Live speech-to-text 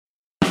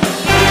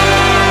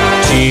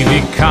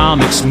TV,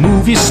 comics,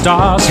 movie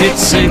stars, hit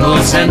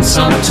singles and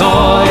some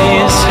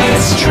toys,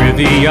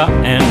 trivia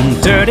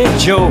and dirty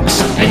jokes,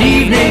 an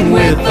evening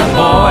with the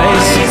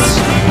boys.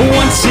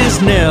 Once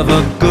is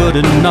never good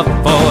enough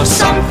for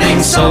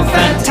something so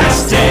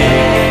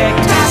fantastic.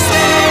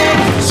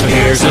 So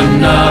here's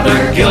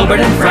another Gilbert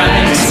and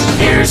Franks.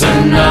 Here's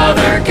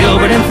another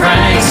Gilbert and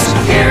Franks.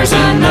 Here's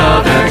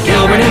another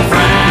Gilbert and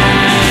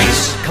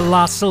Franks.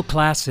 Colossal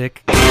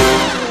classic.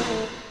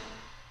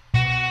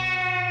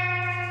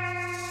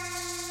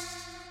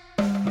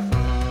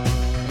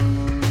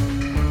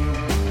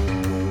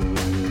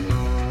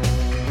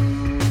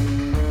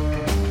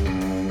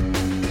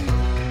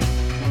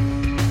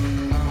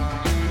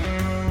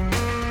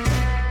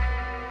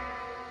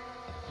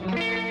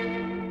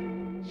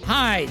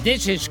 Hi,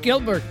 this is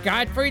Gilbert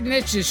Gottfried, and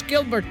this is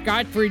Gilbert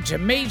Gottfried's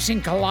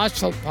Amazing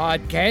Colossal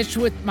Podcast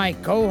with my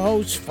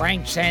co-host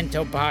Frank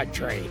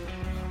Santopadre.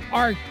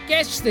 Our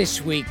guest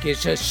this week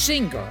is a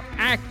singer,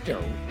 actor,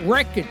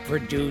 record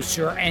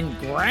producer, and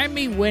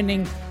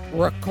Grammy-winning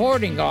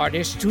recording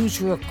artist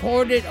who's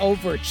recorded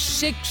over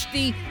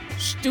 60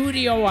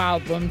 studio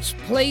albums,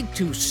 played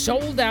to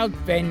sold-out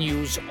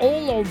venues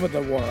all over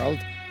the world,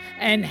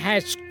 and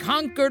has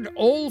conquered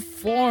all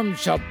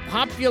forms of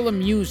popular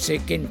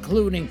music,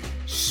 including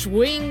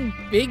swing,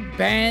 big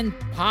band,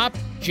 pop,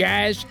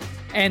 jazz,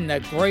 and the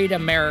Great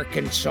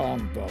American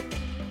Songbook.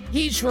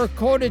 He's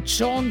recorded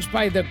songs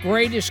by the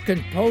greatest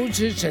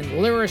composers and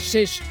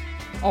lyricists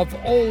of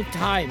all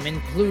time,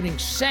 including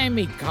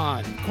Sammy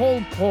Cahn,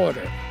 Cole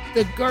Porter,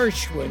 the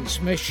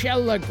Gershwins,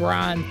 Michel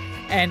Legrand,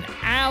 and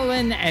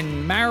Alan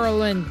and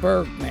Marilyn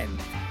Bergman.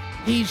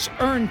 He's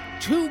earned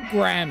 2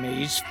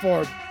 Grammys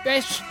for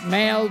Best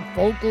Male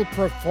Vocal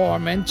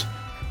Performance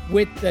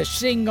with the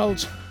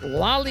singles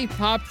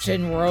Lollipops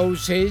and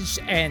Roses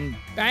and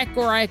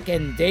Bacharach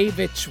and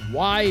David's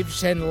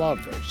Wives and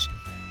Lovers.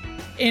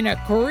 In a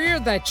career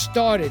that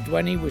started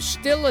when he was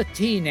still a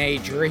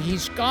teenager,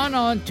 he's gone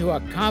on to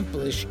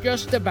accomplish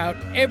just about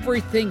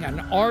everything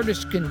an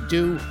artist can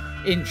do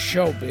in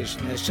show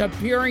business,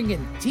 appearing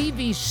in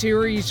TV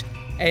series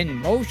and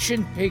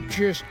motion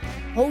pictures,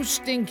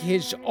 hosting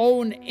his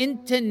own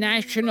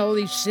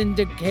internationally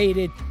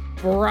syndicated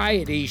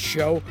variety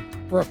show,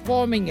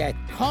 performing at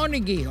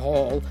Carnegie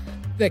Hall,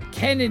 the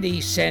Kennedy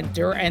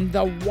Center, and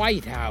the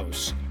White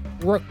House,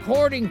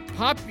 recording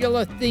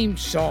popular theme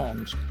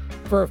songs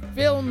for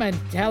film and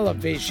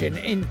television,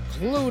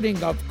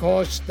 including, of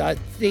course, the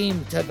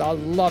theme to The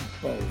Love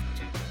Boat,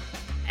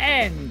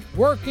 and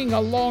working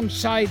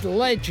alongside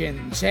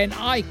legends and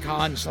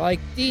icons like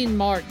Dean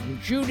Martin,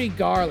 Judy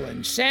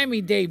Garland,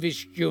 Sammy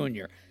Davis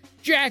Jr.,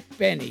 Jack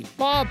Benny,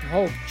 Bob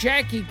Hope,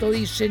 Jackie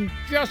Gleason,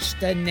 just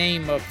to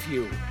name a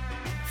few.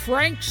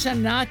 Frank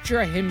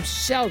Sinatra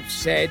himself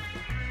said,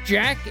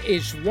 "Jack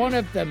is one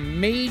of the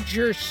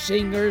major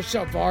singers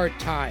of our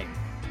time."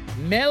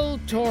 Mel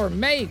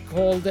Torme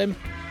called him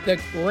the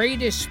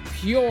greatest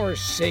pure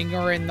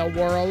singer in the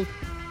world,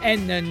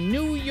 and the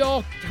New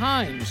York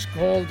Times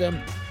called him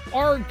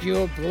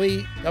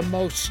arguably the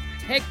most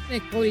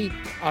technically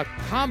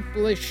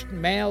accomplished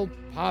male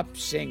pop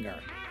singer.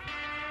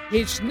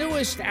 His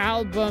newest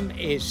album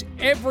is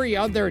Every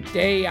Other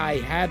Day I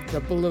Have the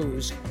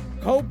Blues,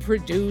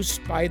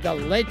 co-produced by the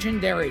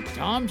legendary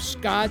Tom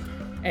Scott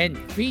and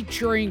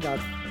featuring a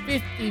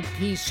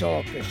 50-piece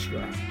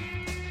orchestra.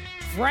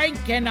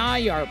 Frank and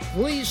I are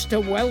pleased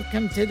to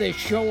welcome to the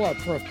show a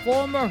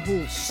performer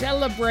who'll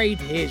celebrate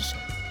his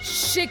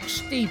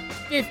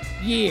 65th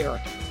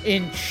year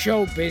in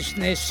show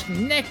business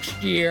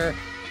next year,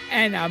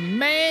 and a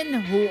man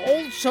who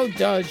also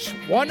does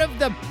one of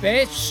the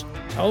best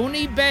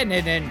Tony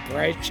Bennett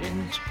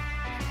impressions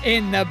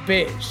in the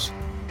biz,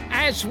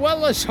 as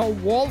well as a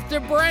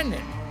Walter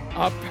Brennan,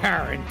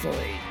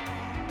 apparently.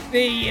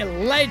 The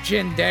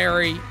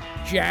legendary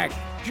Jack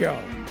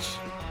Jones.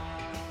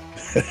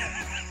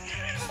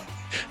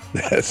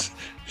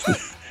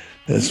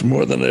 That's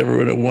more than I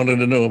ever wanted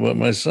to know about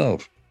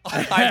myself.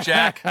 Hi,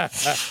 Jack.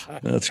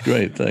 That's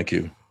great. Thank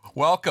you.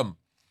 Welcome.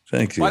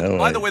 Thank you.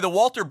 By the way, the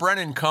Walter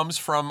Brennan comes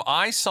from,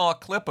 I saw a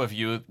clip of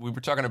you. We were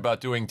talking about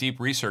doing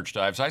deep research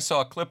dives. I saw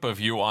a clip of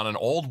you on an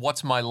old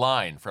What's My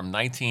Line from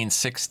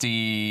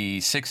 1960,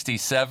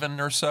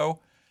 67 or so.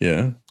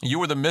 Yeah. You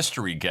were the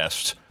mystery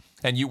guest,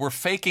 and you were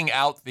faking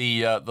out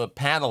the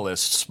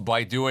panelists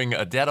by doing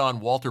a dead-on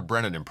Walter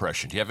Brennan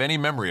impression. Do you have any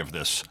memory of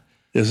this?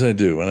 Yes, I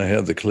do. And I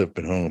have the clip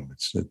at home.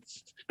 It's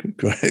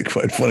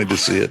quite funny to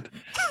see it.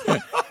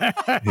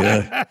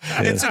 Yeah.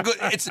 It's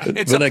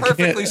a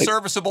perfectly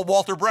serviceable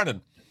Walter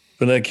Brennan.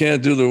 But I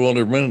can't do the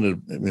Walter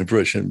Brennan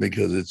impression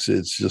because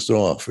it's just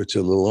off. It's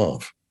a little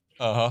off.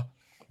 Uh-huh.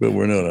 But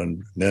we're not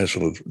on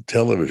national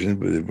television.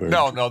 But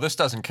No, this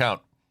doesn't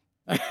count.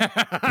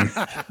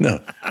 No,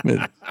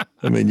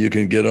 I mean, you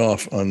can get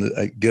off on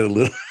get a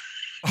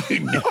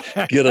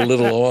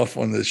little off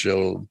on the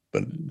show,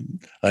 but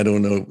I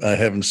don't know. I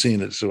haven't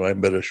seen it, so I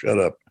better shut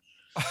up.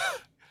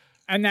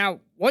 And now,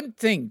 one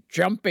thing,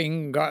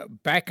 jumping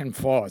back and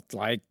forth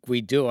like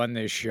we do on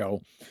this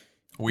show.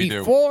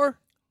 Before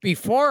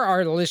Before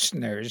our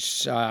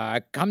listeners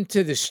come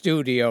to the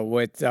studio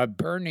with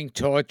burning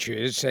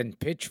torches and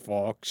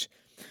pitchforks,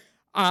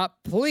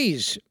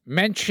 please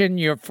mention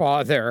your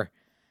father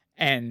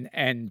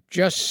and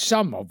just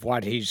some of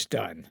what he's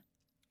done.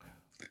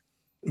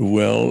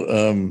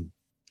 Well,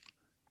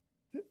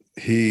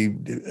 he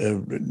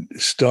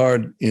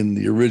starred in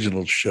the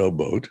original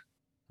Showboat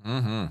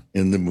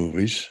in the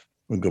movies.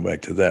 We'll go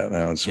back to that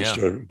now, and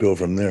so go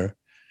from there.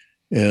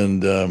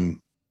 And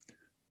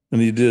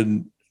he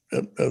did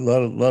a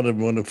lot of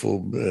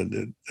wonderful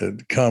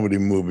comedy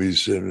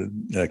movies.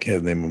 I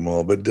can't name them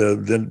all, but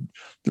then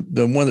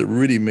the one that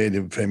really made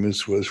him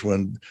famous was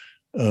when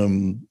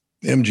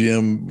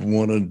MGM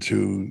wanted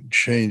to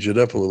change it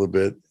up a little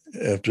bit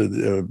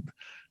after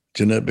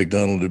Jeanette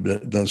MacDonald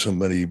had done so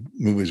many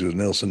movies with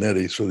Nelson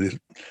Eddy. So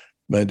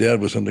my dad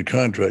was under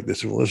contract. They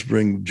said, well, let's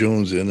bring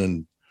Jones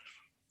in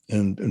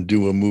and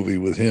do a movie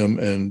with him.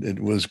 And it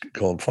was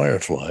called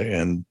Firefly.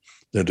 And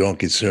The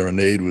Donkey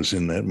Serenade was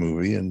in that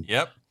movie. And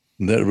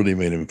that really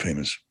made him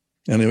famous.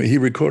 And he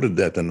recorded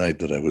that the night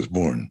that I was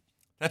born.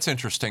 That's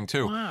interesting,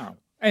 too. Wow.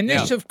 And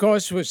this, of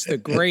course, was the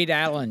great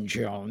Alan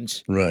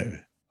Jones. Right.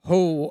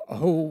 Who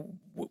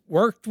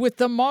worked with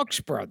the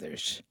Marx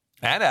Brothers.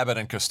 And Abbott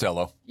and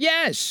Costello.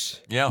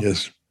 Yes. Yeah.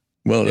 Yes.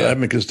 Well,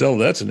 Abbott and Costello,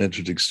 that's an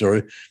interesting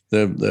story.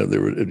 They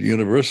were at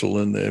Universal,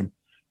 and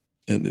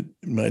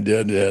my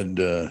dad had,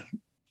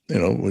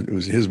 it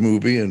was his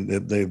movie, and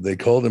they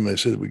called him. They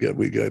said, we got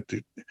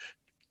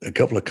a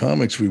couple of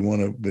comics we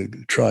want to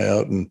try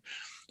out and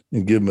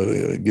give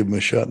him a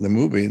shot in the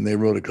movie. And they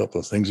wrote a couple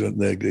of things, and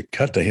they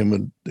cut to him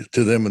and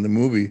to them in the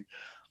movie.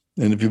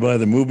 And if you buy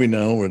the movie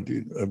now, or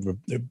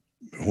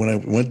when I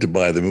went to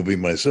buy the movie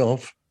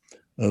myself,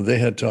 they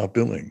had top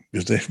billing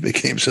because they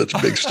became such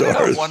big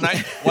stars. one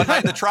night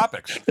in the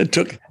tropics. They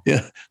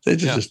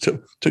just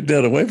took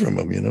that away from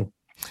them,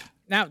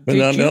 Now, but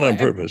not on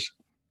purpose.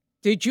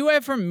 Did you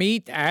ever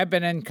meet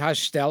Abbott and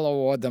Costello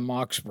or the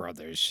Marx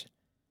Brothers?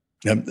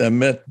 I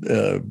met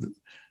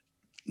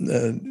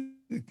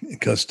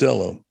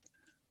Costello.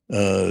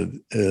 I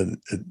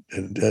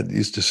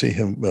used to see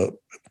him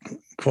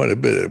quite a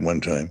bit at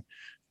one time.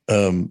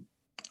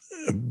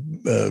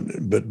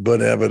 But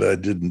Bud Abbott I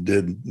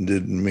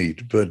didn't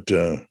meet, but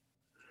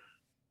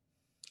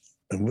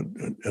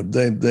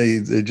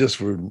they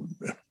just were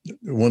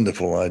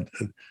wonderful.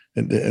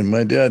 And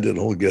my dad did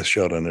a whole guest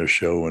shot on their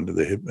show, and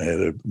they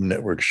had a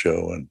network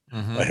show, and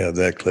I have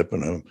that clip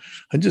at home.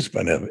 I just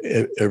about have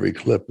every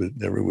clip that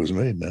ever was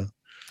made now.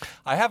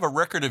 I have a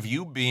record of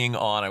you being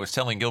on. I was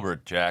telling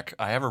Gilbert, Jack,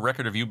 I have a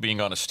record of you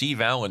being on a Steve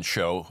Allen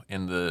show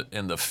in the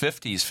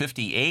 50s,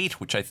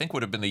 58, which I think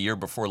would have been the year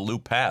before Lou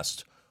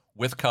passed,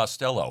 with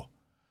Costello.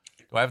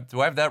 Do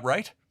I have that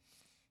right?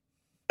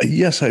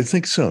 Yes, I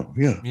think so.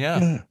 Yeah.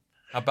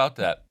 How about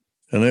that?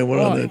 And I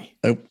went on that.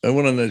 I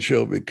went on that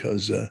show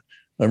because I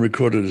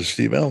recorded a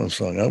Steve Allen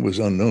song. I was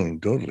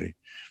unknown totally,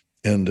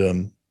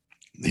 and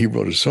he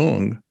wrote a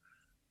song,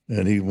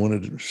 and he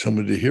wanted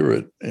somebody to hear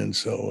it, and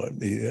so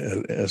he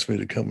asked me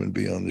to come and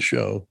be on the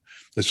show.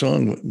 The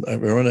song,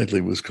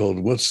 ironically, was called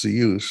 "What's the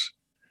Use,"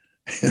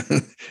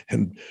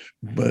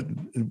 but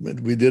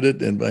we did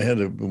it, and I had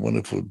a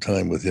wonderful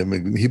time with him.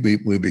 And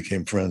we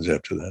became friends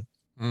after that.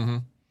 Mm-hmm.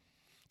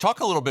 Talk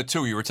a little bit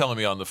too. You were telling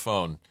me on the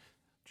phone,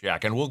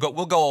 Jack, and we'll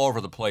go all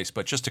over the place,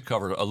 but just to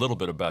cover a little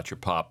bit about your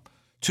pop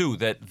too.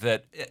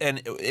 That and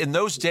in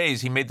those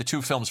days, he made the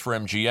two films for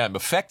MGM,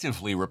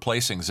 effectively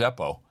replacing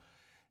Zeppo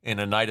in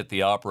A Night at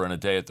the Opera and A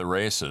Day at the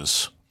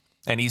Races.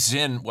 And he's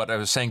in what I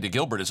was saying to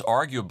Gilbert is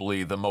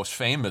arguably the most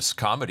famous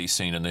comedy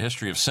scene in the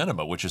history of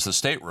cinema, which is the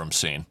stateroom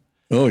scene.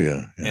 Oh,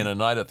 yeah. In A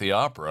Night at the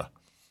Opera.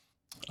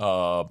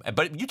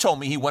 But you told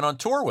me he went on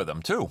tour with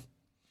him, too.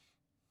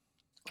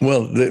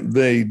 Well,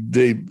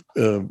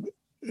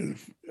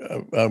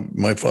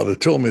 my father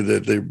told me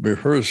that they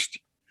rehearsed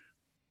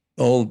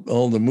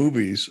all the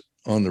movies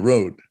on the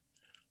road.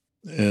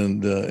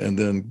 And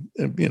then,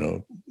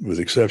 with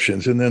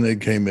exceptions, and then they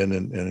came in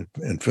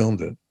and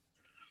filmed it.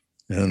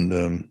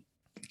 And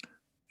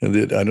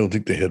I don't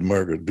think they had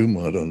Margaret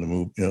Dumont on the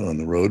movie on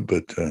the road,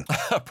 but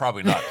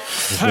probably not.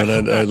 But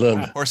I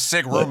loved or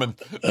Sig Ruman.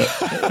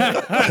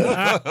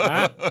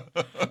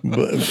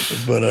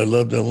 but I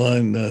loved the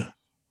line.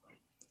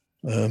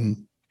 I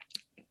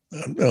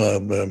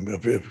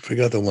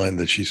forgot the line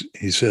that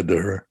he said to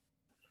her.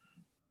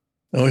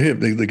 Oh, here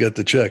they got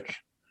the check.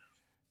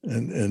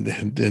 And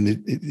then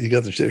he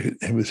got the check.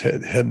 He was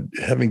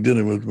having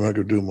dinner with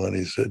Margaret Dumont.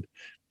 He said,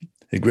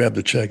 he grabbed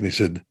the check and he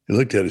said, he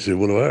looked at it. He said,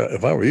 "Well,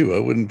 if I were you, I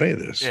wouldn't pay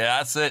this." Yeah,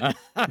 that's it.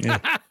 Yeah.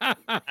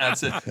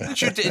 That's it.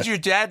 Did your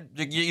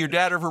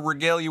dad ever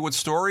regale you with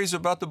stories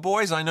about the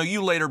boys? I know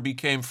you later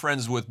became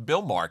friends with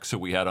Bill Marx, who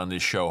we had on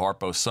this show,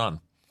 Harpo's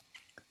son.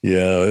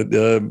 Yeah,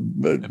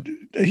 but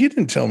he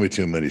didn't tell me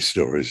too many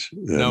stories.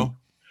 No.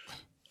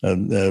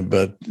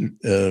 But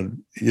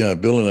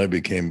Bill and I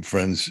became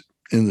friends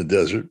in the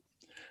desert,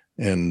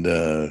 and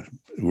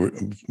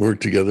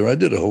worked together. I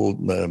did a whole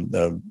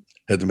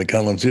at the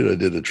McCollum Theater. I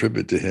did a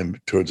tribute to him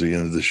towards the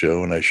end of the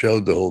show, and I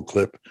showed the whole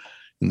clip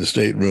in the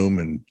stateroom.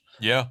 And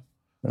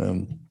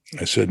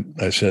I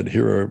said,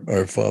 here are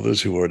our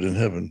fathers who art in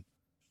heaven.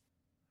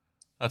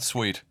 That's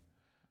sweet.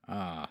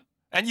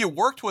 And you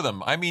worked with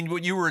him. I mean,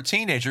 when you were a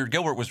teenager,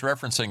 Gilbert was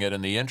referencing it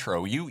in the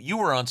intro. You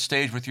were on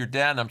stage with your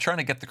dad, and I'm trying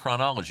to get the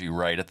chronology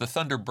right, at the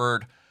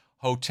Thunderbird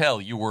Hotel.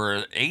 You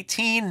were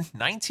 18,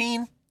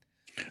 19?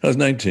 I was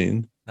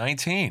 19.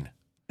 19.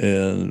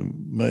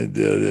 And my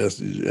dad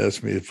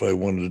asked me if I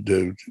wanted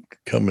to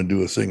come and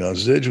do a thing on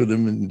stage with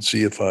him and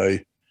see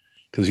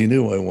because he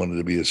knew I wanted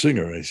to be a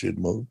singer. I said,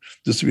 well,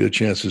 this would be a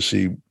chance to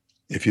see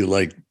if you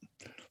like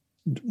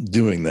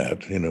doing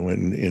that, in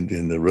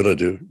the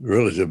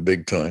relative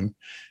big time.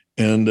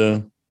 And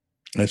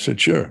I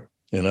said, sure.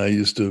 And I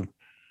used to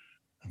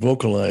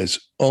vocalize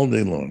all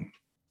day long.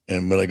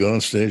 And when I got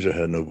on stage, I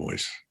had no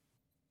voice.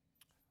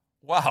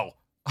 Wow.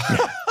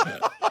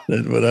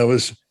 But I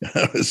was,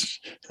 that's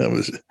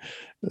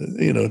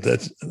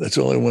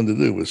all I wanted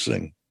to do was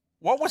sing.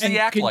 What was the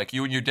act like,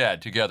 you and your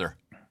dad together?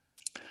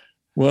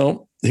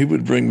 Well, he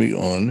would bring me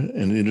on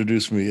and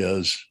introduce me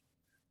as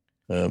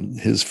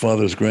his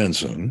father's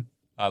grandson.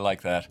 I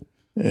like that.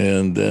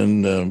 And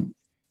then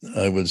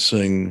I would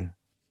sing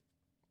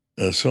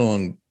a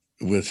song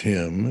with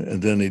him,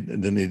 and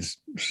then he'd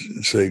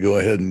say, "Go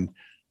ahead and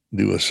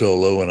do a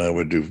solo," and I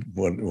would do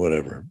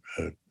whatever.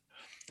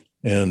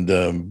 And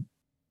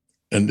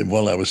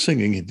while I was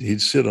singing,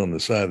 he'd sit on the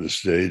side of the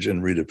stage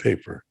and read a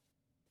paper.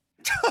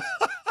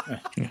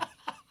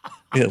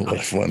 He had a lot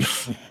of fun.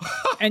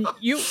 And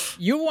you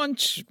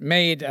once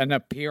made an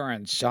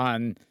appearance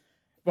on,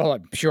 well,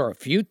 I'm sure a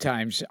few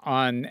times,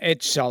 on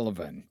Ed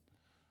Sullivan.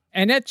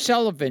 And Ed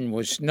Sullivan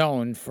was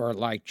known for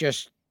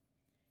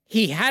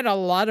he had a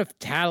lot of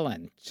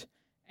talent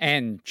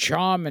and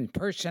charm and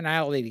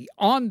personality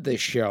on the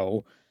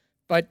show,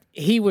 but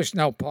he was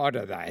no part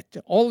of that.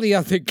 All the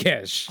other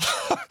guests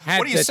had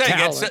What are you saying?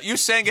 talent. You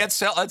saying Ed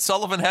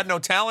Sullivan had no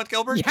talent,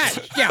 Gilbert?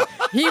 Yeah.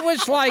 He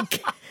was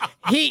like,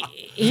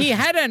 he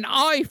had an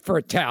eye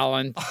for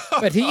talent,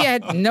 but he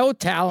had no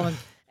talent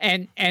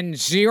and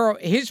zero,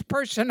 his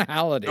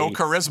personality. No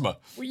charisma.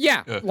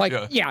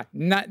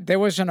 There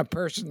wasn't a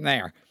person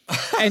there.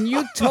 And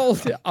you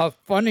told a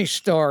funny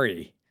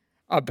story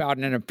about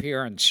an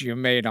appearance you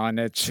made on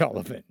Ed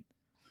Sullivan.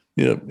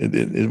 Yeah,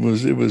 it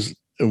was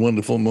a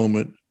wonderful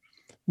moment,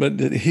 but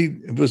he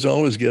was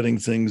always getting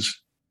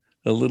things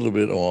a little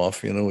bit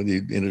off. When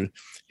he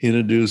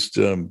introduced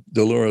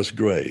Dolores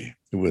Gray,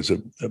 who was a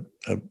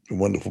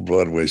wonderful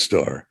Broadway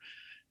star,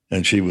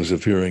 and she was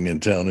appearing in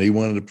town. And he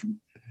wanted to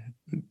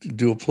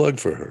do a plug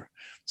for her,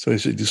 so he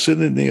said, "You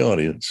sit in the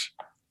audience,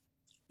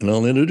 and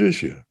I'll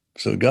introduce you."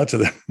 So it got to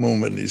that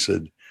moment, and he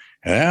said,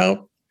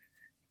 "Al,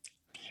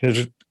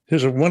 here's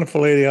a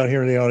wonderful lady out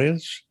here in the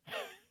audience,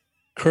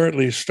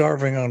 currently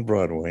starving on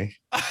Broadway."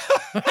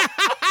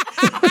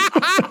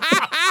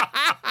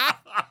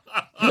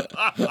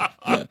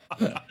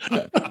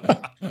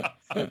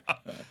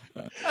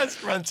 That's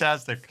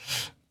fantastic.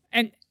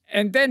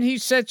 And then he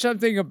said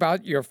something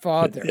about your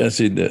father. Yes,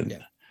 he did.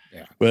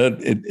 Yeah. But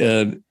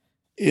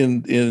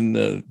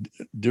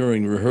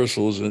during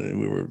rehearsals, and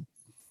we were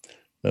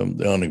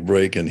on a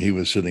break, and he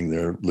was sitting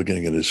there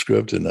looking at his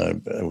script, and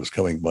I was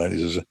coming by, and he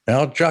says,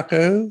 "Now,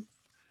 Jocko."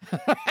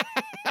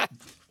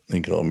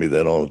 He called me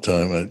that all the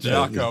time.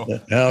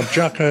 Jocko. "Now,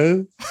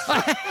 Jocko."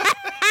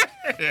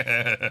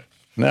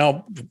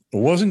 "Now,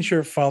 wasn't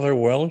your father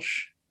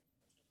Welsh?"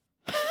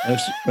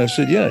 I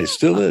said, "Yeah, he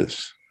still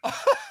is."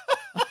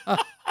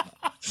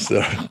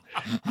 So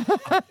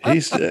he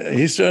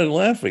started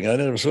laughing. I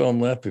never saw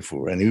him laugh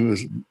before, and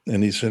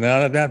he said,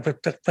 "Now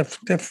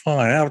that's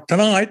fine. Now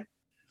tonight,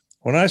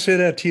 when I say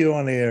that to you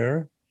on the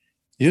air,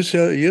 you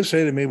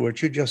say to me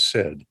what you just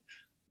said."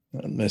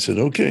 And I said,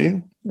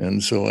 "Okay."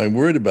 And so I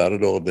worried about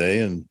it all day,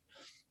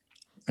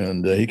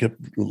 and he kept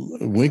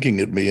winking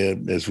at me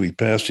as we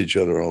passed each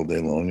other all day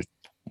long.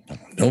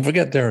 "Don't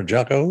forget there,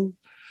 Jocko."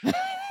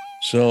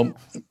 So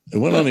it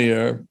went on the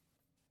air,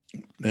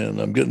 and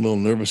I'm getting a little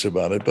nervous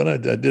about it, but I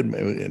did.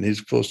 And he's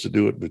supposed to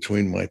do it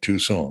between my two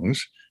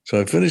songs.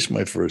 So I finished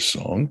my first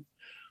song,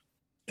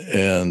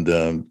 and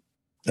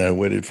I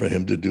waited for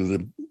him to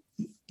do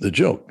the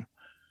joke.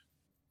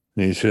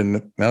 And he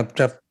said, "Now,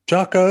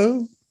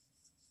 Jocko."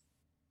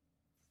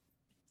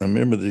 I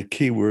remember the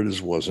key word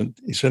is "wasn't."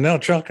 He said, "Now,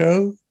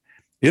 Jocko,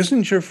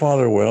 isn't your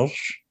father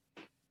Welsh?"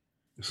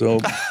 So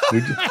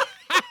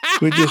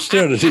we just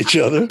stared at each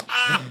other,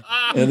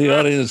 and the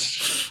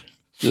audience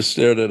just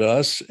stared at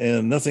us,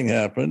 and nothing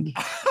happened.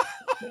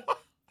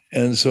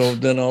 And so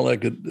then all I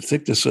could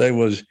think to say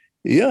was,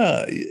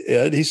 "Yeah,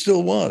 Ed, he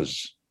still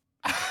was."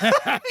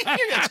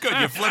 That's good.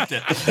 You flipped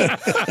it.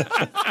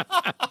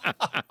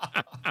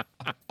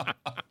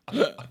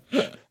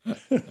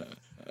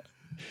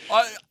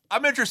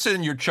 I'm interested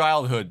in your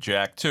childhood,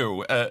 Jack,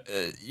 too. I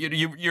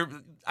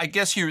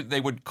guess they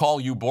would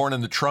call you born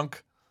in the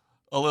trunk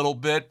a little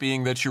bit,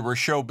 being that you were a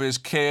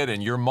showbiz kid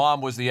and your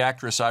mom was the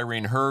actress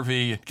Irene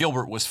Hervey.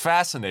 Gilbert was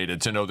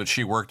fascinated to know that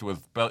she worked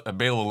with Bela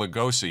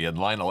Lugosi and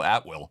Lionel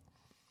Atwill.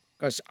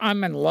 Because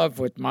I'm in love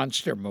with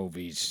monster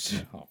movies.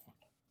 So.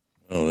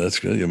 Oh, that's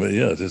good.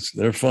 Yeah,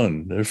 they're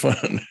fun. They're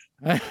fun.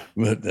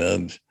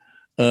 But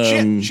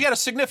she had a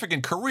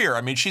significant career.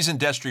 I mean, she's in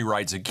Destry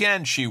Rides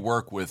Again. She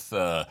worked with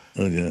with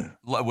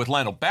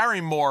Lionel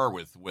Barrymore,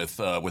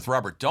 with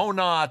Robert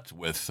Donat,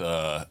 with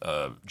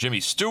Jimmy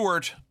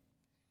Stewart.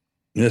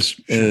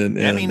 Yes, and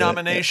Emmy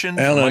nomination.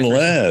 Alan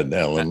Ladd.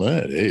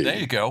 Hey. There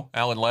you go,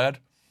 Alan Ladd.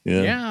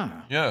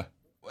 Yeah.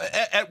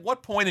 At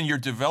what point in your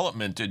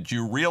development did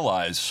you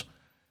realize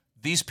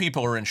these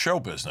people are in show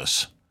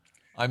business?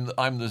 I'm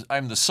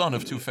the son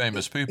of two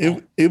famous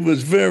people. It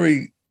was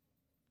very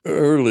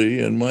early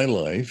in my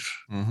life,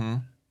 but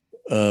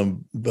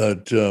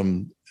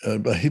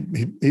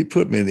he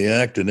put me in the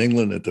act in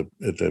England at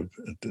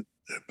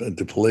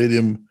the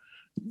Palladium.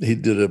 He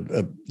did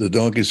the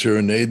Donkey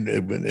Serenade,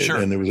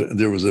 and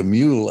there was a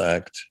mule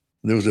act.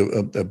 There was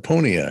a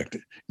pony act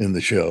in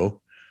the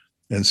show,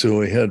 and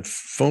so he had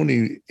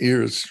phony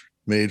ears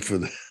made for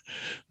the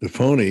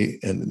pony,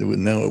 and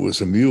now it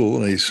was a mule,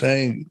 and he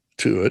sang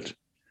to it,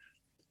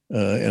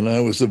 and I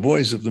was the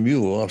voice of the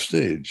mule off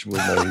stage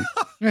with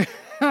my.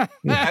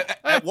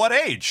 At what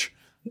age?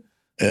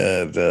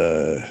 At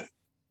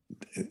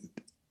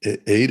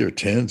 8 or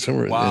 10,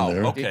 somewhere in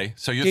there. Okay,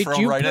 so you're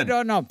thrown right in. Did you put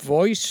on a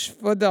voice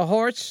for the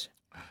horse?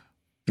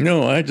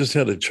 No, I just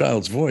had a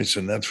child's voice,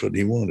 and that's what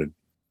he wanted.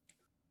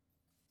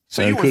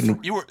 So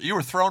you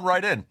were thrown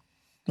right in.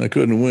 I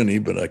couldn't whinny,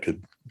 but I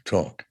could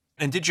talk.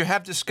 And did you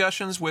have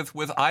discussions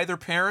with either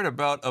parent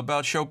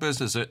about show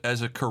business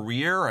as a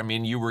career? I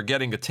mean, you were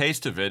getting a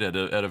taste of it at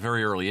a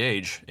very early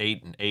age,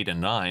 8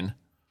 and 9.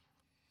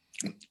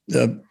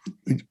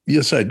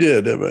 Yes, I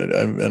did,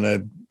 and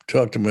I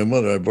talked to my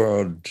mother. I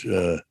borrowed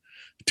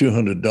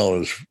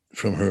 $200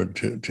 from her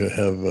to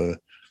have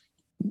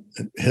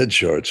head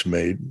charts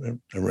made,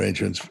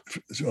 arrangements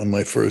on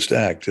my first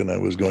act, and I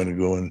was going to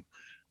go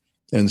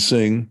and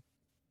sing.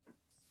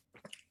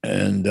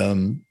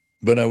 And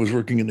but I was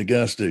working in the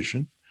gas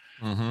station,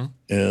 and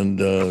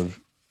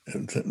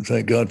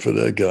thank God for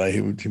that guy.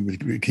 He would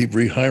keep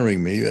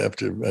rehiring me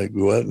after I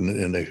go out,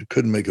 and I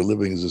couldn't make a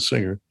living as a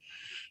singer.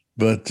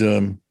 But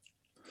one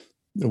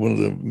of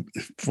the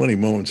funny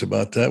moments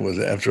about that was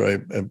after I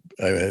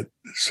had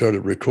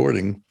started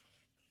recording,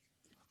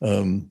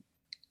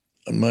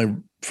 my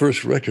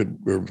first record,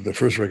 or the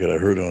first record I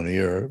heard on the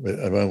air,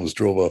 I almost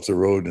drove off the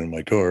road in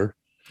my car.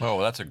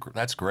 Oh,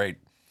 that's great.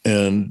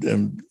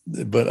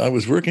 But I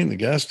was working at the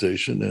gas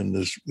station, and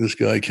this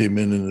guy came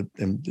in,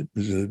 and it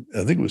was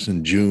I think it was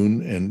in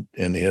June,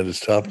 and he had his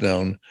top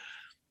down,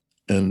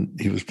 and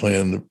he was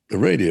playing the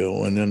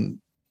radio, and then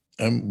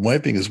I'm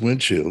wiping his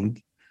windshield,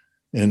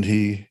 and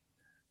he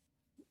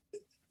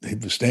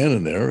was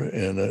standing there,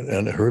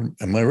 and I heard,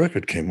 and my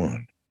record came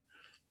on,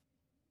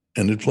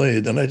 and it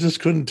played, and I just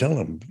couldn't tell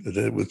him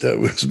that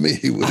was me.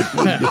 He wouldn't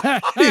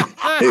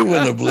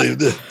have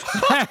believed it.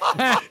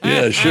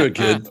 Yeah, sure,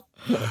 kid.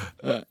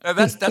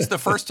 That's the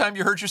first time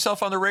you heard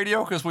yourself on the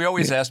radio? Because we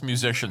always ask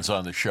musicians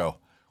on the show,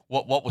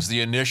 what was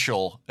the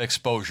initial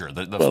exposure?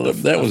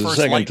 That was the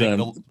second time.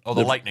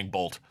 The lightning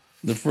bolt.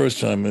 The first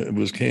time it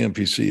was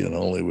KMPC in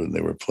Hollywood, and they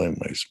were playing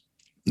my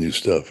new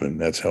stuff, and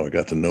that's how I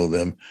got to know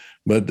them.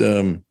 But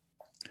the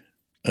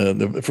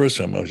first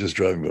time I was just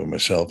driving by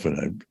myself, and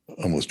I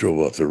almost drove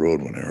off the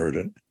road when I heard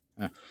it.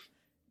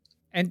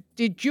 And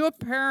did your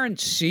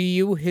parents see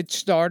you hit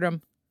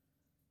stardom?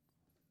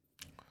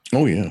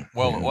 Oh yeah.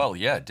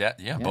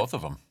 Yeah, both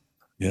of them.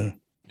 Yeah.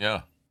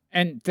 Yeah.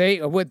 And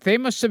they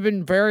must have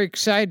been very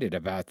excited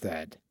about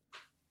that.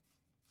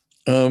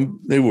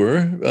 They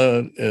were,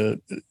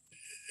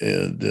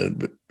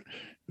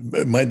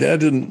 but my dad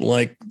didn't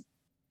like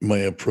my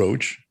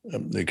approach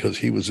because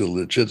he was a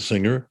legit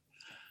singer,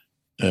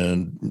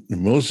 and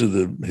most of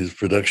his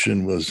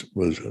production was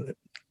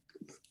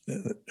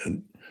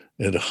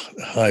at a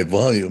high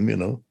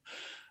volume,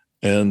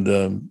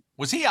 and.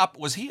 Was he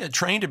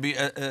trained to be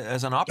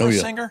as an opera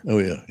singer? Oh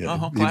yeah.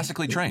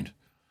 Classically trained.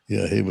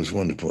 Yeah, he was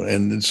wonderful,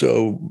 and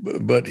so,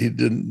 but he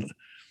didn't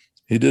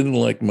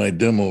like my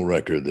demo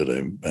record that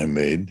I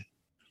made,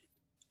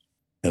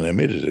 and I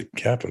made it at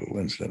Capitol,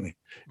 incidentally.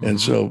 And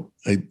so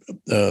I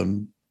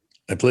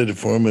played it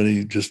for him, and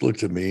he just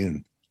looked at me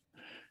and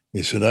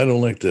he said, "I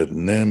don't like that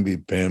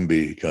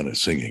namby-pamby kind of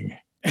singing."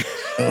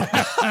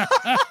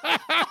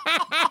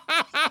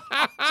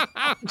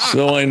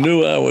 So I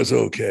knew I was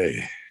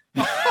okay.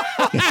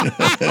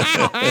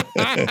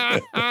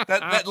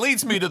 That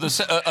leads me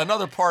to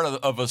another part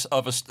of a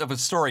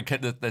story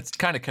that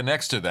kind of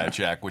connects to that,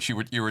 Jack, which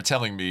you were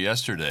telling me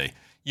yesterday.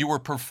 You were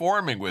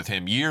performing with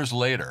him years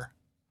later,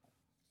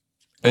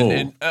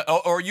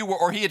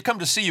 or he had come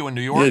to see you in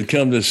New York. He had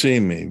come to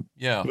see me.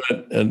 Yeah,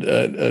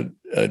 and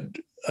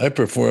I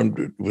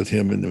performed with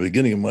him in the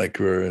beginning of my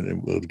career,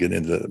 and we'll get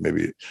into that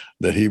maybe.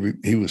 That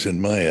he was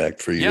in my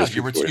act for years.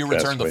 Yeah, you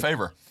returned the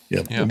favor.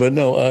 Yeah, but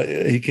no,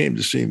 he came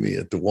to see me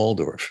at the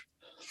Waldorf,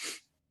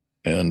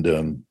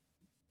 and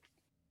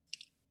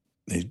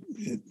he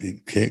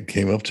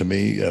came up to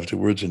me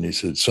afterwards, and he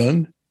said,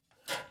 "Son,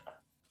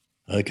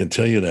 I can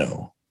tell you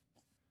now,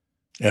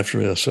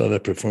 after I saw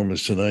that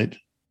performance tonight,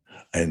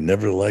 I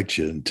never liked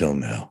you until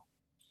now."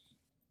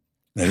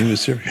 And he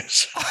was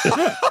serious.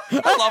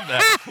 I love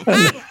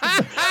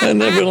that. I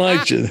never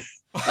liked you.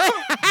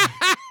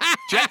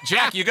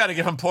 Jack, you got to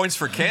give him points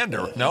for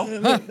candor. No,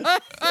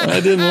 I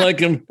didn't like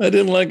him. I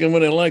didn't like him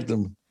when I liked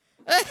him.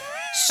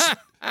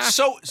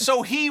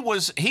 So he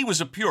was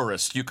a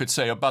purist, you could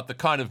say, about the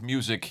kind of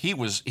music he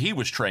was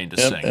trained to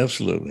sing.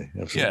 Absolutely.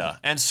 Yeah.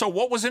 And so,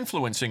 what was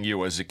influencing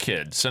you as a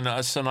kid?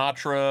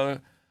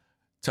 Sinatra,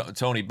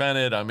 Tony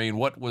Bennett. I mean,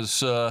 what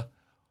was?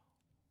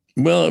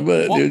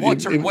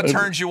 What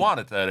turns you on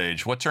at that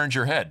age? What turned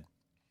your head?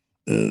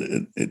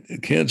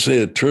 It can't say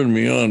it turned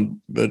me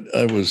on, but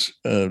I was,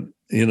 I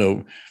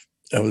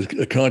was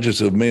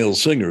conscious of male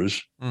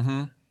singers.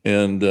 Mm-hmm.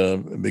 And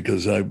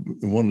because I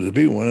wanted to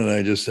be one, and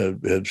I just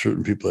had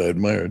certain people I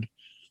admired,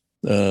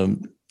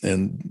 and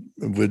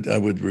I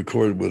would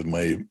record with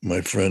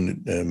my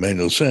friend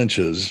Manuel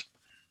Sanchez,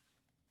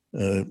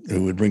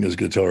 who would bring his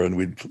guitar, and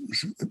we'd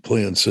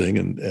play and sing,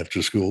 and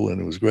after school, and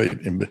it was great,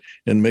 and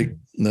make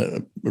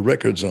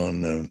records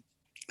on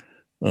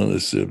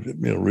this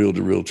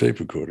reel-to-reel tape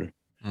recorder,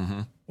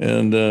 mm-hmm.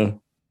 and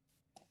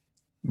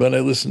but I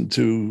listened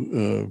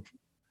to.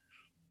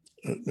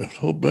 A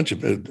whole bunch of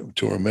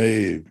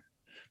Torme,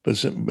 but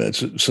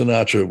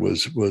Sinatra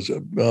was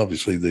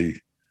obviously the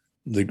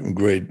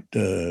great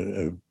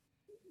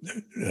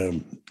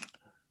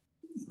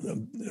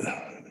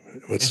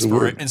what's the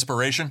word?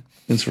 Inspiration.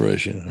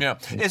 Inspiration. Yeah.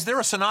 Is there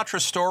a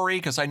Sinatra story?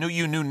 Because I knew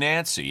you knew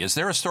Nancy. Is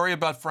there a story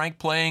about Frank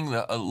playing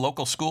a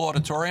local school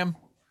auditorium?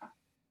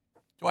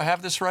 Do I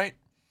have this right?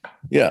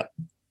 Yeah.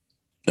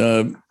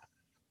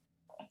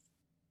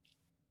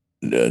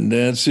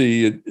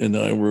 Nancy and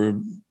I were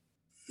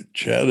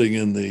chatting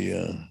in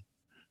the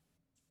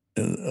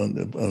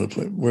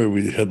where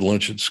we had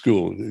lunch at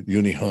school at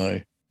Uni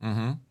High,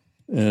 mm-hmm.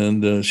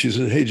 and she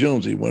said, "Hey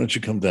Jonesy, why don't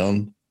you come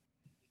down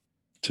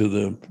to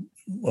the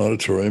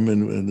auditorium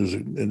and there's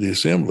the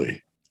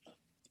assembly?"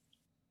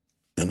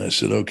 And I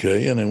said,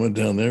 "Okay," and I went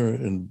down there,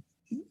 and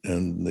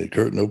the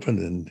curtain opened,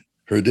 and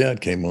her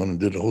dad came on and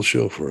did a whole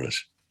show for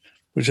us,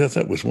 which I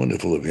thought was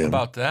wonderful of him.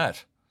 How about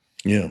that?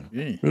 Yeah,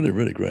 really,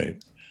 really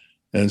great.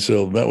 And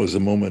so that was the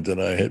moment that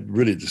I had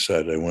really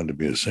decided I wanted to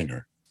be a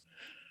singer.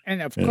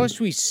 And of course,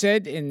 we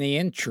said in the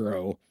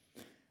intro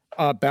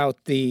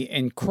about the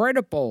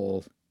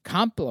incredible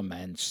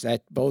compliments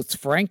that both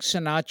Frank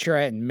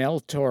Sinatra and Mel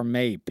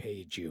Torme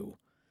paid you.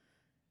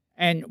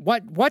 And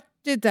what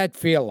did that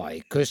feel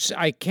like? Because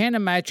I can't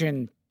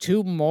imagine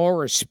two more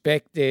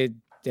respected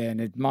and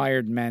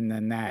admired men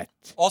than that.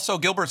 Also,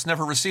 Gilbert's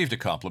never received a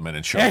compliment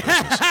in show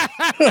business.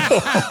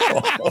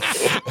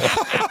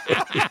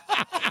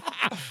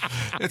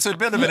 It's a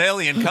bit of an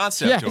alien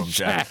concept to him,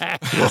 Jack.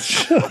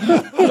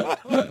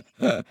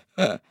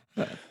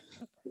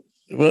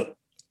 Well,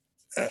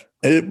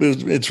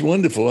 it's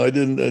wonderful. It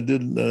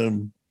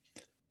didn't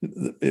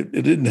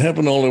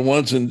happen all at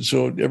once, and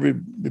so every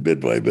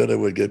bit by bit I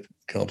would get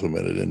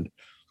complimented. And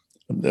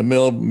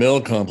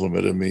Mel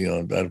complimented me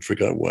on, I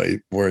forgot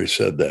where he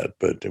said that,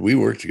 but we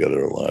worked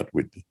together a lot.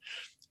 We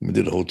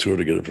did a whole tour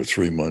together for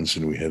 3 months,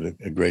 and we had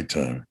a great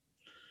time.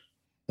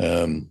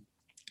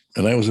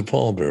 And I was a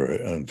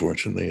pallbearer,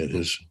 unfortunately, at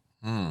his.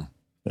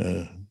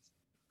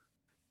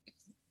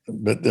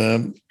 But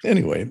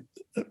anyway.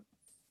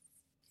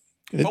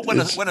 But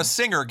when a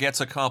singer gets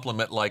a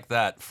compliment like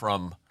that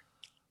from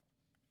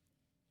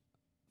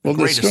the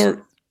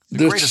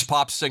greatest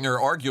pop singer,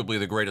 arguably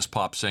the greatest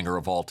pop singer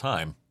of all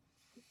time.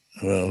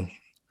 Well,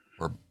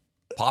 or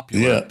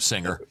popular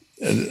singer.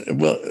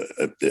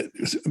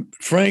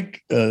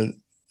 Frank, I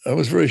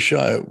was very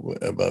shy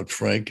about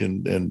Frank,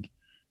 and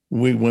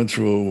we went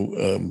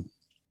through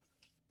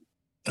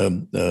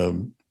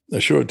a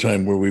short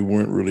time where we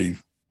weren't really,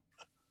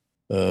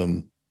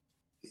 we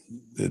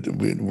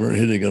weren't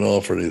hitting it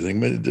off or anything,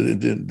 but it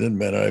didn't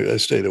matter. I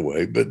stayed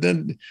away. But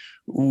then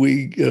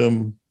we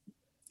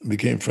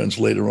became friends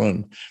later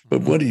on.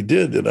 But what he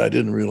did that I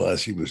didn't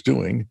realize he was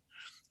doing,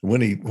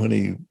 when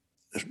he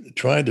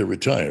tried to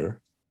retire,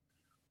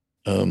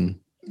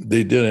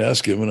 they did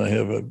ask him, and I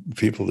have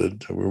people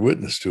that were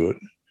witness to it.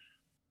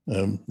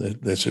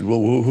 They said,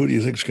 "Well, who do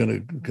you think is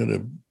going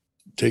to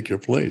take your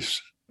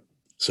place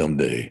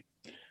someday?"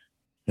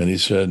 And he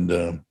said,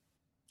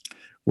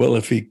 "Well,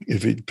 if he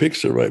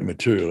picks the right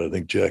material, I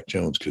think Jack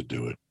Jones could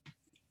do it."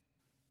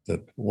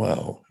 That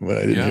wow! Well,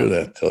 I didn't hear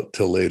that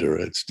till later.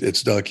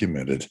 It's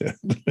documented.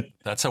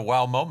 That's a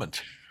wow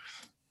moment.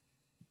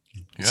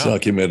 It's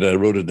documented. I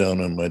wrote it down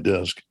on my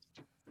desk.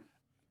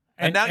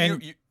 And now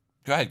you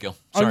go ahead, Gil.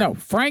 Sorry. Oh no,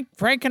 Frank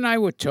and I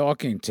were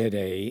talking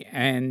today,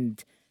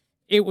 and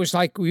it was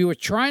like we were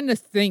trying to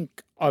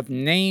think of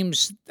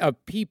names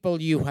of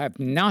people you have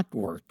not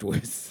worked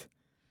with.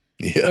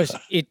 Yeah. Because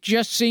it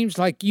just seems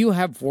like you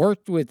have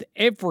worked with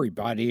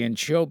everybody in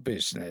show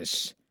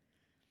business.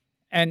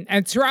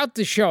 And throughout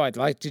the show, I'd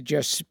like to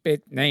just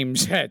spit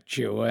names at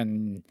you.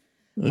 And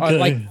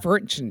like, for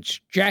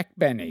instance, Jack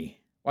Benny.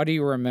 What do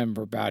you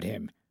remember about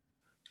him?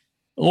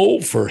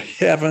 Oh, for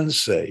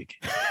heaven's sake.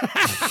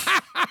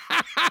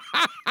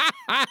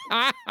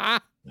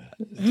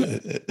 We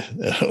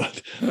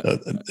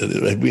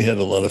had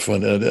a lot of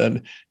fun,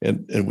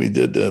 and we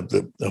did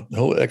the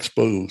whole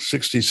Expo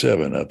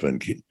 '67 up in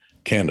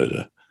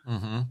Canada,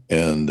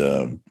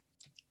 and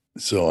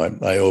so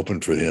I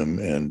opened for him,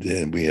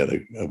 and we had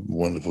a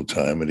wonderful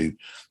time. And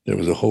there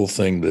was a whole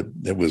thing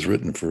that was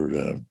written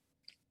for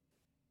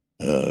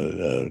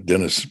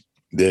Dennis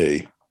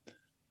Day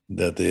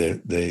that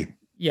they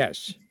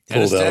yes.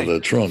 pulled out of the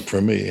trunk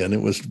for me, and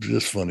it was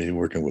just funny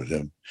working with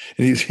him.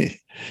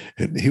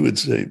 And he would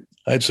say,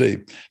 I'd say,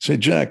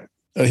 Jack.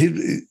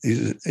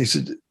 He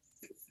said,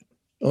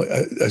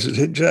 I said,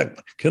 hey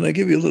Jack, can I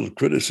give you a little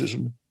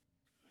criticism?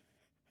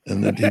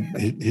 And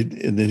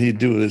then he'd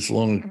do this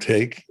long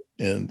take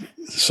and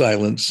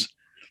silence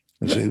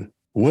and say,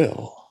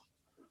 well,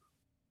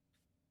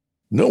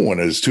 no one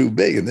is too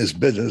big in this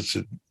business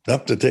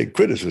not to take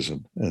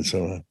criticism. And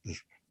so,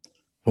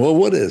 well,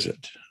 what is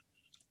it?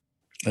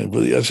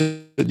 I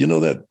said,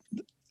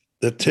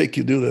 that take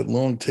you do, that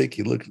long take,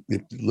 you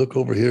look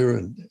over here,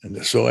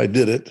 and so I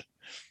did it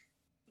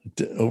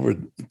over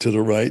to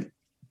the right,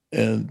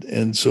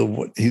 and so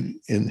what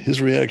in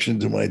his reaction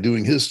to my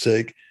doing his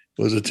take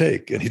was a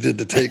take, and he did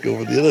the take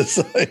over the other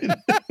side,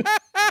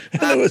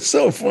 and it was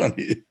so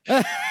funny.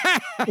 Did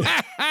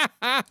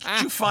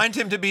you find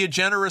him to be a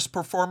generous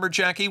performer,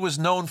 Jack? He was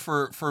known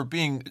for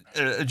being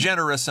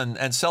generous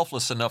and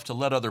selfless enough to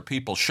let other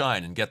people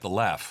shine and get the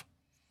laugh.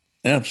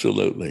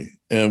 Absolutely.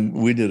 And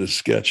we did a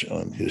sketch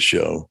on his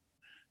show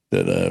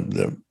that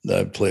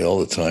I play all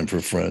the time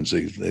for friends.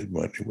 They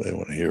want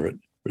to hear it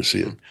or see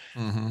it.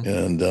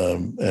 And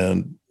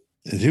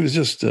he was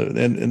just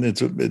and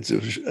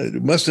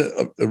it must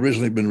have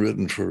originally been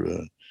written for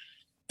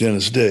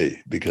Dennis Day,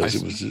 because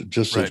it was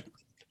just a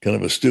kind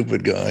of a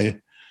stupid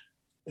guy,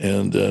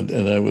 and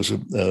I was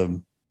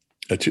a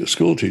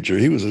school teacher.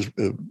 He was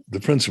the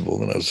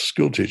principal, and I was a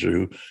school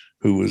teacher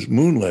who was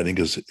moonlighting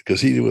because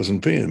he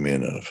wasn't paying me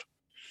enough.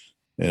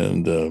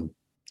 And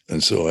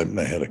so I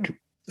had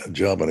a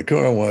job on a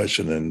car wash,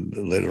 and then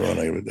later on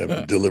I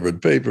delivered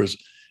papers,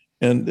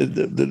 and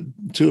the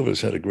two of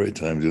us had a great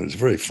time doing it. It's a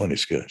very funny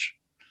sketch.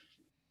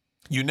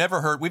 You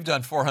never heard, we've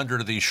done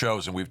 400 of these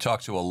shows, and we've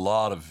talked to a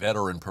lot of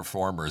veteran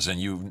performers,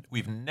 and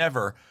we've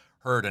never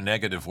heard a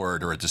negative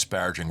word or a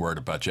disparaging word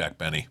about Jack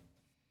Benny.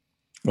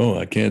 Oh,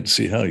 I can't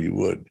see how you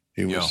would.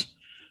 He was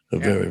a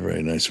very,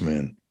 very nice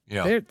man.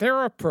 Yeah. There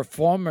are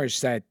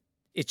performers that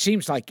it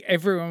seems like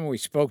everyone we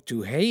spoke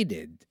to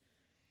hated.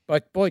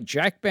 But boy,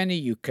 Jack Benny,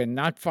 you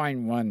cannot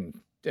find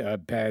one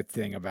bad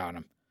thing about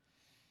him.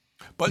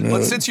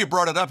 But since you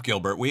brought it up,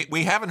 Gilbert,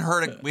 we haven't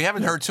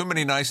heard too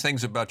many nice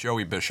things about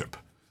Joey Bishop.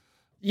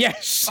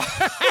 Yes.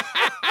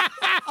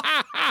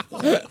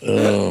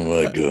 Oh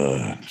my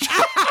God.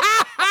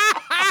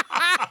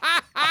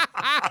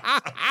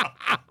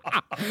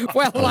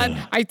 Well,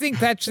 I think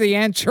that's the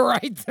answer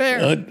right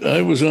there.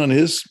 I was on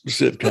his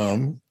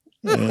sitcom,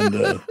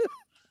 and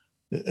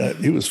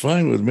he was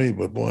fine with me,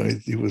 but boy,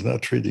 he was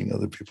not treating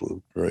other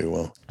people very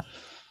well.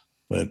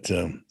 But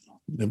it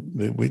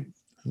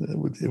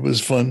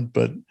was fun.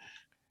 But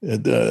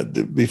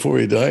before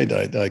he died,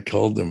 I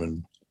called him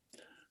and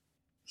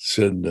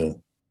said,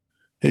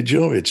 "Hey,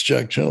 Joey, it's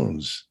Jack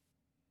Jones."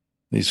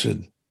 And he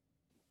said,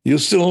 "You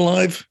still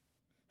alive?"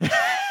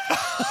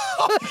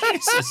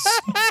 Jesus.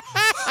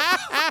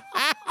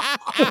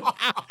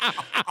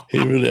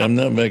 I'm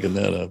not making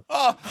that up.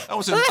 Oh, that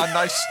was a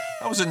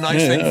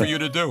nice thing for you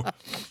to do.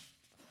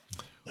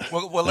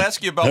 We'll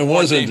ask you about. I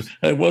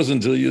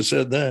wasn't until you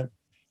said that.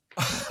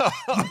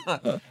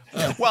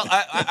 Well,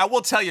 I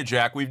will tell you,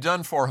 Jack. We've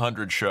done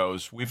 400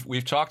 shows.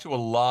 We've talked to a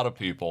lot of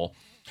people.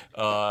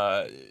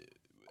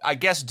 I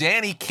guess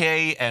Danny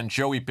Kaye and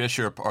Joey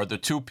Bishop are the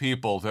two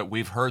people that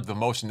we've heard the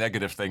most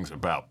negative things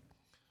about.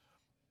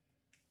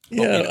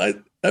 Yeah,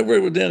 I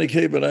worked with Danny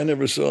Kaye, but I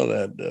never saw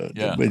that.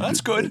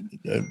 That's good.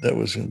 That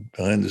was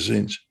behind the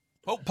scenes.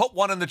 Put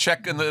one in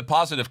the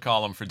positive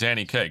column for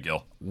Danny Kaye,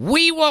 Gil.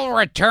 We will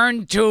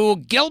return to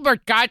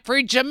Gilbert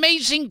Gottfried's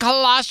Amazing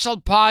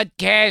Colossal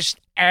podcast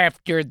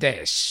after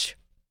this.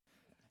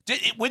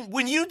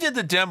 When you did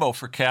the demo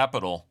for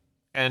Capitol,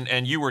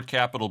 and you were at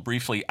Capitol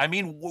briefly, I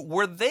mean,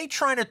 were they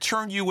trying to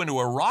turn you into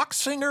a rock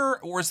singer,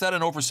 or is that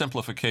an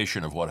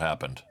oversimplification of what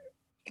happened?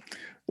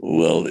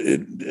 Well,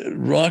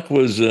 rock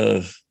was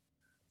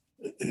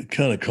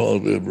kind of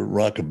called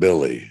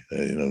rockabilly.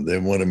 They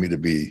wanted me to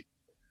be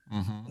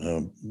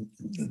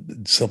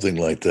something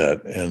like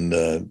that,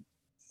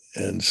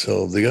 and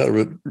so they got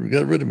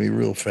rid of me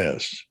real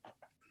fast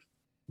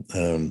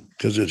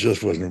because it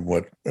just wasn't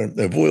what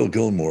Voyle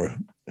Gilmore,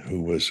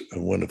 who was a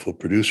wonderful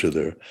producer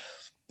there,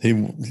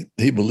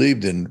 he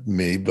believed in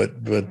me, but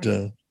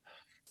it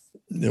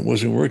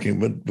wasn't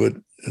working. But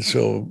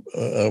so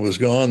I was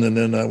gone, and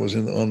then I was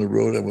on the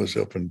road. I was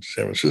up in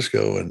San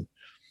Francisco, and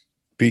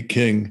Pete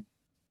King,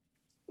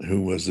 who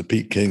was the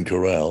Pete King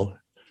Chorale,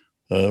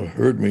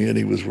 heard me, and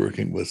he was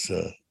working with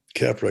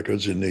Cap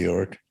Records in New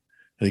York.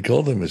 And he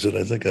called them and said,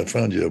 "I think I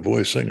found you a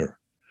boy singer."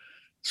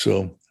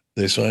 So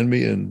they signed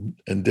me, and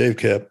Dave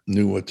Cap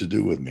knew what to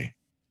do with me.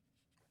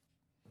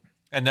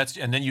 And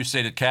then you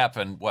say to Cap,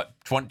 and what,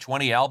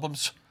 20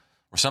 albums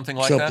or something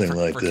like Something that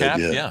like for that,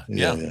 Cap?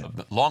 yeah.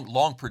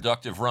 Long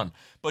productive run.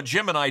 But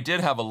Jim and I did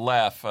have a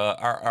laugh.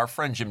 Our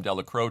friend Jim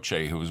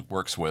Delacroce, who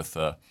works with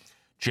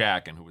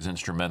Jack and who was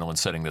instrumental in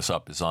setting this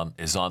up, is on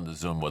the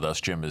Zoom with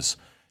us. Jim is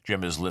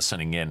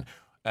listening in,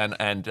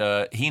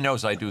 and he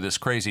knows I do this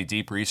crazy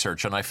deep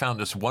research, and I found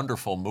this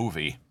wonderful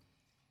movie,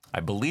 I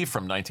believe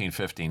from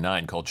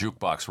 1959, called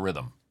Jukebox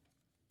Rhythm.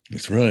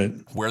 That's right.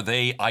 Where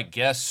they, I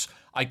guess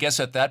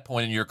at that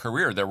point in your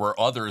career, there were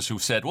others who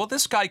said, well,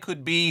 this guy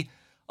could be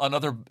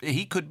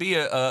he could be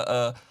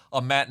a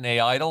matinee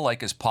idol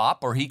like his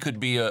Pop, or he could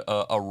be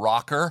a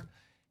rocker.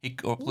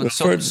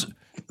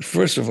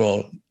 First of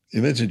all,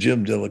 you mentioned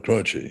Jim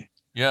Delacroce.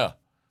 Yeah.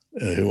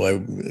 Who I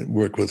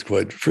work with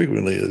quite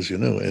frequently, as you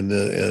know.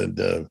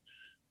 And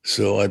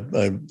so I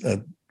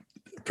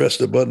pressed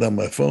a button on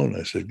my phone.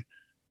 I said,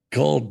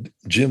 call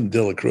Jim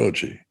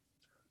Delacroce.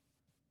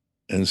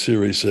 And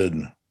Siri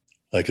said,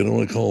 I can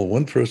only call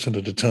one person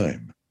at a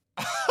time.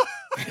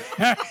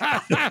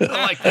 I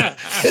like that.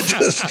 It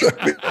just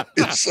struck me.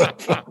 It's so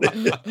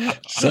funny.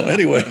 So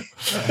anyway.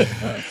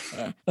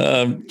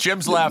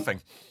 Jim's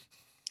laughing.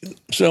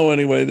 So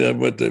anyway,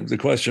 what the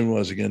question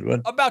was again?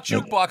 What? About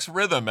Jukebox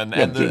Rhythm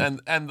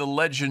and the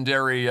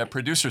legendary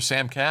producer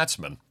Sam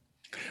Katzman.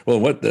 Well,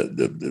 what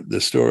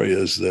the story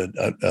is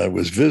that I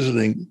was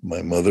visiting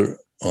my mother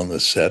on the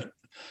set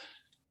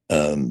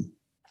of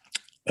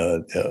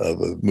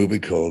a movie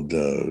called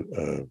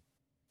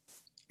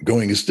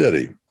Going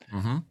Steady.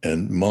 Mm-hmm.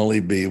 And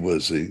Molly B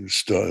was the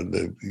star,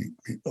 the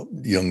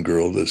young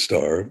girl, the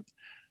star.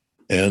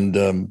 And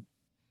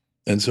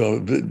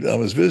so I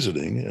was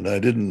visiting, and I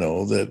didn't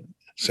know that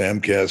Sam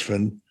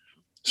Katzman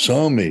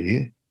saw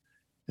me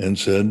and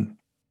said,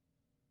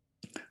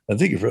 I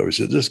think he probably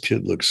said, this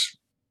kid looks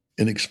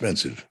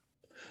inexpensive.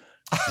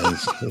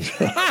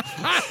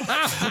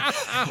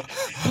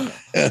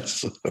 And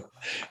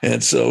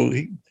so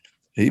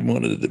he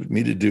wanted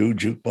me to do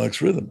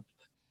Jukebox Rhythm.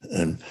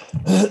 And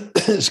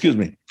excuse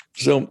me.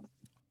 So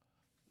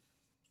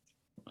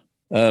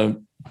my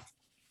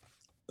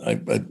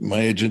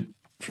agent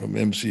from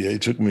MCA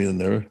took me in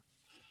there,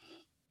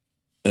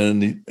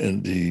 and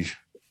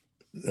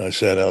I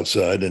sat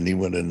outside, and he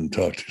went in and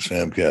talked to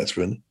Sam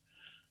Katzman.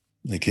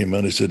 He came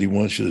out and said he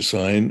wants you to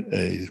sign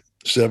a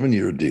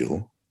 7-year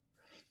deal,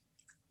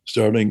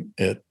 starting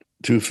at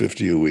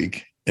 $250 a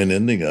week and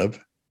ending up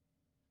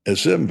at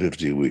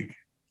 $750 a week.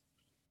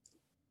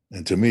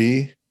 And to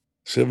me,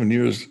 7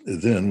 years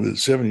was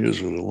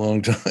a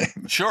long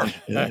time. Sure.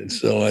 And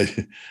so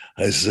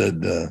I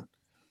said,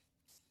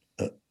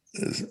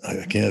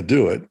 I can't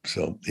do it.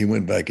 So he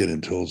went back in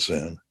and told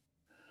Sam.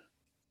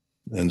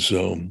 And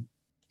so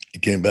he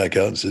came back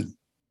out and said,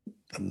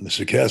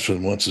 Mr.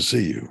 Katzman wants to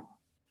see you.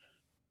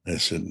 I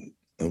said,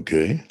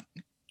 okay.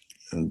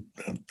 And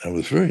I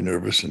was very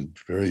nervous and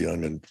very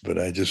young, but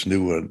I just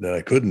knew what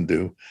I couldn't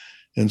do.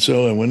 And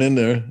so I went in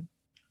there, and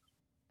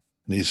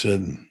he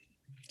said,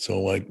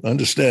 so I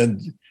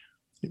understand.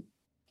 He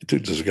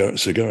took the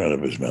cigar out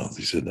of his mouth.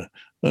 He said, I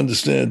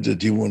understand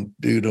that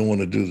you don't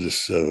want to do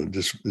this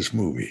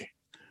movie.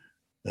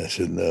 I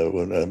said, no,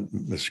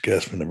 Mr.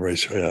 Katzman, I'm very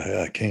sorry,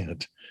 I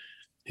can't.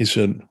 He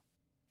said,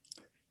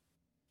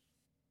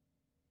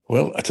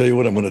 well, I tell you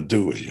what I'm going to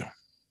do with you.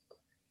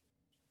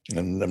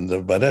 And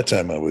by that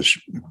time I was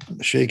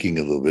shaking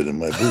a little bit in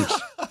my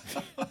boots.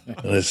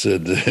 And I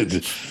said,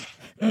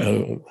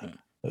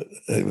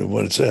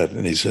 what's that?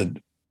 And he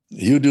said,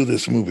 you do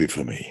this movie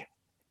for me,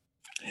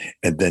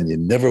 and then you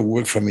never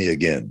work for me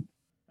again.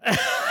 And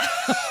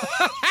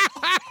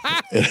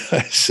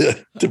I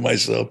said to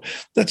myself,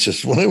 that's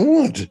just what I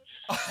want.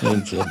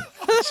 And so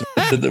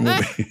I did the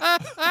movie.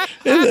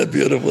 Isn't that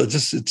beautiful? It's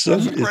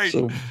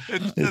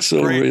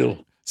so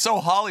real. So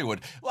Hollywood.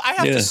 Well, I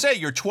have to say,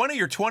 you're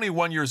 20 or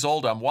 21 years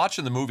old. I'm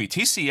watching the movie.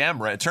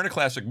 TCM, Turner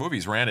Classic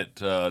Movies, ran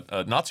it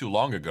not too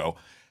long ago.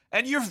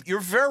 And you're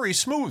very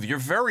smooth. You're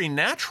very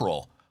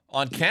natural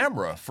on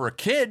camera for a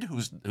kid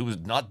who's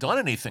not done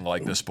anything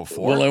like this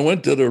before. Well, I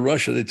went to the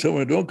Russia. They told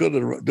me, don't go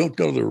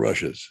to the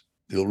Russias.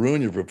 You'll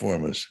ruin your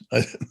performance.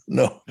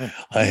 No,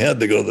 I had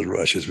to go to the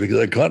Russias because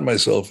I caught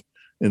myself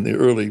in the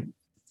early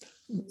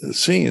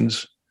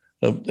scenes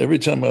of every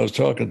time I was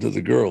talking to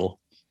the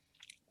girl,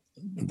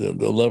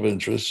 the love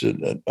interest,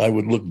 I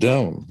would look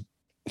down,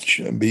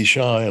 be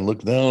shy and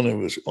look down. It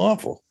was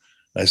awful.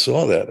 I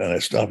saw that and I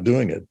stopped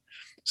doing it.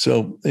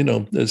 So,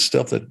 there's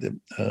stuff that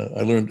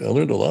I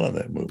learned a lot on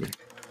that movie.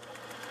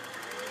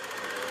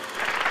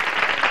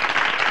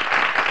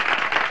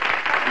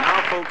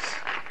 Now, folks,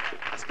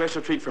 a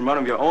special treat from one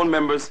of your own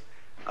members,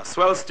 a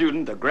swell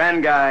student, a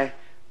grand guy,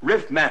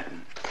 Riff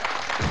Manton.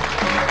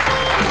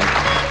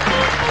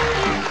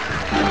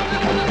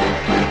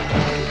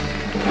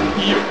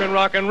 You can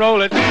rock and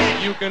roll it,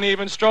 you can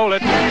even stroll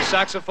it,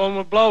 saxophone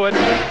will blow it,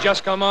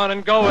 just come on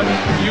and go it.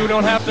 You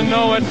don't have to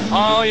know it,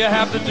 all you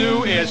have to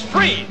do is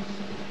freeze.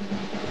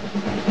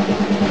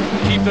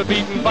 Keep keep the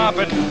beat and bop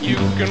it. You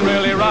can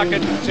really rock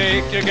it.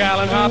 Take your gal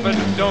and hop it.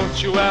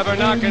 Don't you ever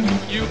knock it.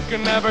 You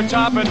can never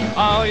top it.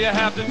 All you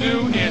have to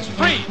do is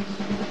freeze.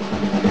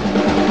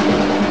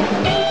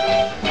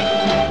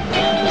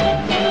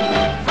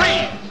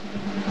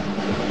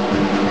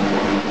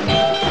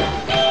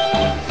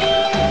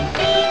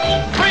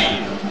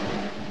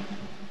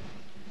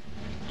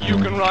 You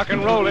can rock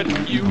and roll it,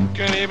 you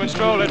can even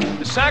stroll it.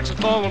 The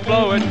saxophone will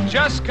blow it,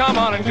 just come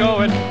on and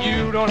go it.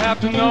 You don't have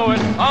to know it,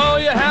 all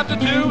you have to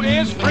do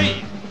is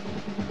freeze.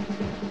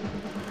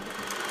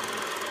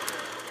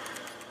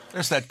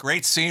 There's that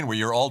great scene where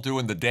you're all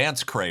doing the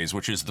dance craze,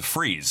 which is the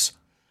freeze.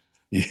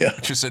 Yeah.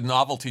 Which is a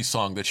novelty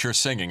song that you're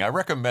singing. I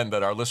recommend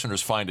that our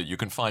listeners find it. You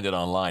can find it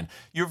online.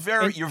 You're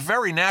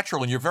very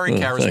natural and you're very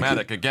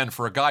charismatic, again,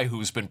 for a guy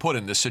who's been put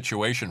in this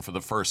situation for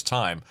the first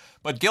time.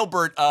 But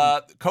Gilbert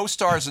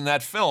co-stars in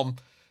that film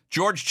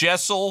George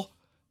Jessel,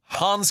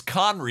 Hans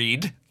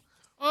Conried.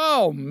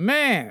 Oh,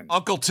 man.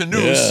 Uncle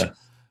Tannous.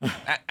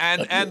 Yeah.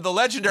 And the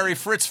legendary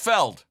Fritz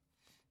Feld.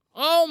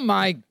 Oh,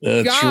 my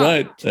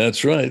God.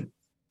 That's right.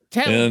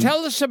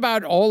 Tell us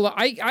about all.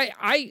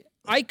 I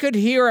could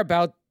hear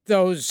about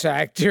those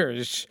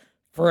actors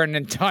for an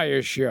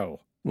entire show.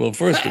 Well,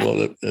 first of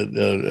all,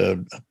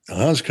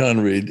 Hans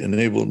Conried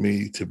enabled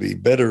me to be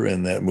better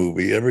in that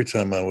movie every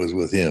time I was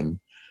with him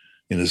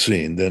in a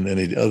scene than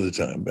any other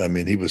time. I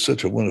mean, he was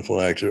such a wonderful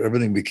actor.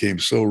 Everything became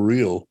so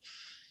real.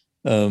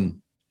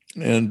 And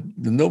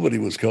nobody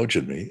was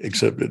coaching me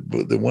except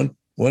the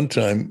one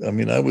time. I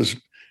mean, I was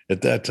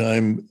at that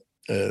time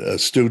a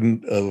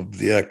student of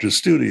the Actors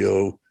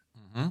Studio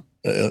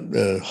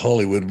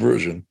Hollywood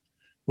version,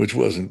 which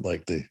wasn't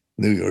like the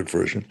New York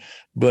version.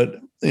 But,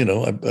 I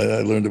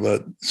learned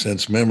about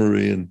sense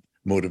memory and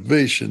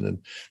motivation. And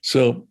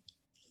so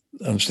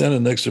I'm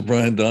standing next to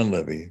Brian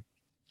Donlevy,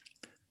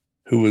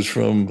 who was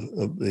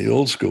from the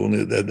old school.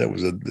 And that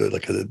was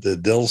the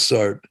Del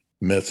Sart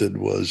method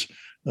was,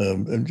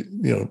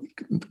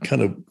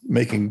 kind of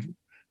making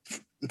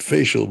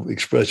facial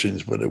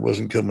expressions, but it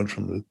wasn't coming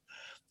from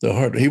the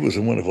heart. He was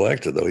a wonderful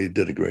actor, though. He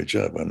did a great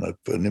job. I'm not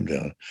putting him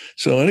down.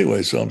 So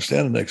anyway, I'm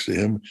standing next to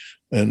him,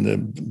 and the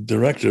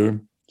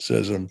director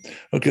says,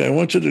 okay, I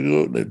want you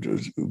to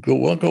go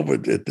walk over.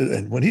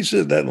 And when he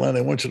said that line,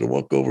 I want you to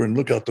walk over and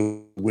look out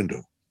the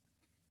window.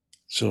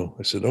 So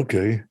I said,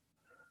 okay.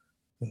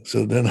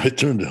 So then I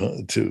turned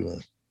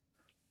to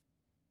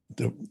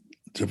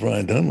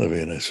Brian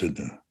Donlevy, and I said,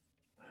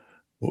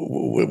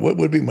 what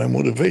would be my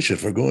motivation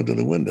for going to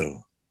the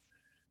window?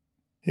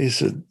 He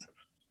said,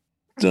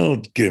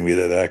 don't give me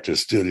that Actors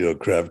Studio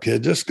crap,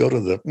 kid. Just go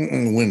to the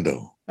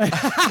window.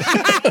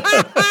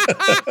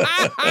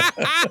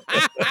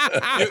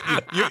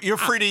 You're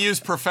free to use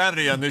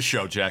profanity on this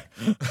show, Jack.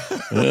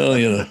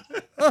 Well,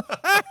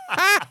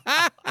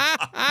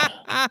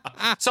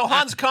 So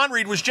Hans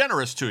Conried was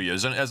generous to you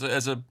as an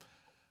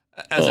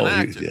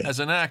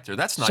actor.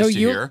 That's nice to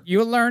hear.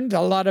 You learned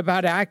a lot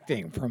about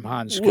acting from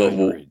Hans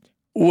Conried.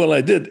 Well,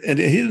 I did, and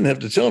he didn't have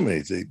to tell me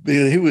anything.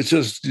 He was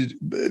just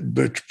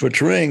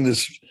portraying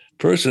this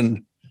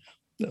person.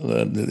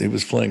 He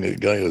was playing a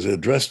guy who was a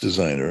dress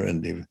designer,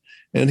 and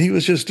he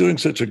was just doing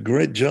such a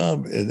great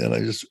job. And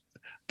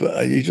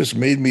he just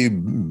made me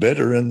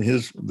better in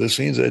the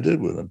scenes I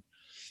did with him.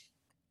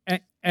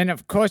 And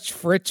of course,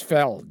 Fritz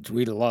Feld,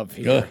 we love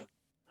here.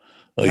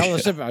 Tell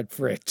us about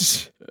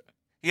Fritz.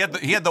 He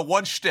had the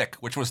one shtick,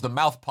 which was the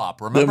mouth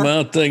pop. Remember the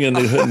mouth thing and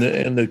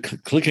the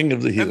clicking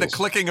of the heels. And the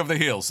clicking of the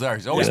heels. There,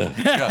 he's always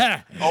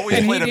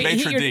always played a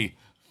maitre d'.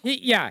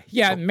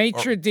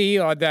 Maitre d'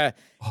 or the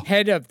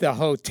head of the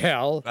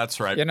hotel. That's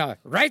right.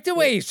 Right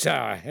away,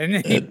 sir, and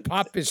then he'd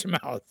pop his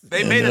mouth.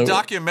 They made a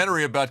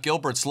documentary about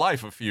Gilbert's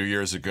life a few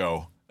years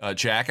ago,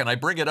 Jack, and I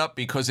bring it up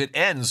because it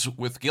ends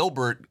with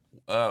Gilbert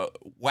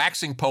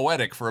waxing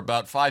poetic for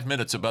about 5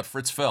 minutes about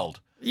Fritz Feld.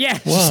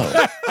 Yes.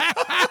 Wow.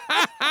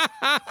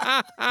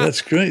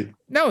 That's great.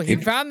 No, he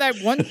found that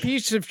one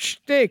piece of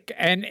shtick,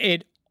 and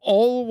it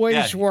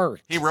always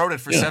worked. He wrote it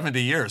for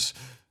 70 years.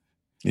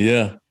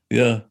 Yeah,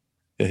 he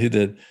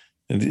did.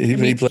 And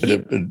he played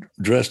a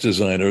dress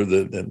designer,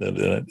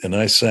 and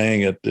I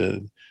sang at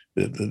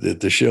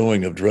the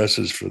showing of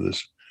dresses for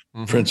this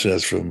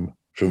princess from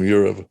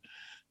Europe,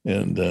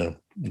 and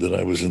that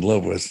I was in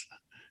love with,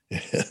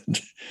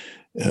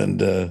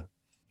 and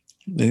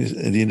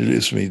he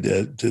introduced me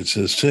to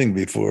sing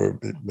before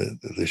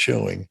the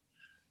showing,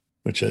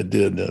 which I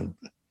did,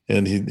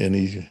 and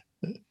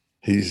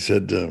he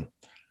said,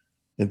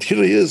 and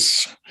here he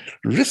is,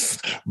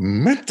 Riff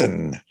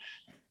Merton.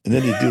 And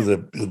then you do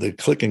the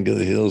clicking of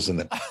the heels,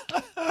 and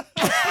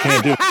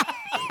can't do it.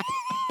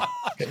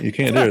 You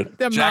can't do it.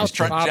 Jack's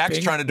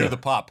trying to do the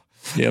pop.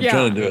 Yeah, I'm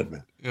trying to do it.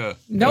 Yeah.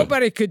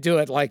 Nobody could do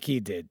it like he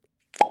did.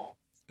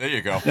 There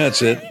you go.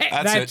 That's it.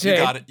 That's it. You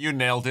got it. You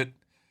nailed it.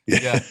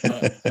 Yeah.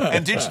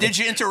 And did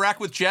you interact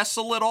with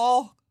Jessel at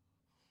all?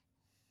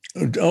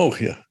 Oh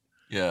yeah.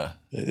 Yeah.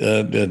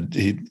 And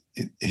he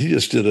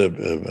just did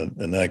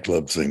an act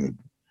club thing,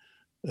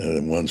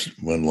 one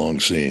long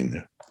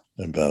scene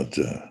about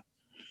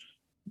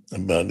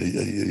about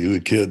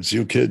you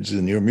kids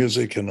and your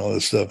music and all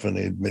this stuff, and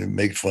he'd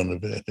make fun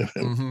of it.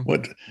 Mm-hmm.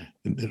 What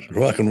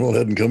rock and roll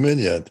hadn't come in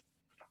yet.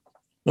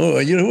 Oh,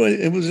 you know what?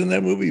 It was in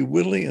that movie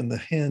Willie and the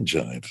Hand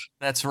Jive.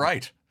 That's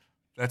right.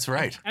 That's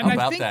right. And How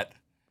about that?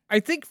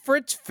 I think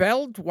Fritz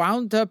Feld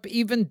wound up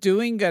even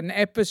doing an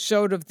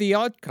episode of The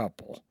Odd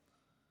Couple.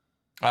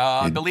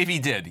 I believe he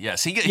did.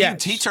 Yes, he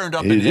turned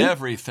up He in did?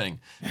 everything.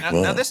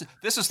 Now this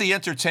is the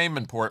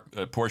entertainment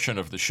portion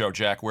of the show,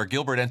 Jack, where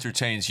Gilbert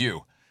entertains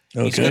you.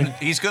 Okay.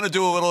 He's gonna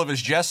do a little of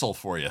his Jessel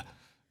for you.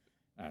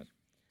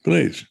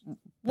 Please.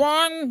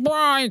 One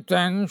bright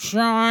and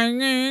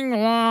shining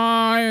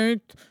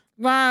light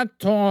that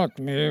taught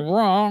me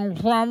wrong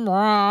from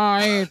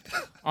right.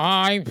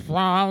 I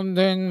found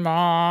in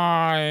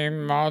my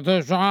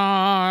mother's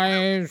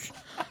eyes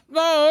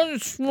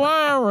those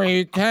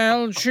fairy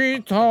tales she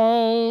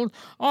told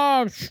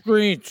of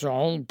streets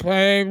all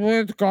paved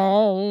with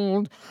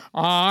gold.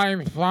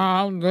 I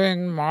found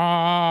in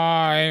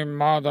my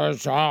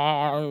mother's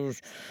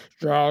eyes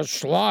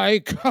just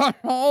like an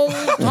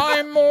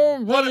old-time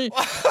movie,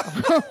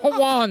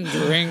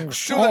 wandering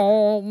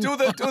soul. Do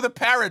the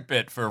parrot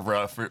bit for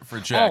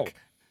Jack.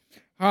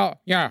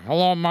 Yeah.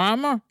 Hello,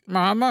 Mama?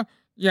 Mama?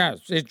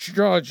 Yes, it's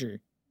Georgie.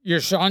 Your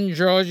son,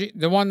 Georgie,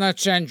 the one that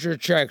sends your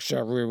checks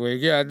every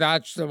week. Yeah,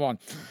 that's the one.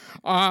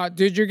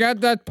 Did you get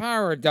that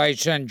parrot I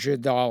sent you,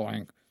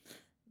 darling?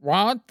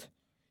 What?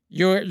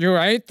 You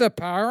ate the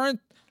parrot?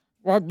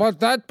 But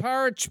that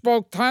parrot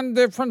spoke 10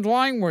 different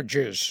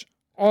languages.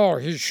 Oh,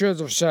 he should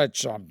have said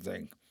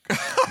something.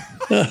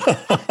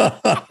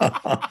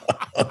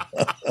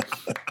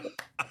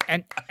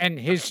 and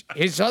his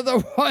other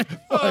one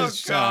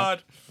was...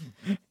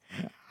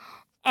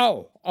 Oh,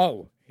 God.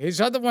 His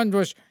other one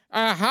was,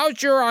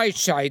 how's your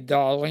eyesight,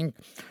 darling?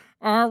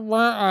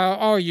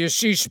 You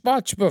see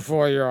spots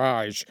before your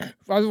eyes.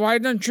 Well, why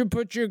don't you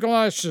put your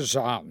glasses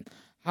on?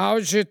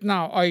 How's it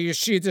now? Oh, you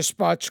see the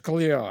spots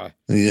clearer.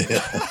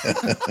 Yeah.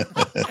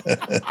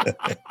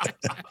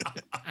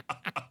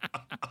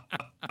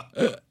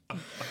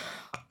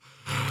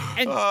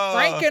 And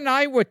Frank and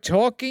I were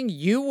talking.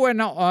 You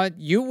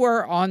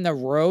were on the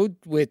road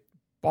with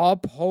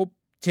Bob Hope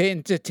to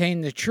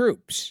entertain the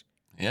troops.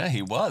 Yeah,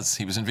 he was.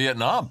 He was in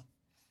Vietnam.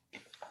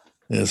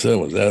 Yes, that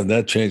was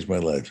that changed my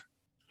life.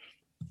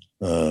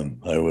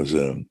 I was,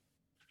 I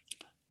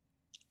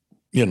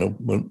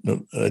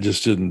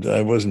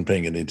wasn't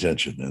paying any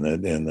attention, I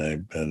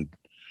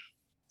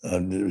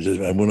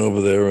went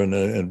over there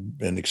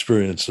and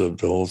experienced the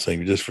whole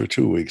thing just for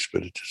 2 weeks.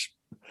 But it just,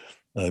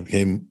 I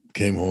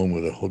came home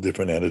with a whole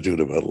different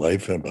attitude about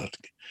life and about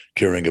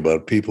caring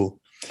about people.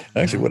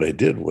 Actually, what I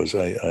did was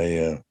I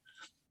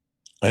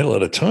had a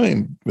lot of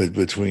time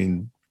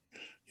between,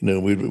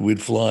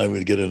 we'd fly,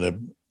 we'd get in a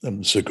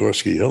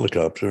Sikorsky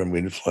helicopter and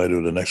we'd fly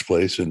to the next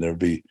place, and there'd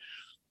be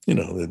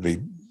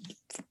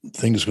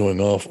things going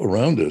off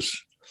around us,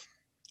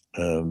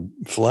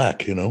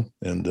 flak, and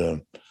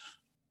it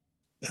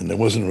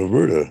wasn't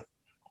Roberta.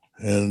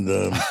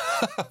 And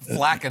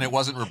flak, and it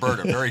wasn't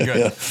Roberta. Very good.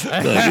 Yeah,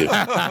 thank you.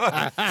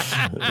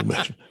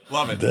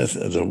 Love it. That's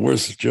the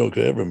worst joke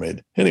I ever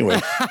made. Anyway.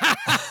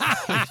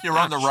 You're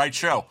on the right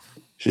show.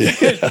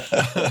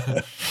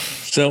 Yeah.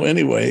 So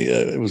anyway,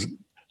 it was,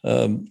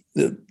 I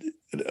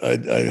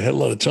had a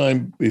lot of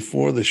time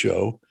before the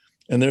show,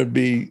 and there'd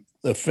be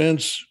a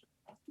fence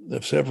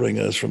separating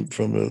us from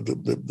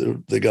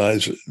the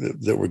guys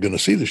that were going to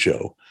see the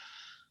show.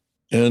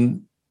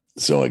 And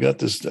so I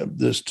got I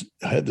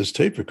had this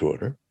tape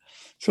recorder.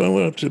 So I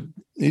went up to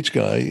each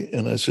guy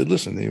and I said,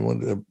 listen, you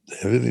want to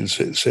have anything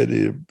to say to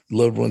your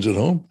loved ones at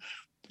home?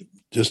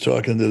 Just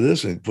talk into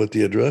this and put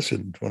the address,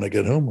 and when I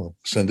get home, I'll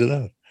send it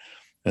out.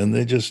 And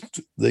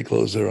they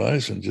closed their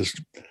eyes and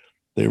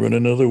they were in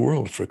another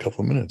world for a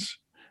couple of minutes.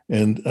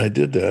 And I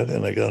did that,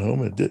 and I got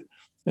home and did,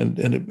 and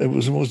it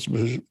was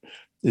that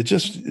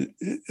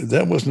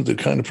wasn't the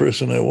kind of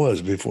person I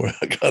was before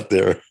I got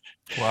there.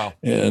 Wow.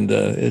 And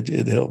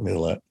it helped me a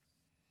lot.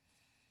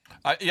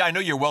 I know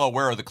you're well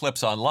aware of the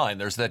clips online.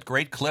 There's that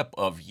great clip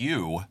of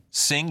you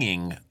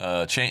singing,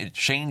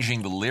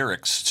 changing the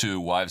lyrics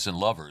to Wives and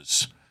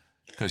Lovers,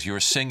 because you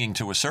were singing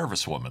to a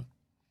servicewoman.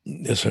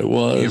 Yes, I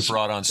was. You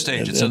brought on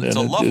stage. It's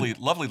a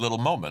lovely little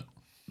moment.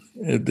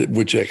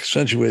 Which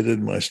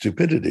accentuated my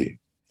stupidity,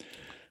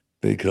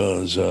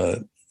 because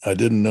I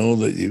didn't know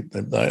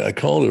that I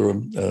called her.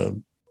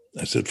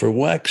 I said, "For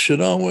wax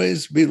should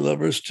always be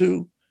lovers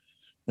too,"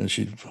 and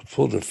she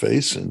pulled her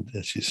face and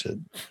she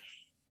said,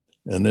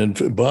 and then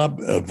Bob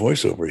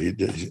voiceover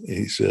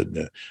he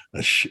said,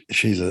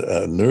 "She's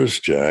a nurse,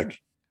 Jack,"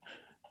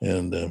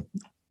 and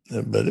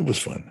but it was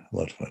fun, a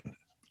lot of fun.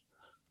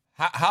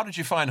 How did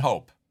you find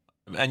Hope?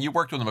 And you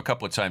worked with him a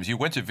couple of times. You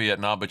went to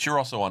Vietnam, but you're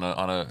also on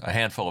a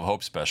handful of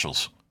Hope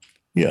specials.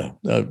 Yeah,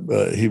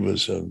 he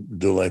was a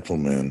delightful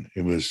man.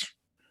 He was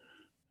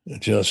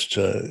just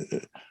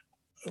a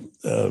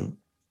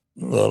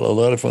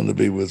lot of fun to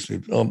be with.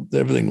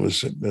 Everything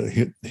was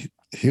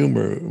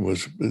humor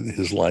was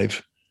his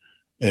life,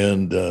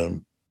 and I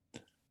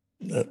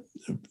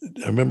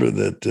remember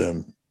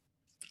that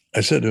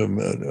I said to him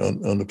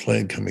on the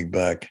plane coming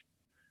back,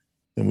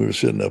 and we were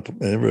sitting up,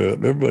 and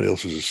everybody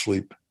else was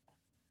asleep,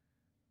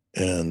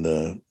 and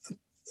a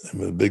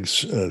big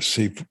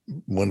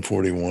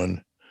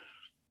C-141,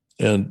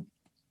 and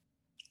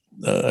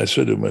I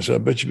said to him, I said, I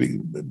bet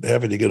you'd be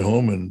happy to get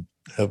home and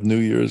have New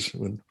Year's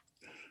with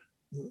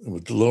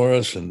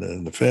Dolores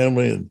and the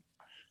family. And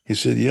he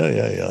said,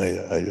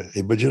 yeah.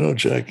 But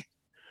Jack,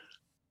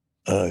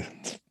 I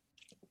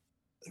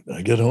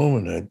get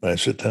home and I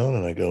sit down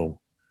and I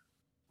go,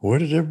 where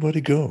did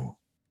everybody go?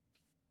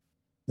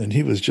 And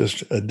he was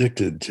just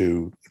addicted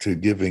to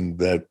giving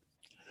that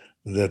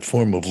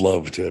form of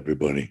love to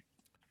everybody.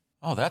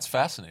 Oh, that's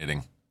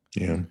fascinating.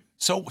 Yeah.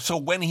 So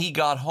when he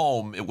got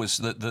home, it was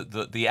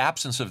the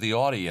absence of the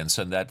audience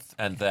and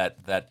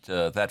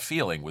that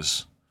feeling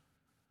was.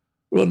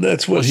 Well,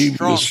 that's what he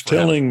was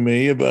telling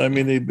me about. I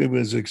mean, he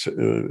was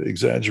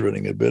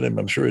exaggerating a bit.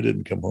 I'm sure he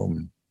didn't come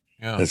home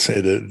and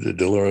say to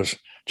Dolores,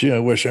 gee, I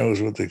wish I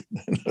was with the.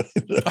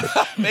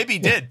 Maybe he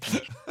did.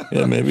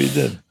 Yeah, maybe he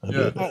did.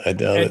 I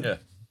doubt it. Yeah.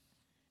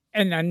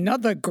 And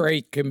another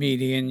great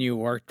comedian you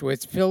worked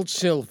with, Phil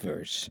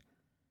Silvers.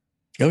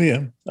 Oh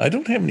yeah, I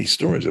don't have any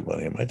stories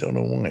about him. I don't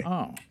know why.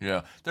 Oh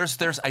yeah,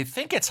 there's. I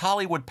think it's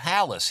Hollywood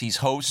Palace. He's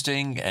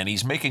hosting and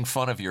he's making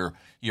fun of your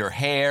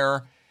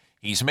hair.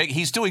 He's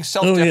doing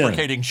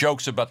self-deprecating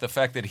jokes about the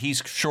fact that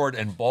he's short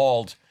and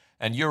bald,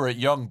 and you're a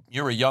young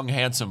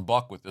handsome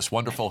buck with this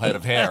wonderful head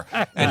of hair.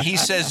 And he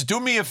says,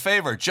 "Do me a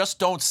favor, just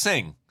don't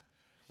sing."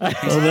 Oh,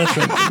 that's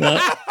right. No,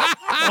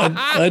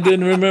 I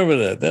didn't remember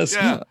that. That's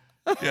yeah.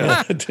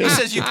 Yeah.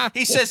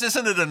 He says,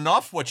 isn't it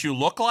enough what you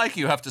look like?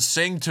 You have to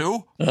sing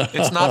too?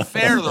 It's not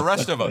fair to the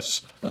rest of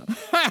us.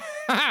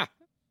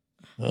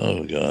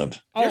 Oh,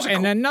 God.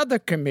 And another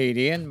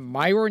comedian,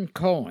 Myron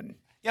Cohen.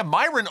 Yeah,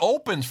 Myron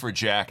opened for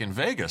Jack in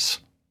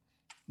Vegas.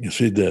 Yes,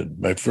 he did.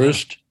 My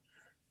first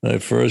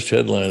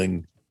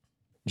headlining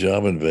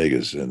job in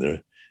Vegas,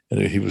 and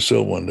he was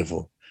so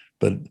wonderful.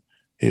 But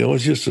he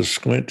always used to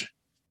squint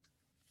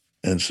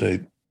and say,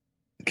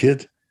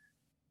 kid,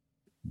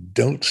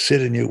 don't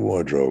sit in your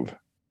wardrobe.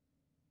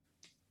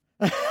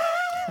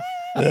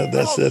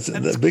 That's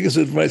the biggest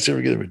advice I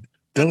ever given.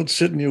 Don't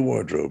sit in your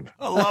wardrobe.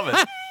 I love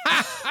it.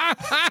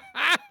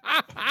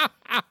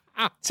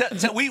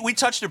 We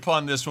touched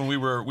upon this when we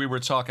were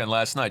talking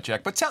last night,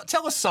 Jack. But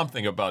tell us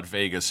something about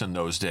Vegas in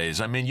those days.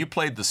 I mean, you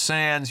played the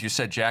Sands. You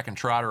said Jack and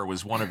Trotter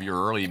was one of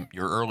your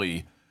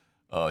early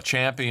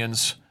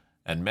champions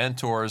and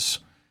mentors.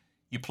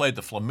 You played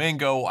the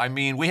Flamingo. I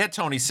mean, we had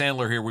Tony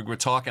Sandler here. We were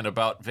talking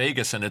about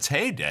Vegas in its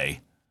heyday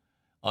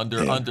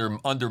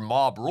under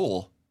mob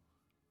rule.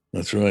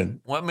 That's right.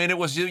 Well, I mean, it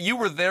was you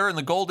were there in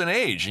the golden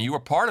age, and you were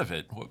part of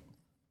it.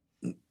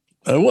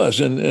 I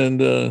was,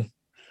 and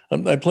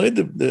I played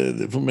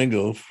the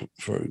Flamingo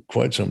for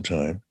quite some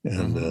time,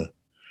 and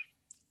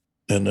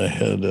I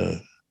had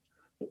a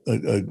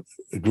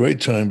great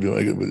time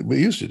doing. We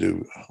used to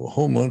do a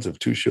whole month of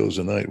 2 shows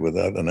a night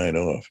without a night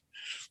off.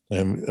 I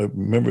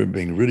remember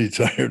being really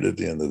tired at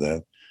the end of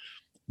that,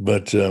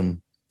 but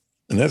and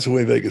that's the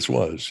way Vegas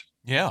was.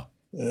 Yeah,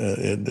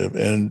 and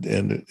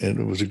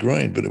it was a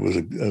grind, but it was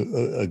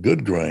a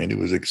good grind. It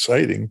was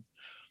exciting,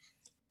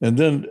 and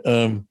then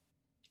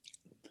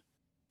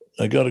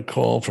I got a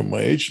call from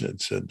my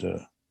agent that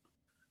said,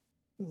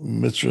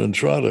 "Mr.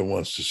 Entrada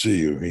wants to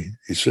see you."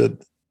 He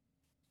said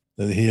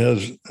that he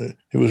has.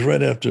 It was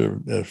right after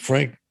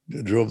Frank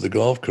drove the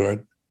golf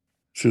cart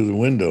through the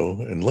window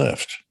and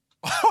left.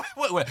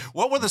 Wait,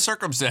 what were the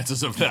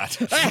circumstances of that?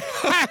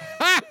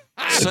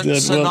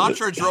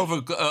 Sinatra drove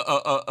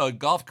a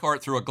golf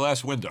cart through a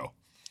glass window.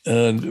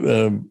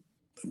 And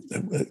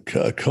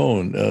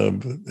Cohen.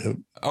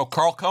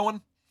 Carl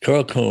Cohen?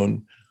 Carl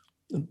Cohen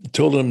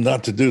told him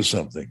not to do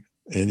something.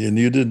 And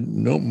you didn't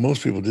know,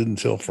 most people didn't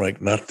tell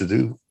Frank not to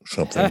do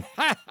something.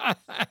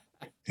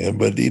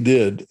 But he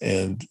did.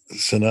 And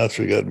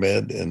Sinatra got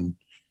mad and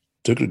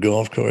took a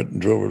golf cart and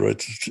drove it right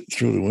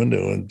through the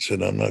window and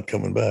said, I'm not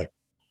coming back.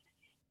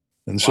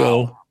 And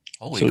so,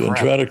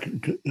 Entrada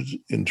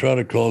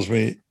calls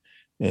me,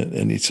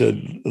 and he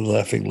said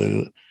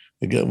laughingly,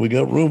 "We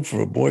got room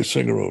for a boy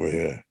singer over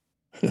here."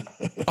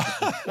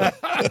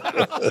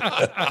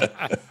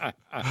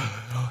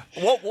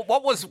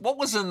 What was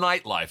the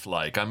nightlife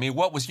like? I mean,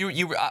 what was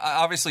you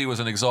obviously it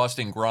was an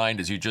exhausting grind,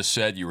 as you just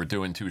said. You were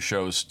doing 2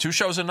 shows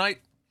a night.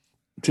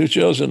 2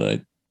 shows a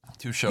night.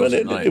 2 shows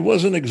a night. It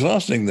wasn't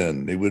exhausting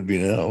then. It would be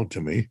now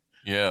to me.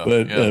 Yeah,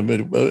 but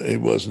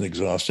it wasn't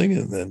exhausting,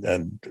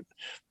 and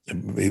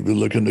he was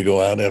looking to go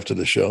out after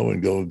the show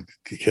and go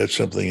catch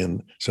somebody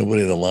in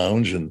the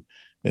lounge, and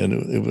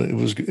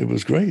it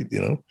was great,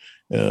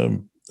 I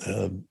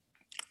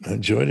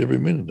enjoyed every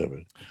minute of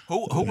it.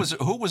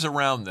 Who was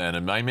around then?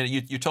 And I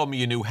mean, you told me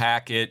you knew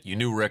Hackett, you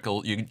knew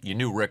Rickles, you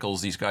knew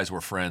Rickles. These guys were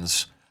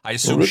friends. I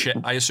assume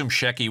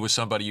Shecky was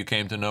somebody you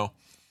came to know.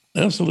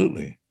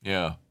 Absolutely.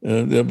 Yeah.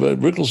 But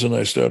Rickles and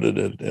I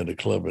started at a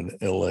club in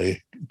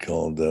L.A.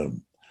 called, here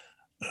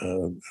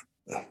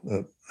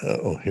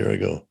I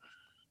go.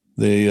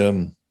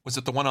 Was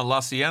it the one on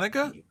La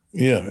Cienega?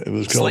 Yeah, it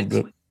was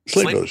called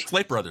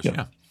Slate Brothers,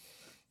 yeah.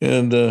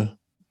 And that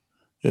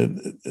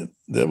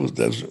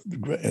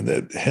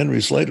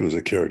Henry Slate was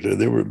a character.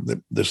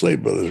 The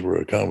Slate Brothers were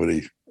a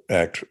comedy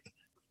act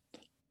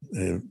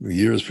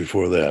years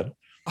before that,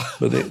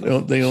 but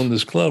they owned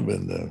this club,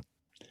 and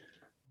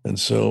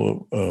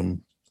so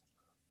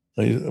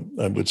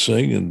I would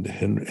sing, and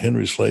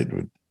Henry Slate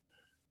would,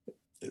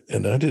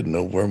 and I didn't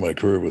know where my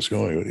career was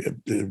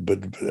going, but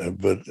I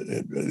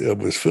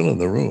was filling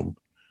the room,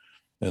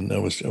 and I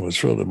was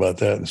thrilled about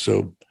that. And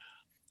so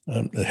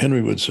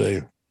Henry would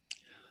say,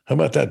 "How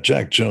about that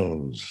Jack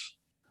Jones?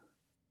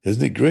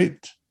 Isn't he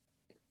great?"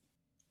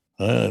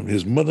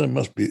 His mother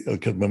must be,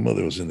 because my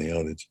mother was in the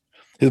audience.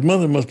 His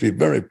mother must be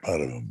very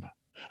proud of him.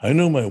 I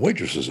know my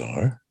waitresses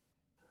are.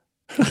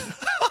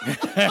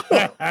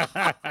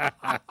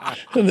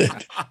 And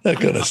that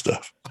kind of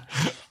stuff.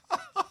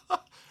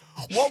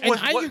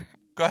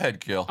 Go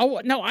ahead, Gil.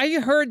 Oh, no, I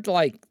heard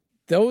like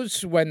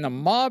those when the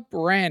mob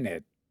ran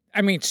it.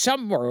 I mean,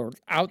 some were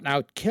out and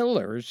out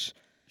killers.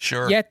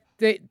 Sure. Yet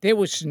there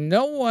was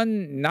no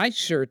one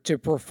nicer to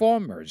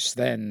performers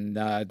than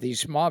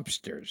these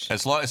mobsters.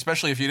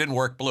 Especially if you didn't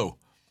work blue.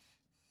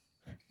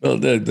 Well,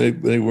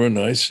 they were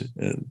nice,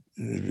 and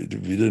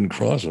if you didn't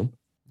cross them.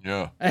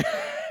 Yeah.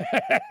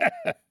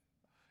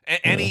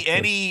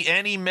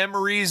 Any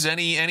memories?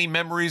 Any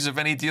memories of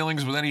any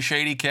dealings with any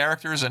shady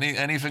characters?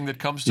 Anything that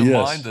comes to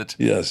mind?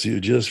 Yes, you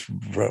just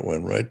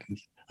went right.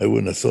 I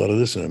wouldn't have thought of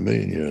this in a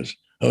million years.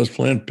 I was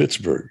playing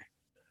Pittsburgh,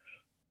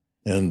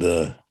 and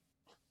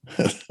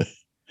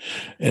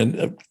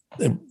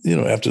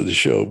after the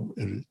show,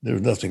 there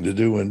was nothing to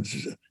do, and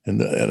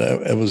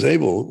I was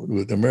able,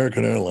 with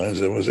American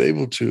Airlines, I was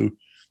able to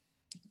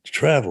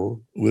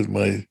travel with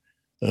my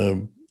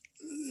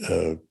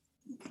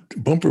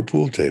bumper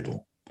pool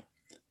table.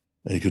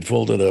 And you could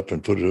fold it up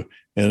and put it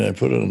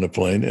on the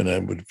plane, and I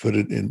would put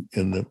it in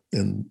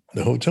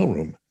the hotel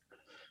room,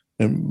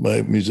 and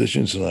my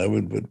musicians and I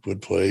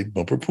would play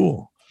bumper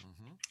pool,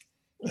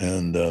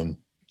 and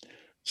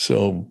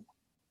so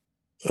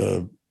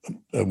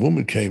a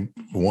woman came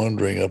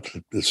wandering up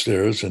the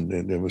stairs, and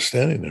they was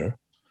standing there,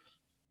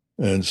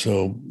 and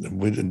so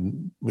we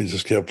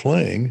just kept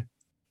playing,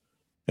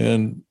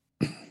 and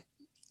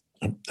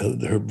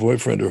her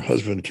boyfriend, her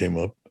husband, came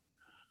up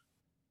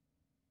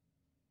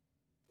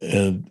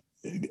and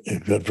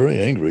got very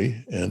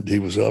angry, and he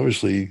was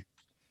obviously,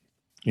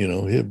 he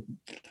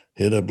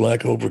had a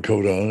black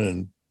overcoat on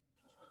and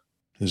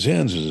his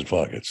hands in his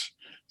pockets.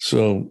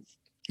 So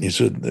he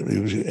said that he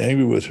was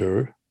angry with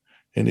her,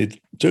 and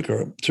he took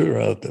her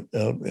out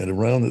and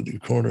around the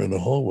corner in the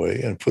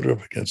hallway and put her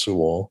up against the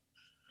wall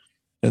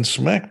and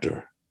smacked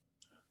her.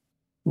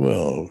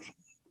 Well,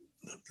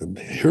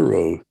 the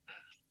hero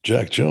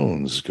Jack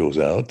Jones goes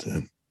out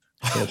and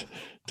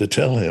to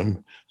tell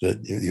him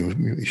that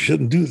you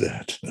shouldn't do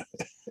that.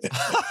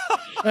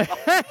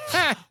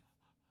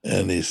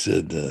 And he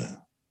said,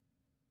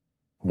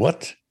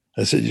 "What?"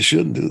 I said, "You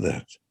shouldn't do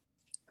that."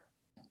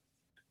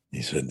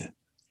 He said,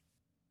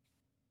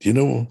 "Do you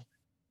know?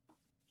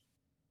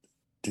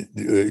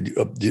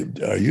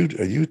 Are you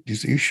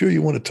sure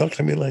you want to talk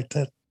to me like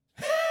that?"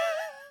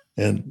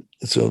 And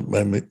so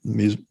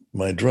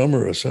my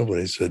drummer or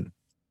somebody said,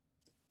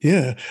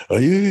 "Yeah, are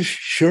you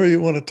sure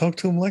you want to talk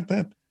to him like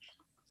that?"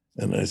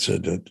 And I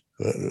said,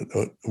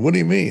 "What do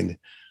you mean?"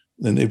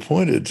 And they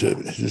pointed to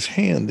his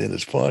hand in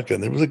his pocket,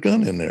 and there was a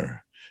gun in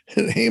there.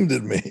 It aimed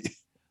at me.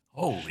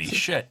 Holy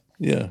shit!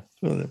 Yeah,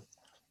 but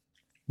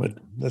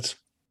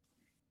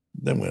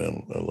that went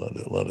on a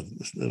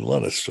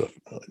lot of stuff.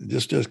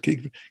 Just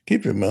keep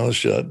your mouth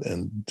shut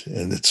and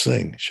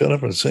sing. Shut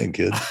up and sing,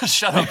 kid.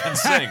 Shut up and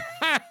sing.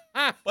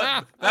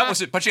 But that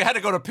was it. But you had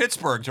to go to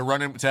Pittsburgh to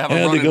run in with a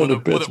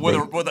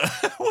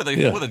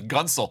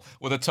gunsel,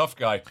 with a tough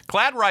guy.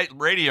 Cladwright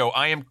Radio.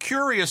 I am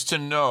curious to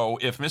know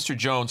if Mr.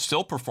 Jones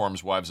still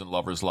performs Wives and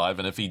Lovers live,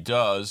 and if he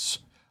does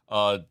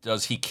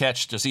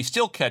he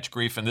still catch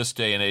grief in this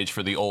day and age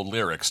for the old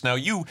lyrics? Now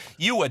you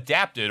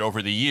adapted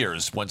over the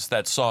years once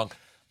that song.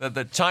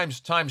 The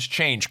times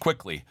change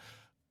quickly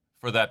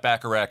for that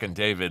Bacharach and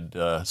David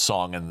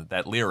song and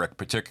that lyric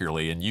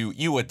particularly, and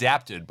you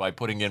adapted by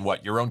putting in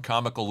your own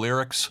comical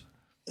lyrics.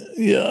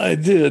 Yeah, I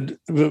did,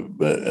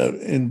 but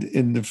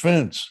in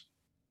defense,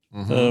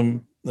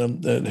 I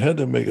had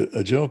to make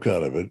a joke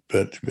out of it,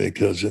 but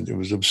because it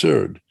was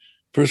absurd.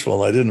 First of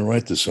all, I didn't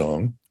write the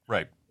song,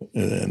 right?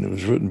 And it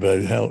was written by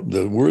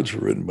the words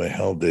were written by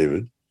Hal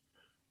David,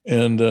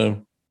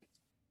 and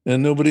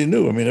nobody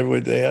knew. I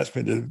mean, they asked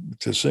me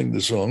to sing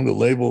the song. The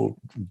label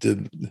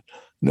did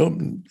no,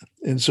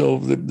 and so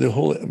the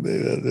whole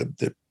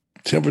the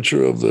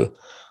temperature of the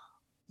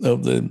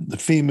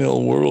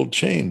female world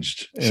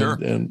changed, and, sure,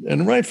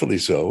 and rightfully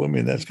so. I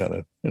mean, that's kind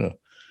of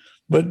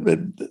but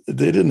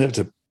they didn't have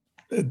to.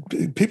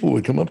 People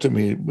would come up to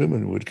me.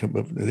 Women would come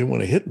up. They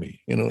want to hit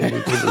me. They were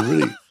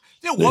really.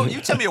 Yeah, well, you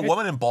tell me a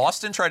woman in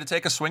Boston tried to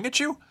take a swing at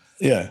you?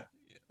 Yeah.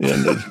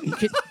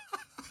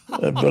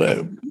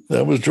 But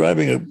I was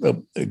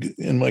driving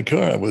in my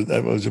car. I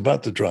was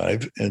about to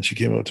drive, and she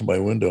came up to my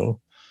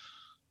window,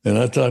 and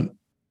I thought,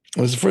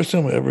 It was the first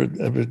time I ever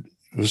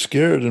was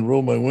scared and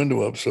rolled my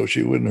window up so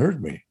she wouldn't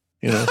hurt me.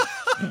 You know,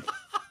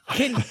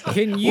 Can what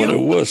a you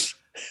wuss.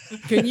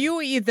 can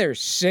you either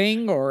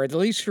sing or at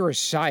least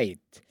recite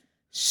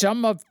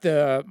some of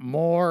the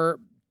more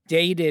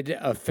dated,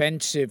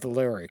 offensive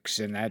lyrics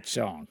in that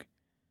song?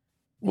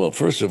 Well,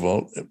 first of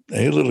all,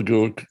 hey, little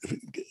girl,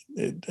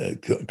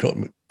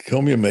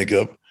 comb your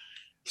makeup.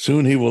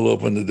 Soon he will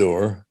open the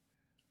door.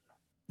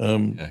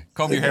 Comb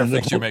your hair, and the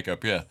fix your whole-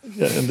 makeup. Yeah.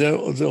 Yeah, and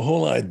the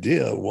whole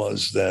idea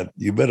was that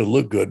you better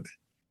look good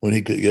when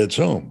he gets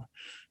home,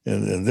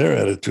 and their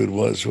attitude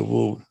was,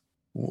 well,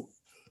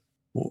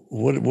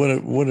 what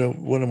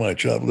am I,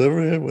 chopped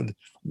liver?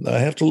 I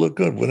have to look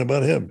good. What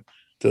about him?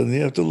 Doesn't he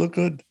have to look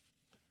good?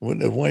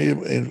 Why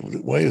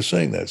are you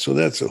saying that? So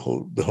that's the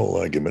whole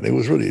argument. It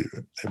was really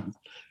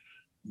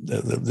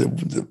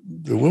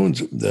the women's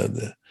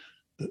the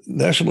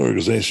National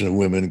Organization of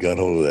Women got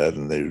hold of that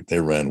and they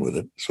ran with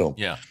it. So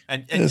Yeah.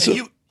 And so,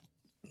 you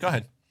go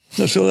ahead.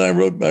 So I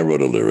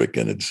wrote a lyric,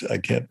 and I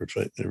can't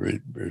recite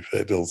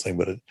the whole thing,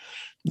 but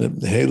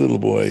hey little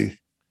boy,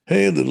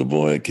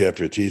 cap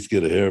your teeth,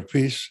 get a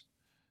hairpiece.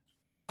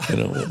 You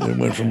know, we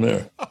went from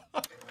there.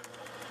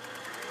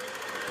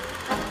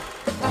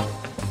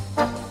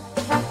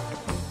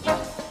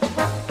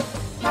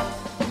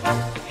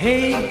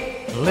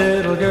 Hey,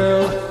 little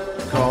girl,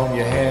 comb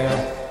your hair,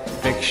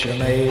 fix your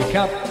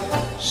makeup.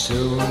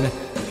 Soon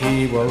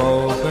he will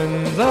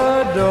open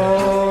the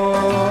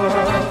door.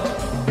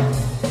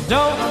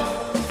 Don't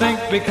think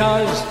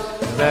because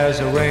there's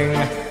a ring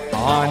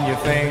on your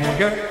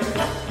finger,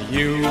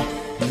 you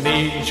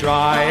needn't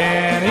try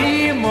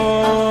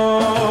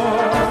anymore.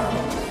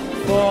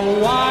 For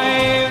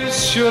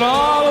wives should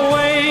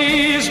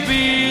always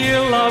be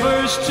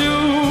lovers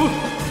too.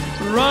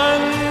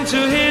 Run to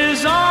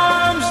his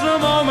arms the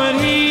moment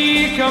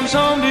he comes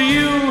home to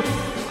you.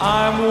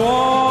 I'm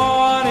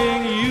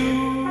warning you.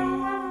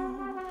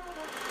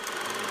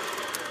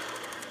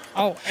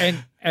 Oh,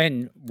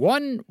 and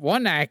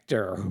one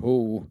actor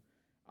who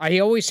I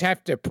always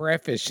have to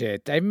preface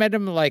it. I met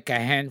him like a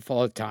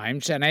handful of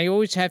times, and I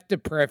always have to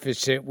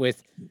preface it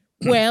with,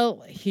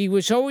 well, he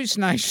was always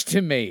nice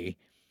to me.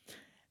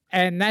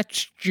 And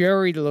that's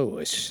Jerry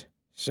Lewis.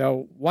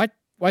 So what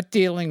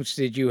dealings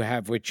did you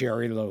have with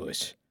Jerry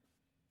Lewis?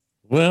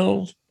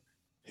 Well,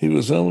 he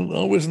was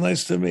always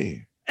nice to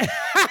me.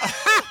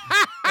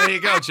 There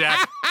you go,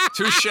 Jack.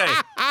 Touche.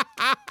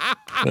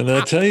 And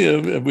I tell you,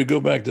 if we go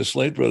back to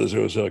Slate Brothers, I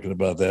was talking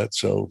about that.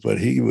 So, but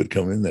he would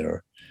come in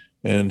there,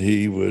 and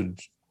he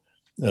would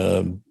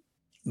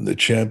the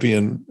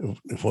champion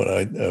of what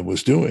I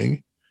was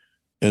doing,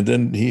 and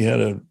then he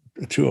had a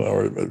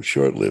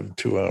short-lived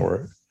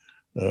 2-hour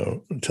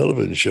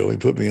television show. He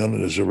put me on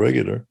it as a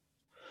regular,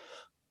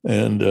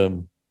 and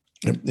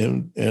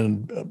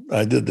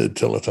I did the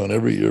telethon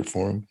every year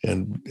for him,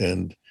 and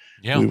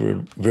we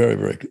were very,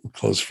 very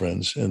close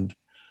friends. And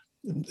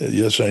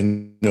yes, I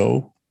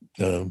know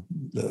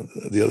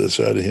the other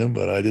side of him,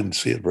 but I didn't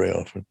see it very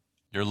often.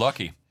 You're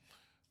lucky.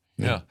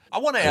 Yeah. I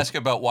want to ask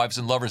about Wives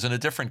and Lovers in a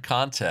different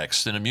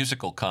context, in a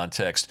musical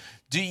context.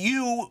 Do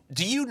you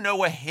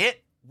know a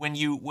hit when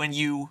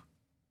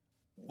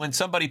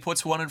somebody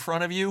puts one in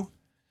front of you?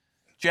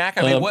 Jack,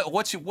 I mean,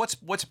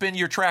 what's been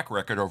your track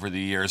record over the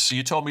years? So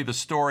you told me the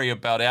story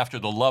about After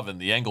the Lovin',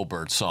 the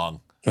Engelbert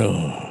song.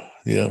 Oh,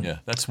 yeah. Yeah,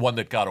 that's one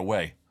that got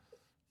away.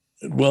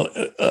 Well,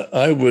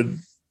 I would.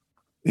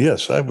 A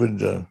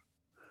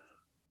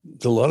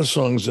lot of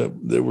songs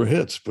that were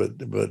hits, but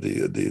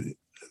the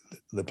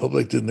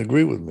public didn't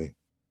agree with me.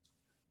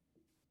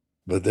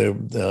 But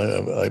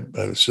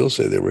I still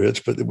say they were hits,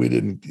 but we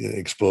didn't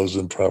expose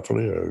them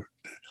properly or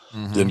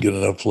didn't get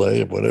enough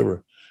play or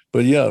whatever.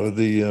 But yeah,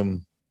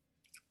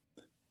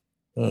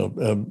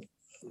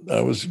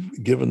 I was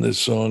given this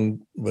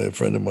song by a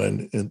friend of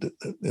mine in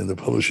the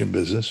publishing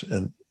business,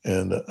 and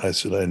I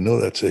said, I know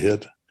that's a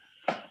hit.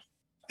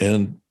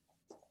 And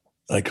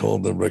I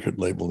called the record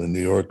label in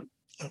New York.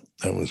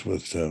 I was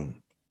with, well,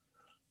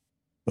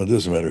 it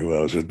doesn't matter who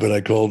I was with, but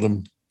I called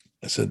them.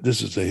 I said,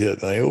 this is a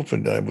hit. I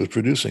was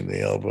producing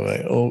the album.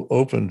 I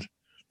opened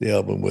the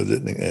album with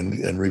it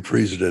and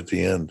reprised it at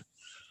the end.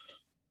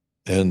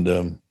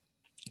 And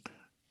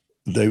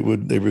they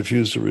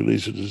refused to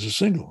release it as a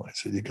single. I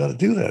said, you got to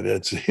do that.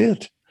 It's a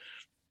hit.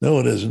 No,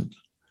 it isn't.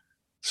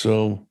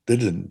 So they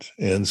didn't.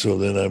 And so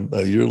then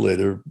a year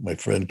later, my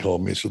friend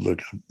called me and said,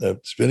 look,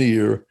 it's been a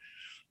year.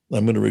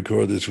 I'm going to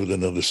record this with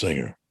another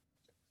singer.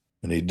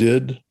 And he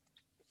did.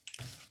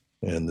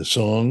 And the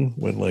song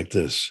went like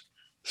this.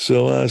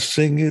 So I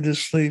sing you to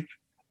sleep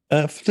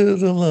after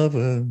the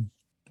lovin',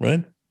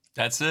 right?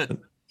 That's it.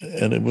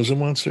 And it was a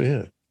monster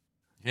hit.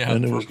 Yeah,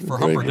 and it was for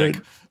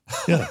Humperdinck.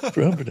 Yeah,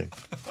 for Humperdinck.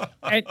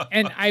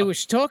 And I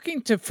was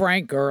talking to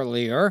Frank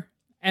earlier,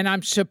 and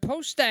I'm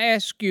supposed to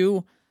ask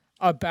you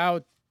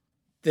about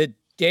the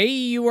day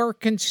you were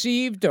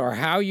conceived or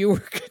how you were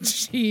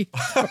conceived.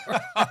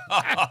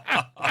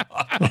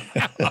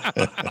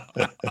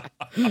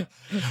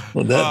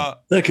 Well,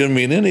 that can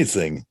mean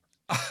anything.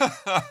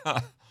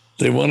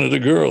 They wanted a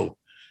girl.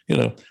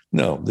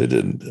 No, they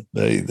didn't.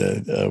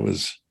 I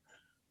was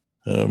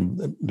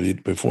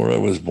before I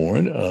was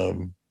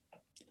born.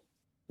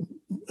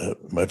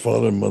 My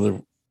father and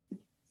mother.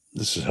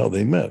 This is how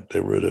they met.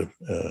 They were at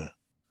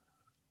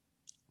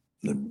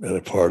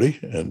a party,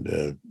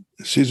 and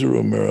Cesar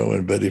Romero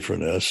and Betty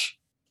Furness.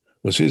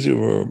 Well, Cesar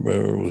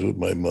Romero was with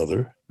my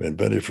mother, and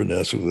Betty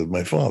Furness was with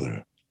my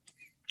father.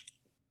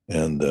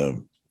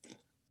 And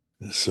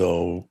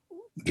so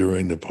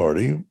during the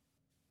party,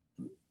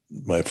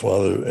 my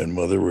father and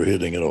mother were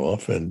hitting it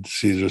off, and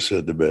Cesar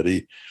said to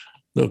Betty,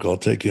 "Look, I'll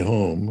take you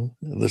home,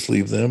 and let's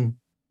leave them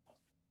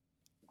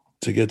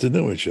to get to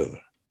know each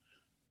other."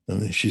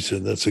 And she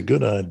said, "That's a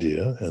good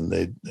idea," and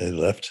they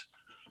left,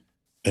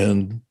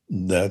 and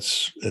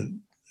that's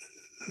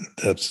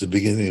the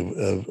beginning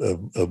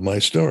of my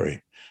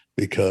story,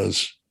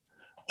 because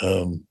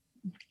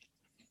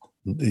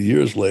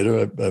years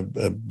later,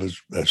 I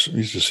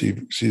used to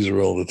see Cesar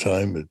all the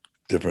time at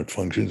different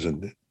functions,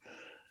 and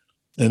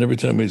every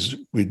time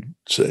we'd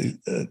say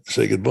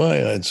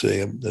goodbye, I'd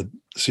say,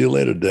 "See you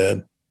later,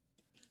 Dad."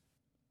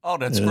 Oh,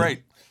 that's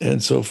great.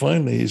 And so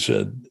finally he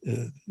said,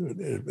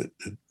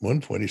 at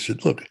one point he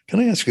said, "Look, can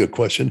I ask you a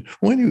question?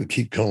 Why do you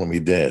keep calling me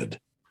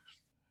Dad?"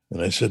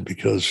 And I said,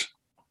 "Because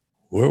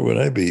where would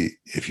I be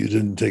if you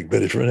didn't take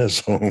Betty Furness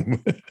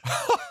home?"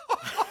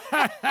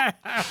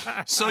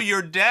 So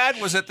your dad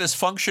was at this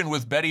function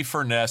with Betty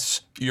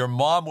Furness. Your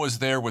mom was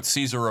there with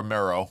Cesar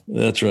Romero.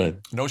 That's right.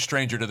 No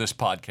stranger to this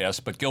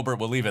podcast, but Gilbert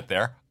will leave it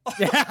there.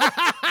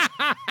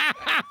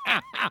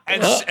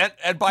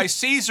 And by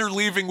Cesar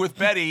leaving with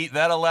Betty,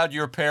 that allowed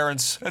your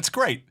parents. That's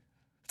great.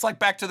 It's like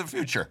Back to the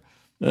Future.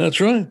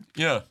 That's right.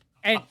 Yeah.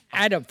 And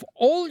out of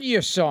all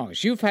your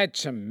songs, you've had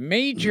some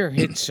major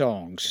hit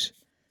songs.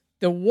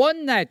 The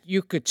one that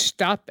you could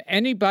stop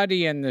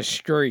anybody in the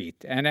street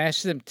and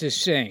ask them to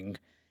sing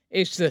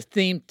is the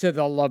theme to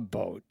The Love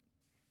Boat.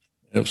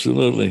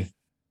 Absolutely.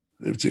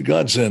 It's a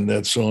godsend,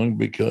 that song,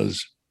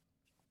 because,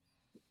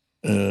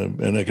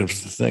 and I can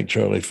thank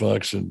Charlie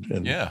Fox and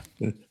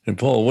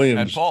Paul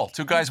Williams. And Paul,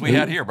 two guys we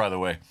had here, by the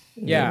way.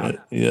 Yeah.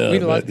 We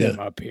love them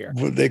up here.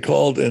 They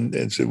called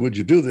and said, "Would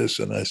you do this?"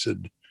 And I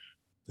said,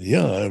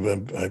 "Yeah,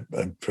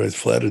 I'm very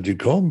flattered you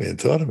called me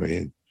and thought of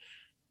me."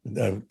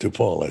 And to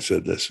Paul, I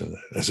said this, and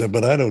I said,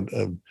 "But I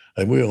don't.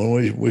 I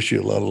will wish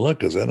you a lot of luck,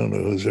 because I don't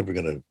know who's ever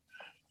going to,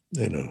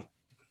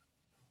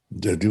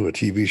 do a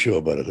TV show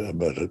about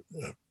a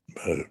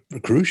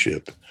cruise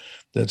ship."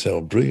 That's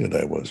how brilliant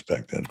I was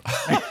back then.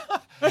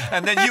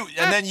 and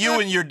then you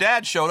and your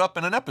dad showed up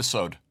in an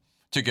episode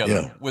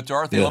together with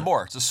Dorothy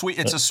Lamour.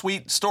 It's a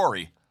sweet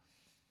story.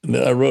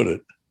 I wrote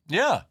it.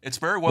 Yeah, it's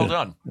very well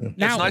done.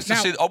 Yeah.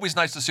 Always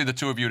nice to see the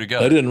two of you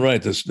together. I didn't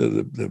write the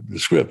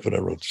script, but I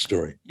wrote the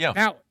story. Yeah.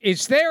 Now,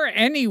 is there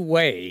any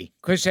way,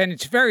 because then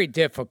it's very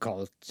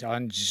difficult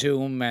on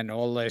Zoom and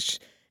all this,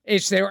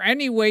 is there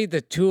any way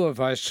the two of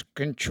us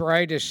can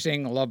try to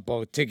sing Love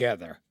Boat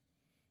together?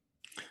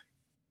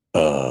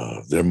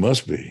 There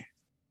must be.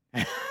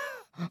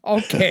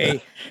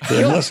 Okay.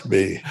 There must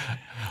be.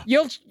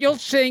 You'll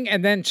sing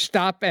and then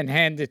stop and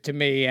hand it to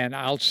me, and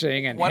I'll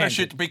sing and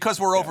because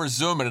we're over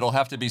Zoom and it'll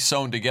have to be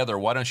sewn together,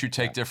 why don't you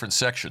take different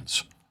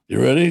sections?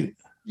 You ready?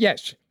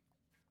 Yes.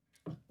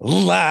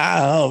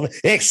 Love,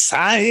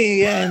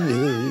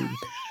 exciting.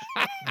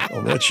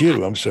 Oh, that's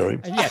you. I'm sorry.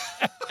 Yes.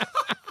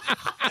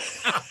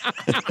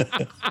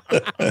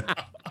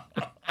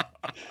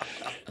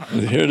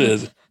 Here it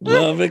is.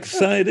 Love,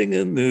 exciting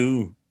and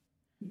new.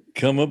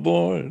 Come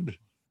aboard.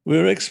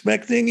 We're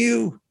expecting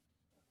you.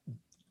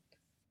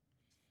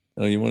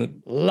 Oh, you want it?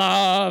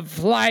 Love,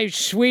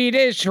 life's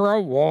sweetest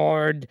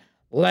reward.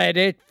 Let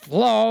it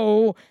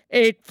flow.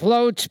 It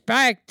floats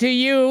back to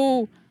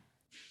you.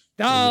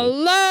 The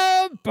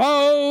Love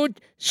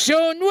Boat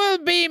soon will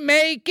be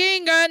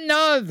making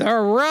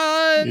another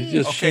run. You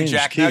just changed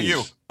Jack, keys. now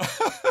you.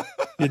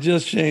 You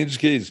just changed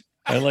keys.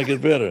 I like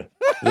it better.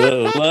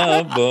 The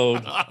Love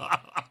Boat.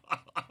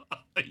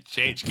 He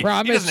changed keys.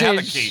 Promises, he doesn't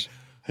have a key.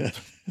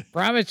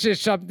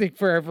 Promises something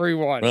for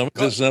everyone.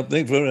 Promises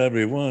something for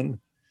everyone.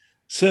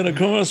 Set a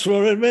course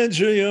for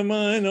adventure, your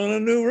mind on a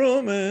new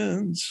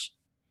romance.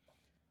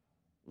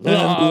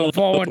 Love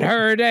won't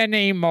hurt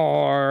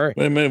anymore.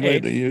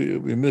 Wait.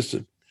 You missed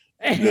it.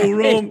 New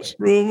romance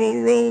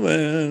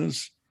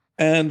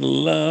and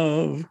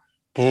love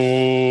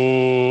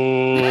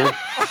won't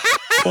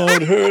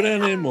hurt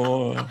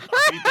anymore.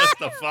 He does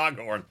the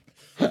foghorn.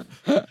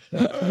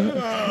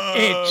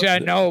 It's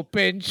an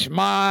open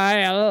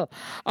smile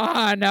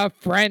on a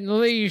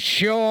friendly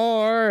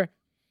shore.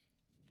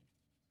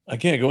 I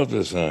can't go up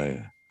this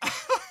high.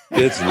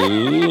 It's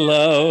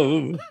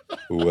love.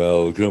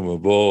 Welcome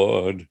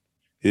aboard.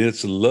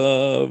 It's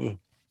love.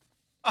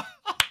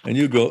 And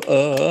you go,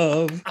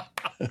 of.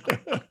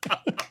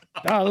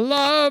 The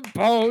Love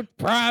Boat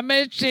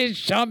promises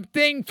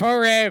something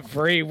for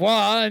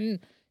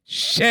everyone.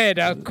 Set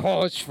a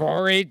course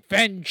for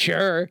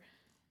adventure.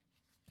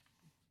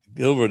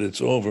 Gilbert, it's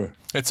over.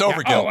 It's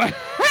over, Gil.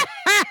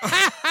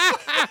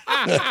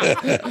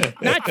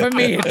 Not for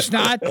me, it's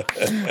not.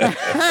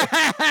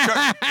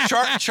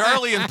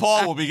 Charlie and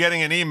Paul will be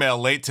getting an email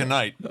late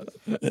tonight.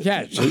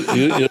 Yes.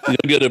 You'll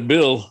get a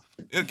bill.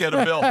 You'll get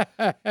a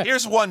bill.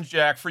 Here's one,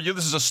 Jack, for you.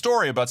 This is a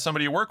story about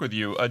somebody who worked with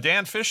you.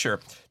 Dan Fisher.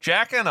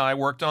 Jack and I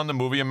worked on the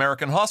movie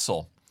American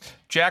Hustle.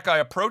 Jack, I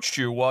approached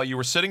you while you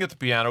were sitting at the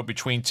piano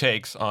between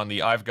takes on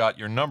the I've Got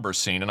Your Number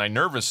scene, and I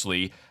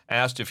nervously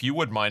asked if you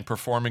would mind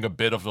performing a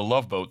bit of the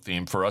Love Boat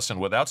theme for us, and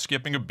without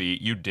skipping a beat,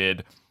 you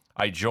did.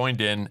 I joined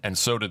in, and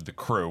so did the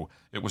crew.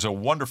 It was a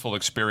wonderful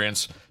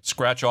experience.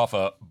 Scratch off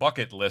a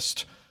bucket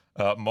list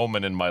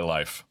moment in my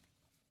life.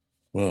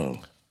 Wow.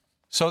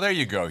 So there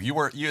you go.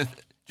 You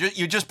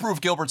just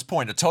proved Gilbert's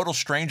point. A total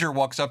stranger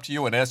walks up to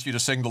you and asks you to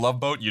sing the Love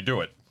Boat, you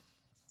do it.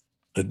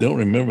 I don't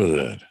remember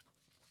that.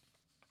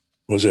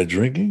 Was I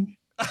drinking?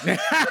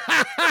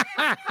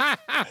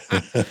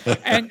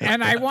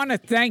 and I want to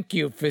thank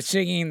you for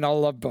singing the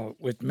Love Boat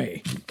with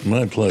me.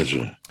 My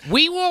pleasure.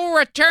 We will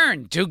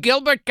return to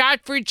Gilbert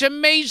Gottfried's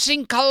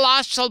amazing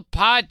colossal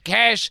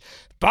podcast,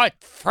 but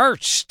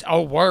first, a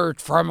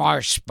word from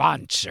our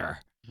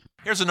sponsor.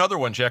 Here's another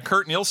one, Jack.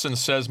 Kurt Nielsen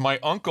says, my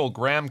uncle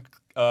Graham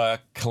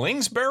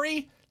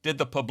Kingsbury did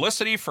the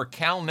publicity for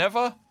Cal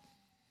Neva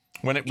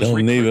when it was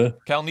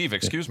Cal Neva,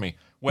 excuse me.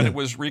 When it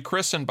was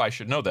rechristened by, I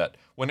should know that,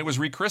 when it was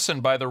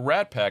rechristened by the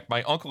Rat Pack,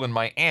 my uncle and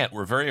my aunt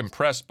were very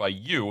impressed by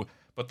you,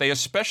 but they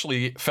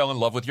especially fell in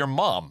love with your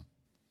mom.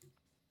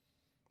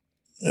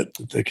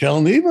 The Cal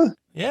Neva?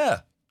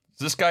 Yeah. Does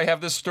this guy have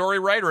this story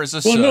right, or is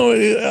this? Well, no,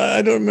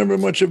 I don't remember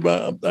much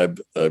about. I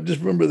just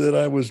remember that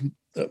I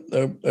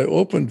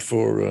opened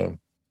for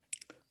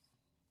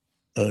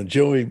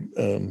Joey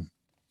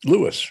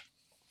Lewis.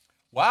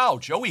 Wow,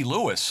 Joey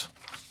Lewis.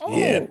 Oh.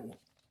 Yeah,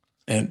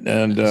 and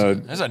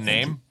there's a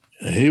name.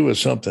 He was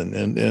something,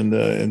 and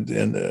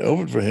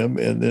opened for him,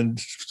 and then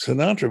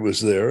Sinatra was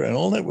there, and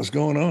all that was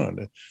going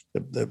on.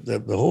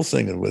 The whole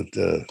thing with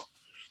the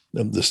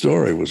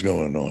story was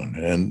going on,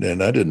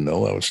 and I didn't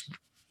know. I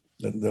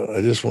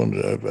just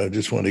wanted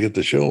to get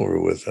the show over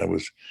with. I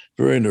was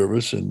very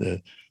nervous,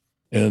 and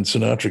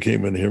Sinatra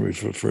came in to hear me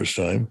for the first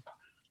time,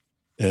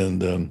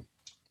 and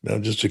I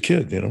was just a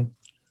kid,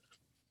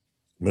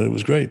 but it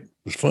was great. It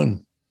was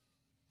fun.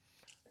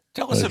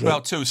 Tell us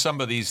about, too,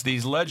 some of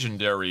these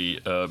legendary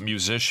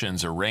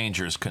musicians,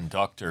 arrangers,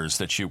 conductors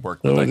that you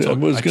worked with. I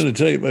was going to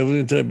tell you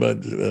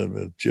about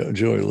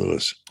Joey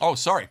Lewis. Oh,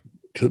 sorry.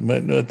 I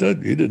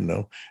thought you didn't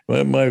know.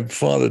 My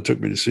father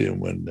took me to see him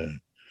when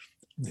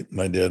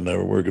my dad and I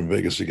were working in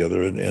Vegas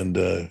together, and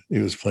he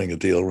was playing at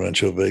the El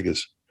Rancho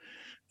Vegas.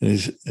 And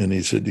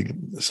he said,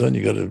 son,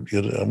 you got to,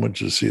 I want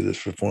you to see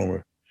this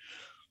performer.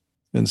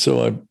 And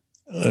so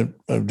I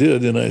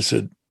did, and I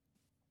said,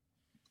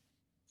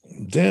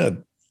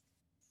 Dad,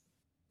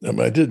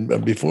 I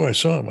didn't. Before I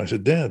saw him, I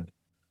said, Dad,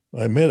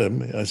 I met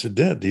him. I said,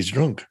 Dad, he's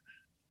drunk.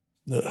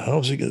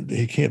 How's he going?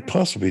 He can't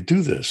possibly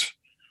do this.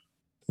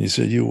 He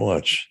said, you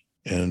watch.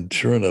 And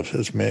sure enough,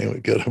 this man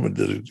got up and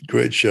did a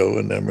great show.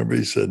 And I remember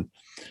he said,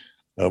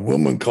 a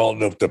woman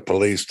called up the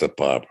police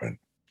department.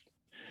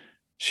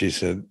 She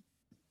said,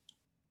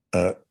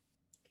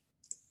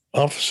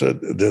 officer,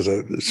 there's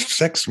a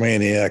sex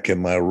maniac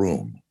in my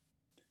room.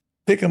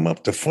 Pick him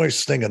up the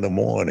first thing in the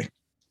morning.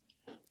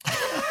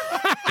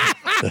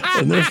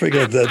 I'll never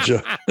forget that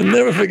joke.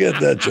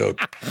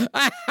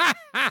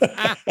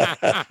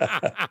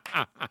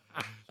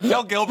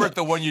 Tell Gilbert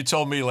the one you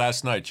told me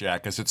last night,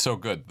 Jack, because it's so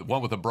good. The one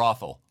with the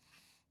brothel.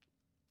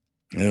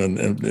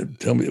 And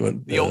tell me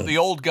what the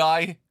old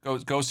guy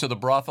goes to the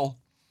brothel.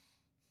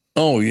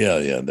 Oh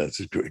yeah, that's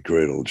a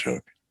great old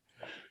joke.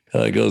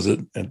 The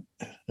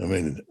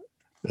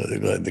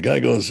guy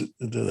goes to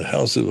the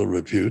house of a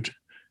repute.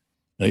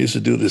 I used to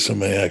do this in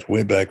my act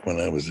way back when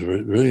I was a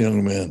very, very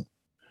young man.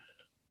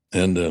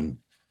 And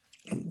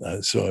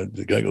so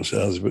the guy goes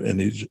down,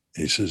 and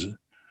he says,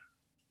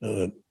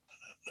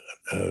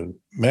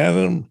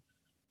 "Madam,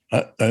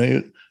 I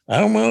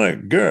want a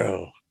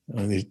girl."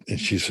 And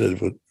she said,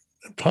 "But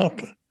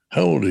Papa,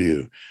 how old are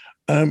you?"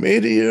 "I'm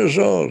 80 years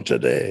old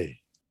today."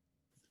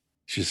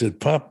 She said,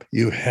 "Pop,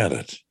 you had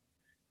it."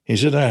 He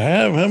said, "I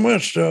have. How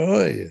much do I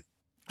owe you?"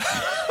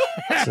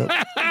 So,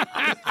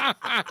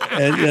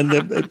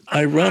 and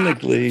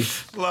ironically,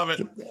 love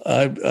it.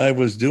 I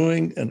was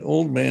doing an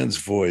old man's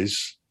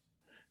voice,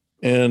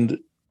 and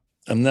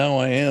now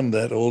I am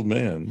that old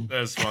man.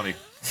 That's funny.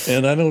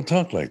 And I don't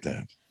talk like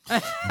that.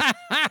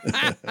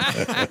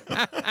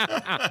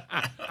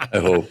 I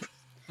hope.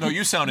 No,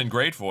 you sound in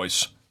great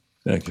voice.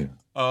 Thank you.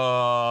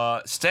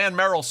 Stan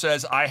Merrill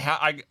says,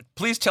 I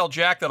please tell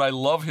Jack that I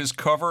love his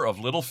cover of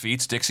Little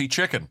Feat's Dixie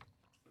Chicken.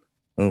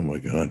 Oh my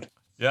God.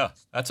 Yeah,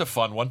 that's a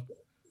fun one.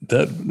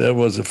 That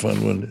was a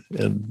fun one,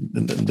 and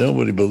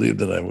nobody believed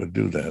that I would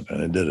do that,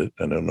 and I did it.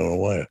 I don't know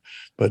why,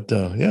 but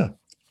yeah.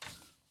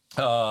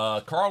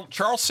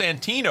 Charles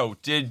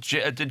Santino, did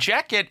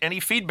Jack get any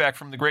feedback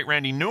from the great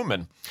Randy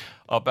Newman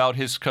about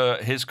his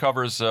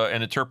covers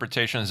and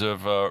interpretations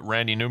of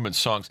Randy Newman's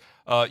songs?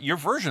 Your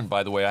version,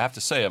 by the way, I have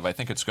to say, of I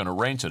Think It's Gonna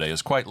Rain Today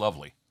is quite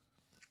lovely.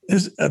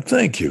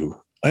 Thank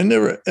you. I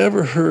never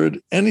ever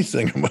heard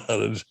anything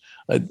about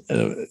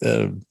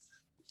it.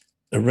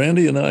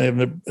 Randy and I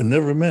have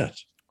never met.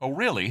 Oh,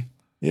 really?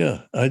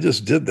 Yeah, I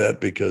just did that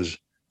because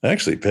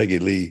actually Peggy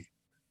Lee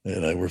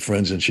and I were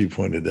friends, and she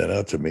pointed that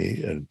out to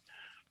me,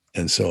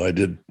 and so I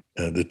did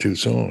the two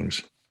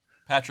songs.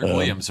 Patrick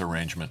Williams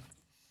arrangement.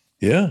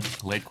 Yeah,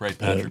 Late great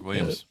Patrick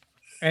Williams.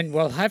 And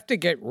we'll have to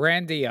get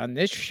Randy on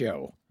this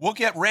show. We'll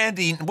get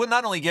Randy. We'll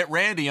not only get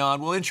Randy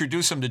on, we'll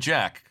introduce him to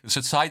Jack.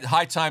 It's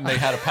high time they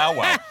had a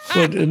powwow.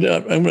 But I'm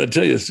going to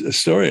tell you a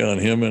story on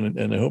him,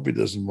 and I hope he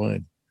doesn't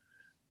mind.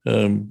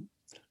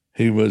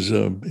 He was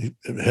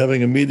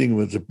having a meeting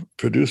with the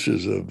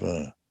producers of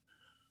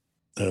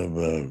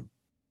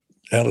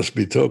Alice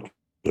B.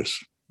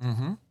 Toklas,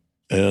 Mm-hmm.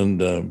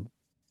 and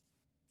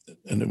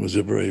it was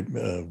a very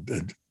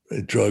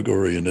a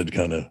drug-oriented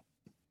kind of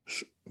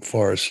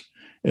farce,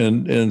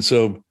 and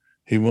so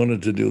he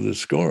wanted to do the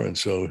score, and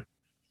so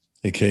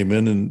he came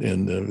in,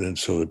 and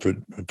so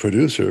the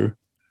producer,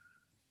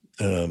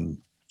 who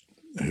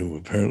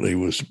apparently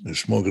was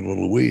smoking a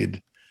little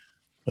weed,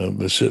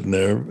 was sitting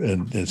there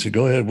and said,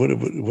 "Go ahead. What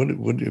have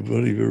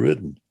you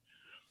written?"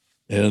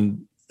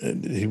 And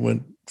he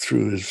went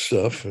through his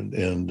stuff,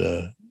 and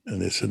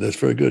they said, "That's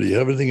very good. Do you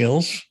have anything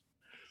else?"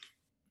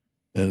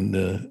 And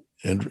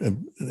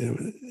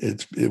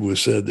it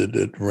was said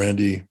that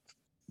Randy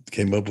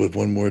came up with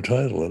one more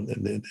title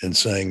and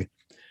sang.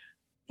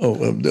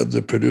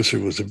 The producer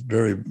was a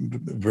very,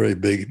 very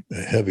big,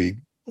 heavy,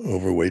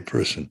 overweight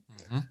person.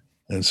 Mm-hmm.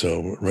 And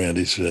so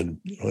Randy said,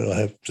 "Well, I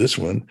have this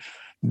one.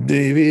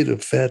 Davy, the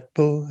fat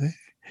boy,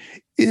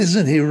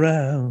 isn't he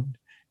round?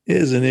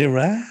 Isn't he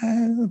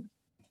round?"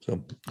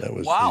 So that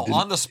was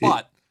on the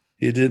spot.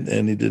 He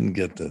didn't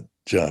get the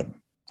job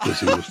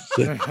because he was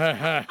sick.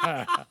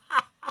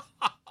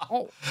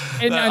 Oh,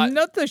 and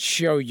another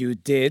show you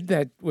did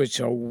that was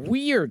a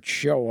weird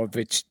show of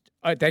its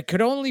that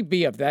could only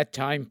be of that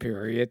time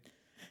period,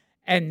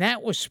 and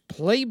that was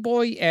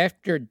Playboy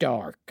After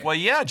Dark. Well,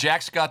 yeah,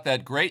 Jack's got the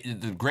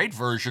great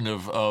version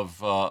of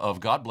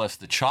God Bless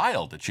the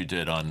Child that you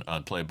did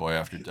on Playboy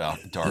After Dark.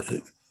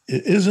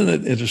 Isn't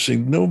it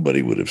interesting?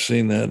 Nobody would have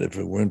seen that if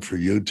it weren't for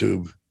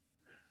YouTube.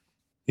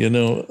 You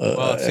know,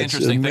 well, it's the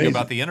interesting thing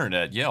about the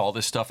internet. Yeah, all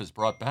this stuff is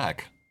brought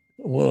back.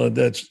 Well,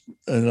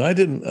 and I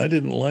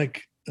didn't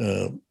like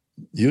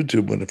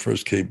YouTube when it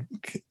first came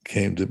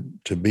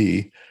to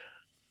be,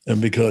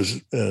 and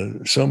because I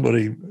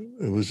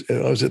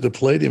was at the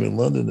Palladium in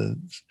London,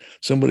 and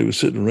somebody was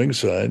sitting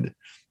ringside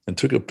and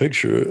took a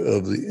picture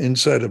of the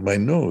inside of my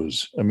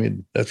nose. I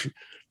mean, it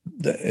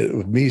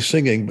was me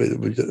singing, but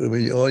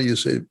all you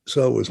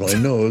saw was my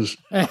nose.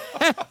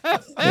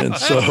 And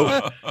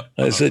so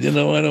I said, I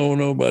don't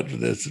know about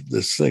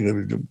this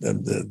thing,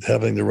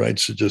 having the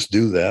rights to just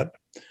do that.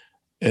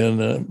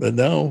 And but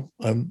now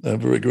I'm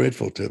very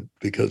grateful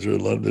because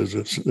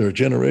there are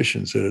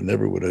generations that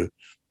never would have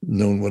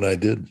known what I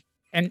did.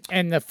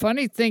 And the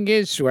funny thing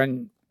is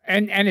and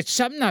it's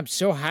something I'm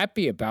so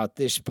happy about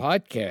this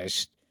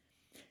podcast.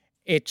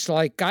 It's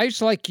like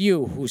guys like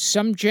you who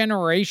some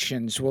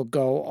generations will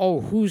go,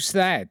 "Oh, who's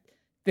that?"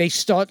 They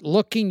start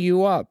looking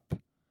you up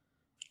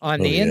on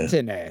the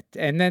internet,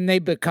 and then they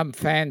become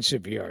fans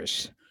of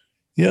yours.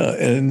 Yeah,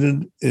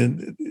 and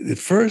at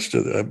first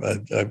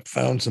I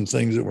found some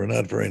things that were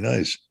not very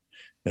nice,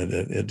 and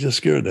it just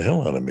scared the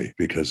hell out of me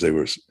because they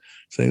were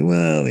saying,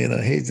 "Well,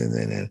 he's,"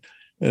 and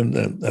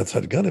I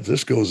thought, God, if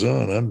this goes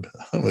on,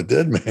 I'm a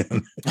dead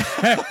man.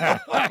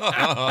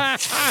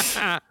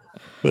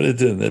 But it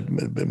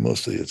didn't.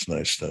 Mostly, it's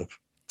nice stuff.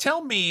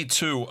 Tell me,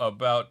 too,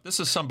 about, this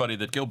is somebody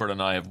that Gilbert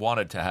and I have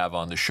wanted to have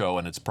on the show,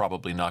 and it's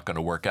probably not going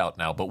to work out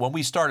now. But when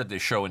we started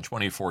this show in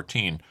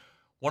 2014,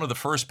 one of the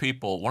first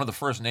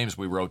names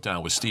we wrote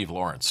down was Steve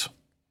Lawrence,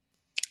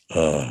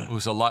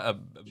 who's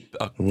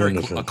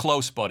a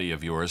close buddy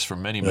of yours for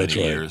many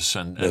years.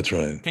 And that's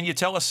right. Can you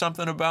tell us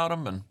something about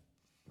him? And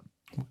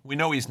we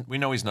know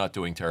he's not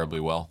doing terribly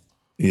well.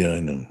 Yeah, I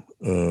know.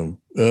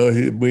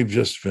 We've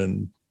just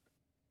been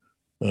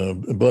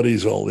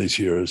buddies all these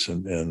years,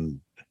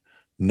 and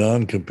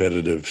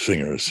non-competitive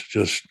singers,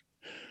 just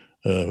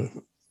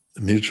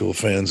mutual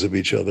fans of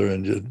each other,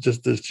 and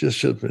it's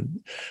just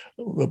been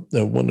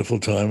a wonderful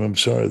time. I'm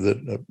sorry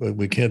that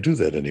we can't do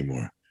that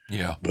anymore.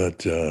 Yeah,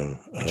 but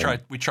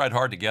we tried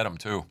hard to get him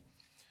too.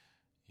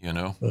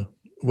 Okay.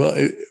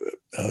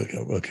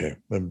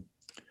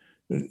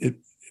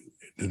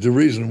 The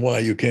reason why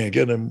you can't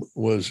get him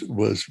was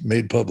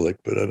made public,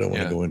 but I don't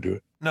want to go into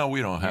it. No,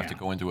 we don't have to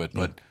go into it.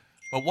 But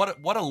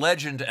what a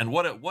legend, and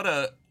what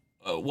a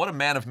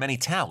man of many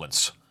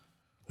talents.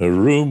 A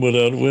room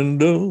without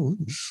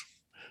windows,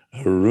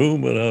 a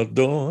room without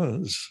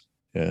doors.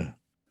 Yeah,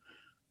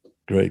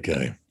 great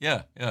guy.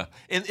 Yeah.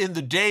 In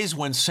the days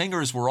when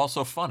singers were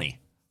also funny.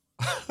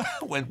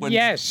 when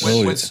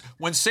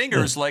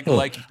singers like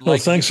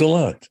thanks a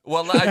lot.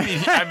 Well,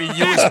 I mean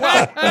you as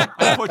well.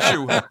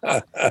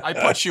 I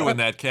put you in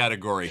that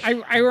category.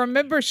 I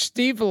remember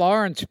Steve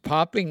Lawrence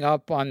popping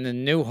up on the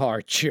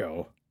Newhart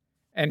show,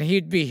 and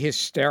he'd be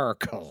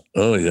hysterical.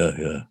 Oh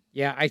yeah.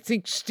 Yeah, I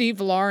think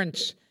Steve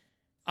Lawrence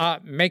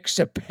makes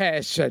a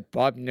pass at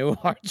Bob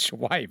Newhart's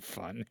wife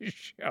on the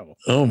show.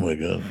 Oh my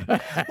God,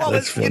 Well,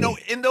 that's funny.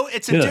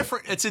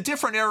 it's a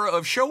different era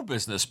of show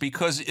business,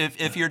 because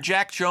if you're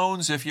Jack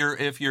Jones, if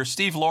you're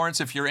Steve Lawrence,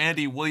 if you're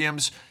Andy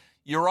Williams,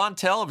 you're on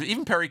television.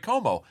 Even Perry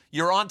Como,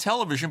 you're on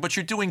television, but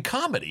you're doing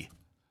comedy.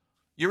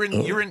 You're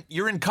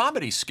in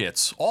comedy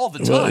skits all the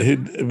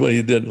time. Well,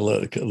 he did a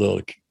lot of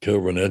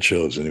Carol Burnett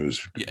shows, and he was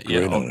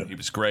great on it. He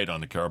was great on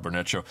the Carol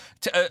Burnett show.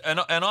 And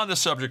on the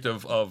subject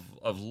of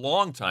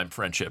longtime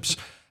friendships,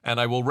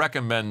 and I will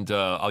recommend.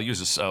 I'll use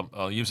this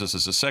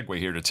as a segue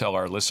here to tell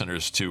our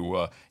listeners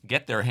to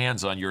get their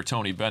hands on your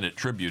Tony Bennett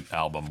tribute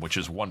album, which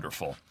is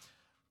wonderful.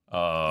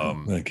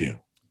 Thank you.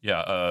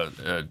 Yeah,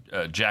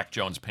 Jack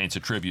Jones paints a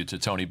tribute to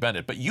Tony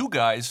Bennett, but you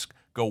guys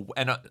go,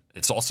 and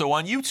it's also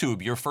on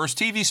YouTube, your first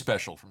TV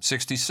special from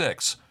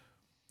 '66.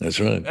 That's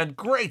right. And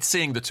great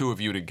seeing the two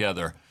of you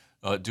together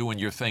doing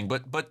your thing.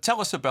 But tell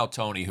us about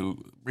Tony,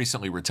 who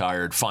recently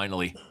retired,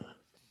 finally.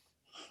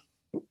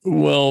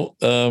 Well,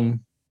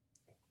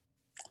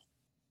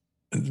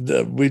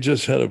 we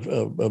just had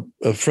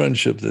a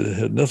friendship that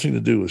had nothing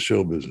to do with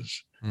show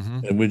business.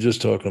 Mm-hmm. And we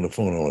just talk on the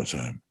phone all the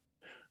time.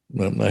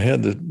 I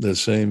had the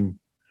same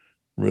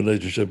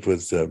relationship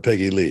with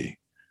Peggy Lee,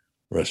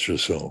 rest her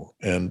soul,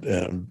 and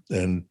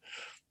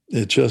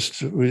we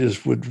just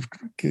would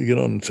get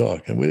on and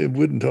talk, and we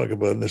wouldn't talk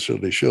about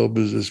necessarily show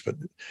business, but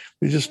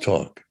we just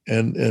talk,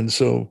 and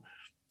so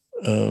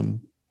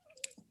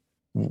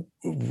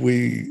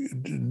we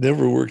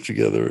never worked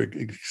together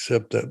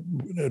except that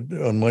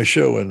on my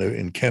show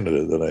in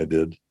Canada that I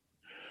did,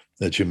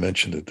 that you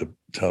mentioned at the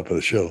top of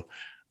the show.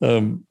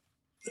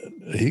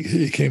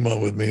 He came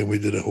on with me and we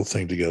did a whole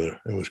thing together.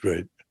 It was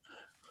great.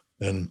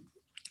 And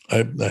I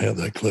have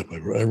that clip.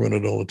 I run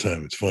it all the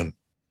time. It's fun.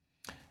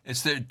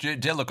 It's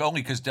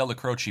only because Della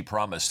Croce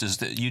promised. Is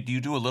that you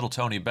do a little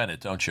Tony Bennett,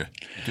 don't you?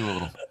 You do a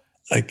little.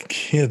 I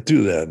can't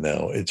do that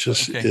now. It's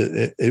just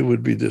Okay. it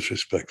would be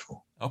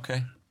disrespectful.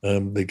 Okay.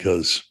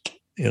 Because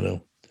he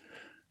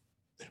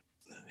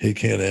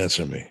can't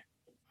answer me.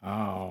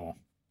 Oh.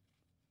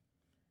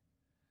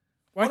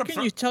 What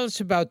can you tell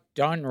us about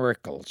Don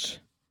Rickles?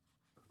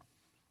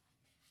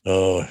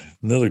 Oh,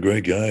 another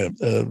great guy.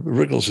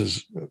 Rickles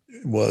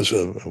was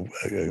a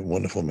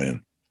wonderful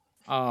man.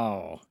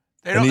 Oh.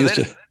 They don't make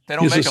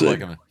him like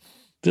him.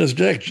 There's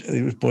Jack.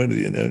 He was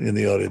pointing in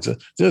the audience.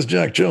 There's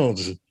Jack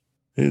Jones.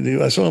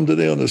 I saw him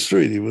today on the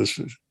street. He was,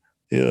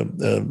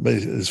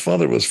 his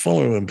father was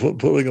following him,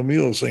 pulling a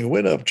mule, saying,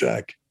 "Wait up,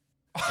 Jack."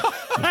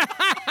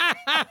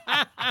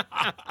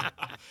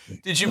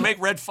 Did you make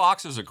Red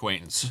Fox's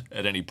acquaintance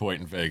at any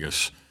point in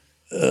Vegas?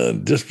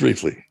 Just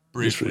briefly.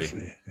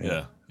 Briefly.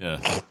 Yeah.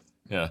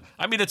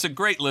 I mean, it's a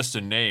great list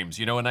of names,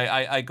 and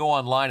I go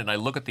online and I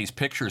look at these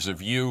pictures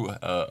of you,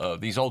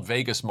 these old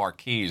Vegas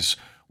marquees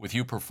with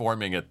you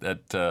performing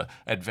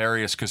at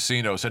various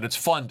casinos, and it's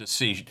fun to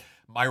see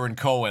Myron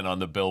Cohen on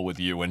the bill with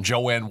you and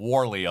Joanne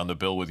Worley on the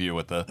bill with you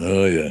at the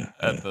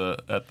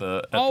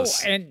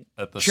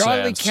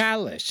Charlie Sands.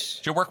 Callis.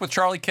 Did you work with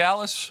Charlie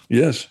Callis?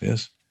 Yes.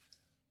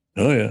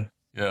 Oh yeah.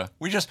 Yeah.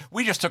 We just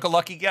took a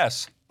lucky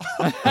guess.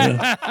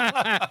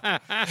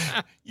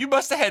 You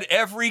must have had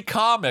every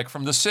comic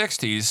from the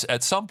 '60s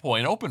at some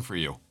point open for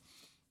you.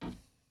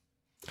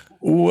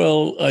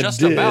 Well, I Just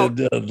did about.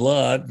 a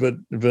lot, but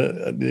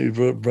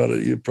you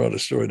brought a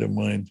story to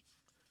mind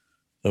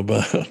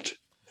about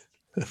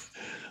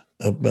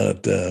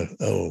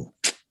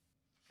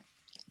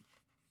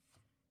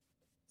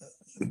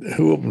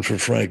who opened for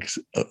Frank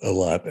a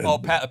lot. Oh,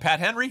 Pat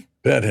Henry?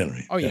 Pat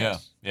Henry. Oh, yeah.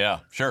 Yeah,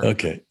 sure.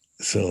 Okay,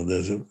 so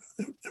there's a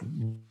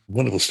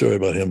wonderful story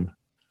about him.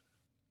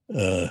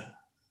 They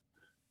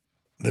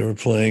were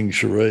playing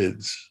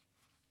charades,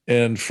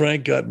 and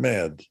Frank got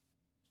mad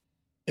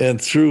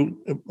and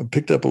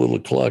picked up a little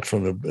clock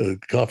from the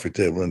coffee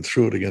table and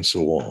threw it against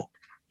the wall.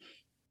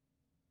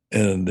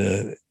 And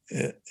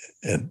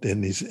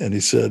he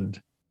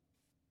said,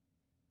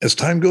 "As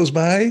time goes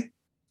by."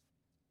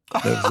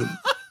 That was it.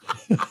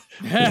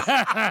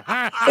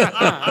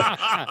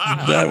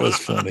 That was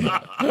funny.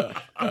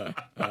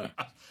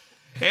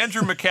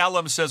 Andrew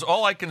McCallum says,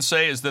 "All I can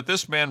say is that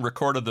this man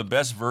recorded the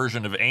best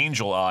version of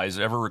Angel Eyes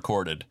ever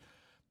recorded.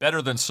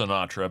 Better than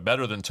Sinatra,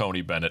 better than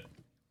Tony Bennett.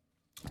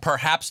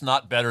 Perhaps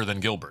not better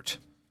than Gilbert."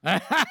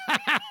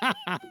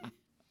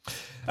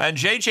 And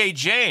J.J.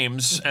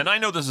 James, and I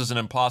know this is an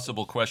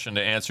impossible question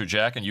to answer,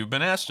 Jack, and you've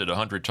been asked it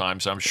 100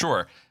 times, I'm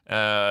sure.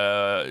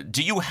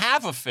 Do you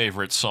have a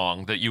favorite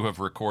song that you have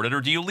recorded, or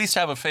do you at least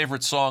have a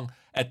favorite song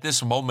at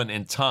this moment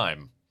in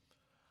time?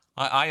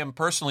 I am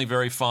personally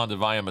very fond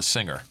of "I Am a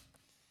Singer."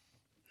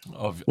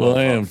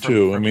 I am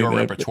too. From your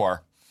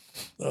repertoire.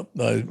 I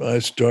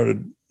was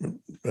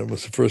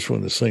the first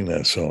one to sing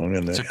that song,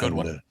 and it's a good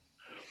one.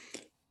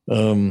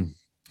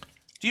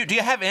 Do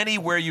you have any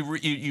where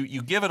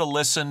you give it a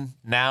listen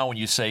now and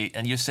you say,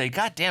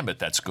 "God damn it,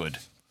 that's good.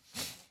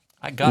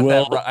 I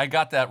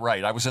got that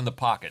right. I was in the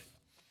pocket."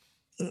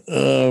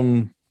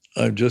 I'm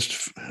going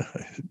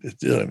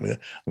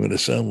to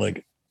sound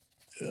like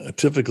a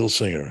typical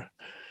singer.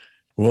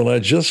 Well, I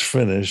just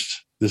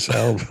finished this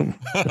album.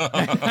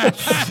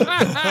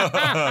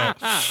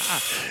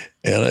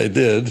 And I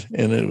did,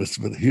 and it was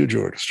with a huge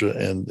orchestra,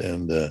 and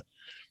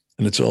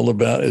it's all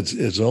about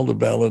it's all the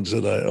ballads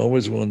that I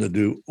always wanted to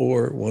do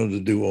or wanted to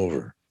do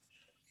over.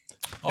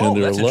 Oh, And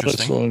there are that's a lot of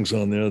interesting. songs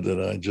on there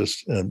that I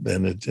just and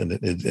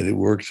it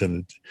works,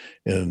 and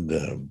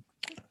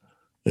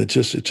it's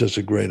just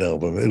a great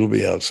album. It'll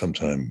be out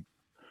sometime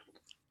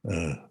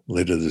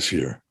later this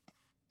year.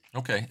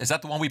 Okay, is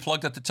that the one we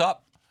plugged at the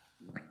top?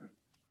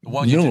 The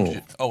one No.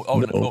 did.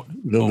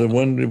 The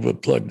one we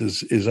plugged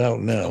is out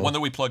now. The one that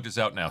we plugged is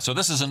out now. So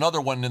this is another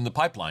one in the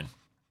pipeline.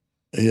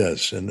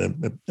 Yes, and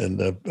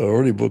I've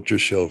already booked your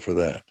show for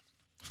that.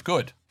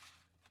 Good.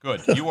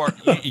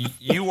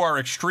 You are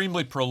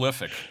extremely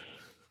prolific.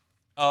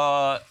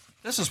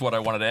 This is what I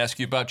wanted to ask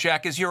you about,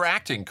 Jack. Is your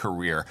acting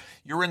career?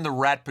 You're in the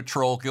Rat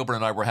Patrol. Gilbert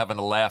and I were having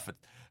a laugh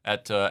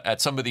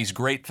at some of these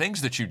great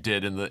things that you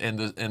did in the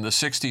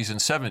 60s and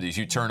 70s.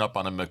 You turn up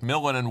on a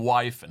Macmillan and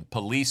Wife and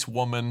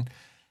Policewoman,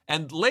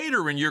 and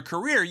later in your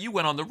career you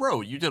went on the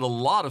road. You did a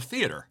lot of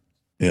theater.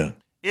 Yeah.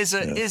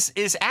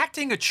 Is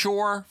acting a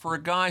chore for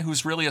a guy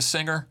who's really a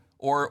singer,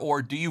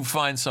 or do you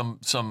find some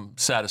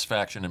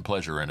satisfaction and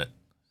pleasure in it?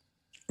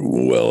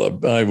 Well,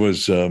 I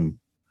was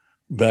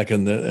back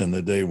in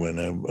the day when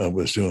I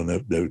was doing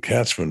the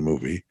Katzman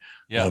movie.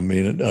 Yeah. I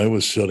mean, I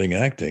was studying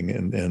acting,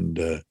 and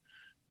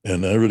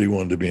I really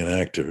wanted to be an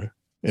actor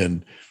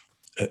and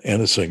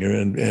a singer,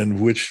 and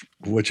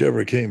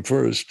whichever came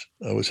first,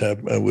 I would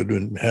have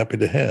been happy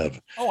to have.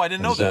 Oh, I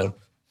didn't know that.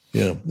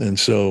 Yeah, and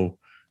so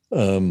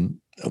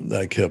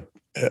I kept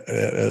at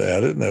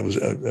it, and I was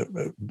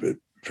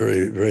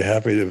very, very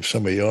happy if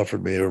somebody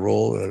offered me a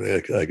role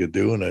I could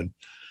do, and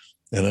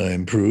I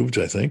improved,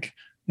 I think,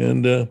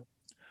 and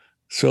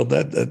so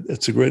that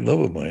it's a great love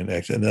of mine,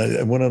 actually. And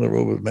I went on the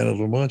road with Man of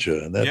La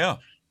Mancha, and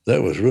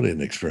that was really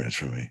an experience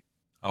for me.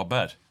 I'll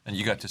bet. And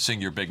you got to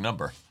sing your big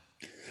number.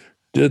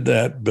 Did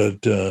that,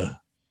 but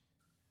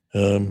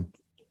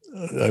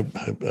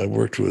I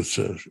worked with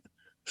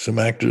some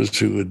actors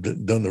who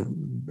had done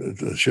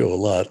the show a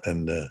lot,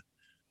 and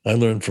I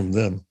learned from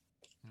them.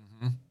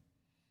 Mm-hmm.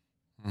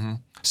 Mm-hmm.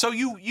 So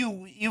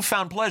you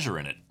found pleasure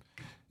in it.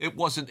 It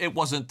wasn't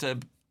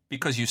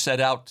because you set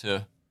out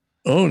to.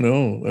 Oh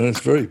no, it's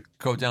very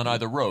go down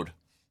either road.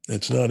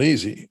 It's not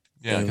easy.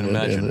 Yeah, I can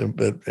imagine.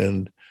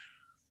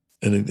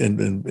 And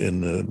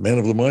in Man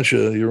of La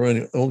Mancha, you're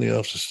only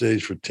off the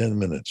stage for 10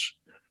 minutes,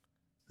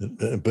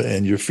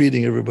 and you're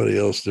feeding everybody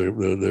else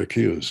their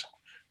cues.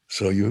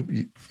 So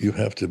you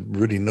have to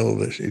really know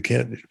that you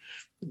can't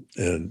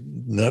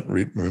not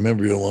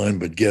remember your line,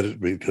 but get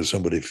it because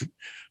somebody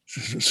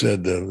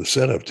said the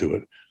setup to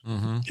it.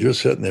 Mm-hmm. You're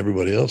setting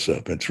everybody else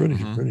up. It's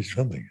really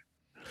something.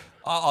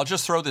 I'll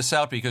just throw this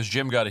out because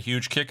Jim got a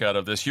huge kick out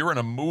of this. You're in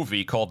a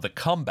movie called The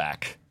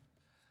Comeback.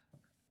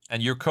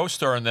 And your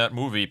co-star in that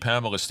movie,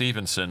 Pamela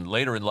Stevenson,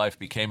 later in life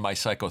became my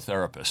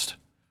psychotherapist.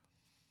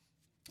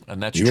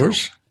 And that's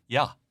yours? True.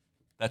 Yeah,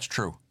 that's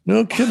true.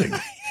 No kidding.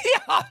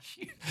 Yeah.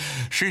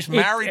 She's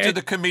married to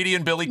the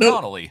comedian Billy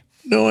Connolly.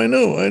 No, I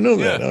know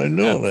that. I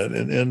know that.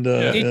 And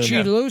did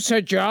she lose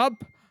her job?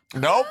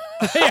 Nope.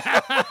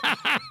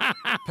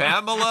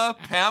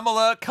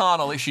 Pamela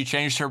Connolly. She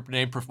changed her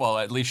name. Well,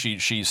 at least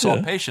she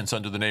saw patients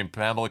under the name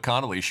Pamela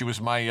Connolly. She was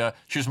my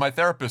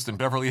therapist in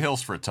Beverly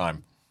Hills for a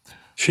time.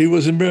 She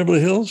was in Beverly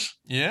Hills?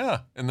 Yeah,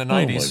 in the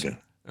 90s. Oh my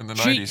God. In the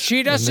 90s.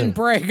 She doesn't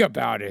brag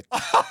about it.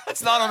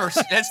 It's not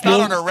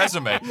on her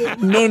resume.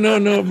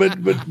 No.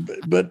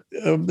 But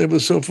it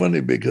was so funny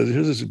because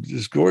here's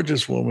this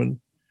gorgeous woman,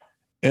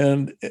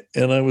 and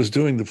I was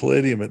doing the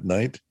Palladium at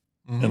night,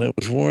 and I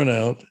was worn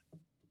out,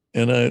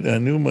 and I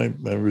knew my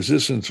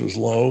resistance was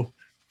low,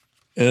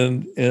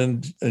 and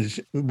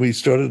we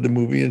started the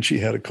movie, and she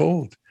had a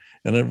cold,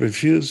 and I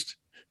refused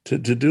to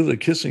do the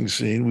kissing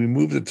scene. We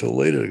moved it till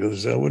later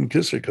because I wouldn't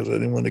kiss her because I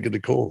didn't want to get a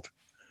cold.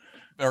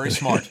 Very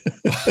smart.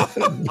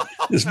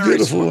 It's very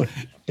beautiful.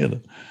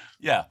 Smart.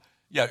 Yeah.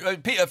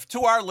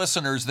 To our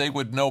listeners, they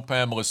would know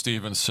Pamela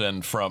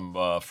Stevenson from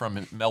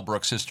Mel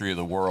Brooks' History of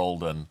the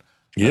World and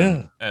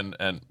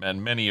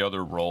many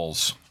other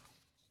roles.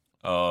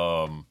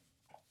 I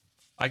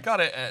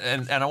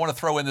want to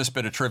throw in this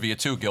bit of trivia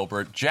too,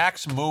 Gilbert.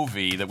 Jack's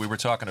movie that we were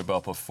talking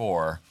about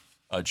before,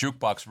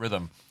 Jukebox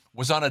Rhythm,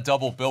 was on a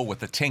double bill with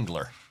The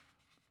Tingler.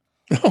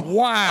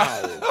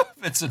 Wow.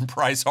 Vincent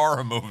Price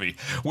horror movie,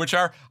 which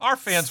our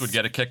fans would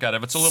get a kick out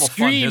of. It's a little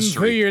fun history.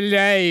 Scream for your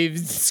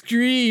lives.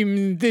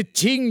 Scream. The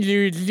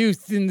Tingler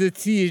loose in the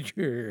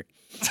theater.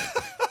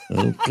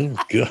 Oh,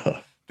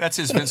 God. That's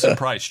his Vincent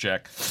Price,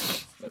 Jack.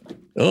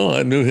 Oh,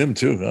 I knew him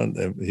too.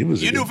 He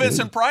was. You knew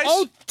Vincent Price?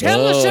 Oh,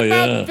 tell us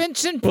about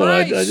Vincent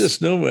Price. Well, I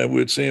just know I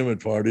would see him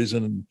at parties,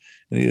 and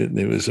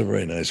he was a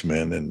very nice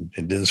man, and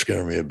it didn't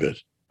scare me a bit.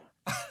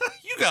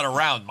 You got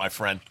around, my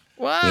friend.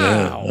 Wow.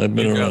 Yeah, I've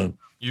been around.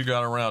 You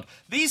got around.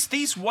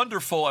 These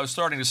wonderful, I was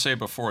starting to say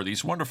before,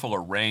 these wonderful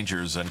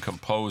arrangers and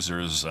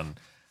composers and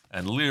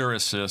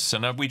lyricists,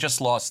 and we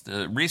just lost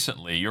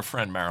recently your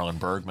friend Marilyn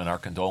Bergman. Our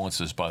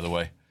condolences, by the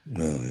way.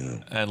 Oh, yeah.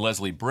 And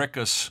Leslie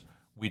Brickus.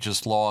 we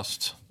just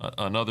lost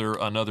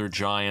another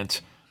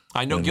giant.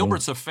 I know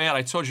Gilbert's a fan.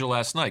 I told you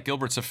last night.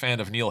 Gilbert's a fan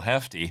of Neil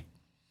Hefti.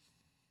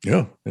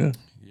 Yeah.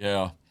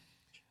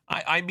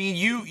 I mean,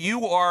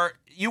 you are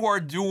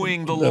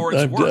doing the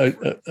Lord's work.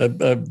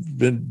 I've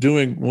been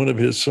doing one of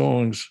his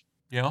songs.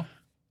 Yeah.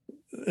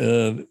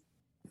 And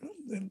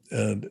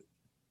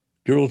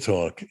Girl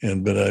Talk,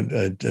 but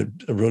I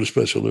wrote a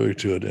special lyric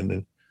to it,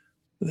 and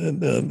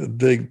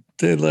they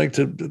like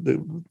to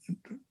do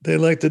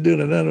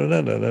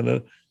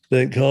it.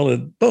 They call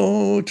it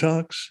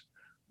Botox.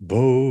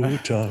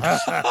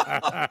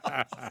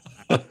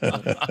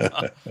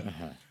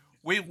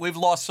 We've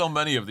lost so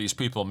many of these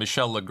people: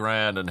 Michel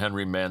Legrand and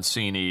Henry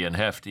Mancini and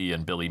Hefty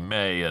and Billy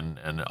May and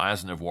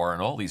Aznavour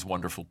and all these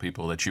wonderful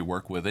people that you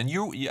work with. And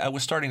I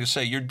was starting to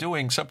say, you're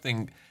doing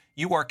something.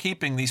 You are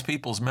keeping these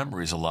people's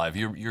memories alive.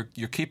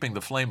 You're keeping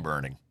the flame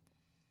burning.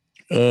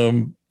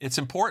 It's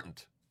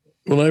important.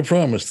 Well, I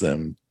promised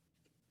them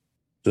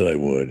that I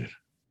would.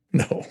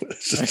 No,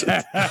 it's just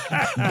a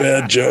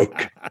bad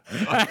joke.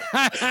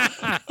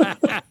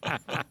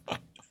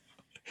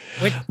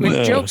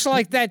 With jokes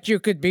like that, you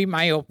could be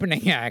my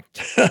opening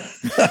act.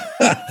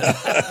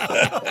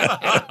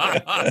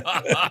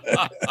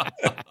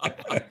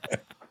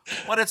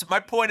 But my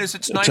point is,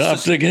 it's nice.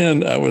 Topped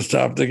again. I was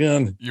topped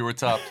again. You were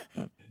topped.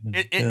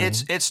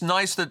 It's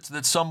nice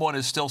that someone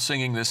is still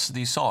singing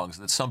these songs.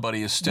 That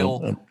somebody is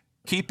still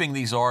keeping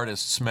these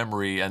artists'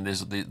 memory and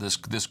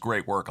this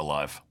great work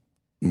alive.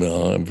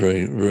 Well, I'm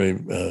very, very.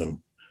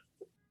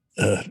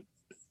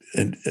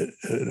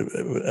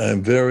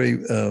 I'm very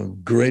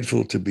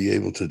grateful to be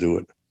able to do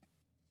it.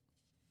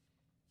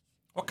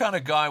 What kind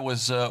of guy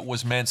was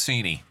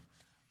Mancini?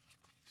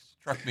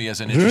 Struck me as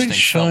an interesting very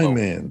shy fellow.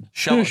 Man.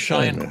 Shy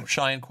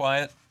and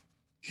quiet.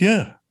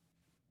 Yeah,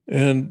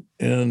 and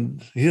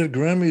he had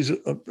Grammys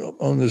up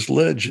on this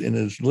ledge in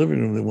his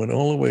living room that went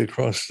all the way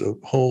across the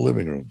whole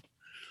living room.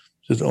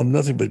 Just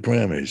nothing but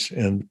Grammys,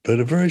 but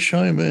a very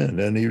shy man,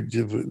 and he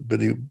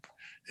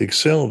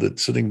excelled at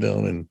sitting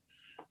down and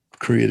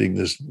creating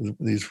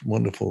these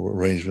wonderful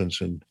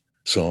arrangements and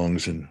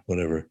songs and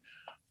whatever.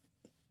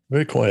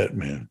 Very quiet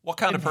man. What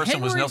kind of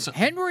person was Nelson?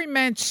 Henry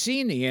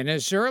Mancini, in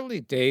his early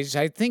days,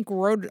 I think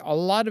wrote a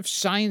lot of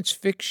science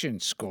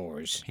fiction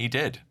scores. He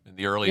did in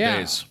the early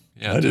days.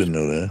 Yeah, I didn't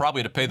know that.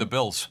 Probably to pay the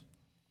bills.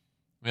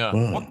 Yeah.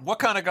 Wow. What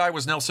kind of guy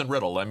was Nelson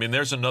Riddle? I mean,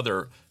 there's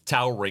another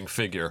towering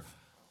figure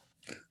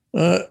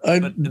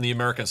in the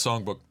American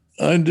Songbook.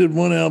 I did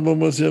one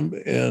album with him,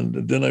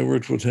 and then I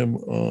worked with him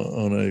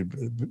on a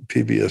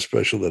PBS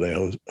special that I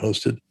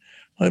hosted.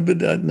 I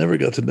never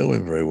got to know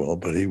him very well,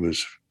 but he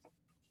was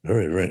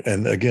very, very,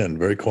 and again,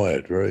 very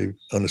quiet, very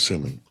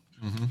unassuming.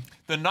 Mm-hmm.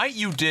 The night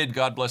you did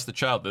God Bless the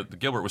Child, that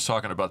Gilbert was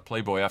talking about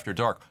Playboy After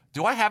Dark,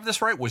 do I have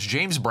this right? Was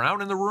James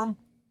Brown in the room?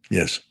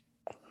 Yes,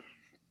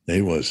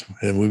 he was.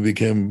 And we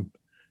became,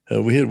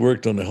 we had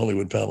worked on the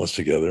Hollywood Palace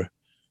together.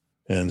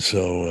 And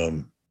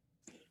so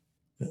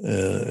I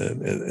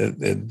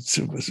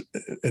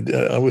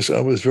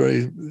was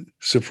very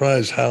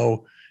surprised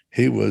how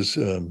he was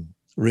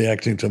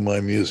reacting to my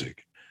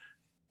music.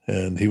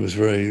 And he was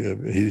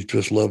he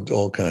just loved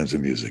all kinds of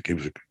music. He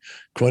was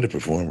quite a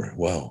performer.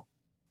 Wow.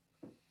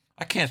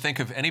 I can't think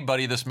of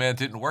anybody this man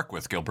didn't work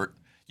with, Gilbert.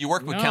 You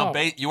worked with Count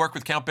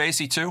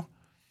Basie too?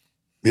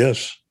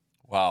 Yes.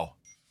 Wow.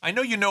 I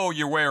know you know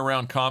your way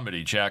around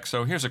comedy, Jack,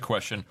 so here's a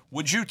question.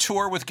 Would you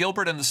tour with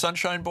Gilbert and the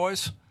Sunshine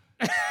Boys?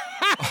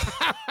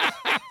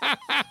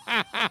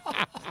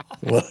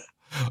 Well,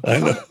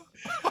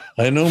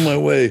 I know my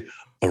way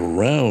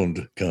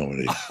around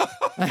comedy.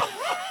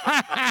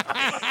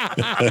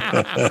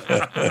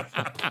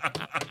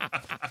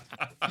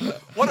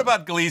 What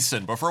about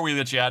Gleason? Before we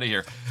let you out of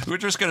here, we're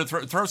just going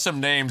to throw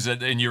some names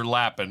in your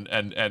lap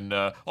and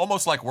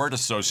almost like word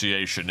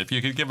association. If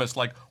you could give us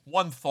like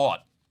one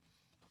thought.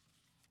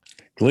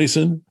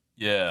 Gleason?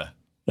 Yeah.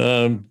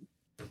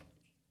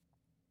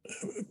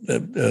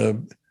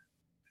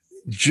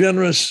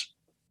 Generous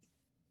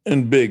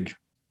and big.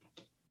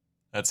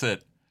 That's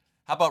it.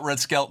 How about Red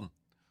Skelton?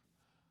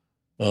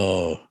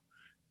 Oh,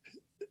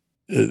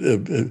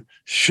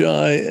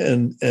 shy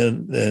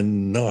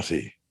and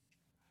naughty.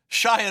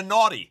 Shy and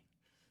naughty.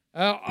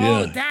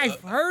 Yeah.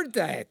 I've heard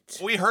that.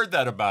 We heard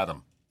that about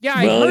him.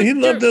 Yeah, well, he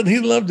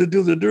loved to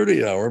do the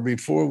dirty hour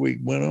before we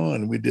went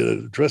on. We did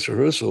a dress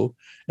rehearsal,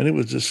 and it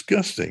was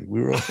disgusting.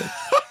 We were all.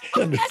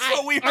 That's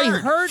what we heard. I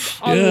heard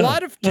a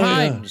lot of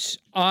times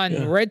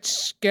on Red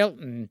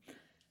Skelton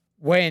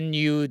when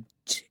the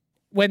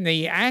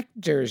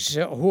actors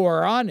who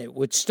are on it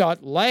would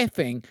start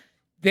laughing,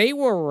 they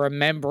were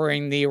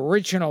remembering the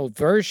original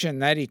version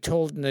that he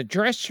told in the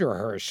dress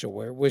rehearsal,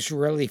 where it was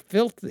really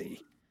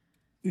filthy.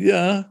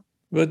 Yeah,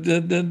 but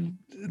then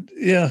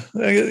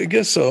I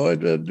guess so.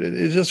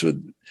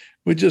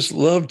 We just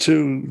loved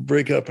to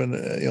break up on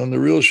the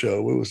real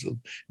show. It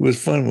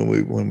was fun when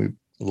we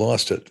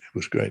lost it. It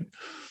was great.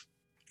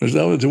 Because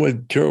that was the way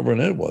Carol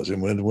Burnett was,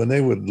 and when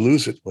they would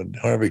lose it, when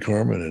Harvey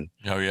Korman and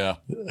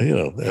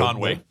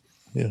Conway,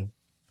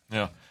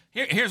 yeah.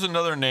 Here's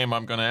another name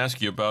I'm going to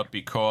ask you about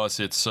because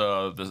it's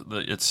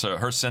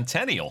her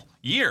centennial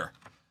year,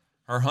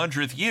 her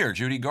 100th year.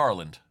 Judy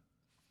Garland,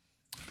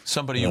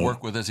 somebody you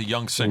work with as a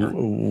young singer.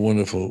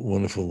 Wonderful,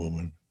 wonderful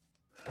woman.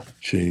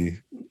 She,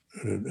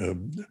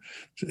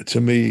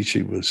 to me,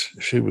 she was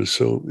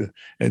so.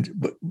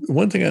 But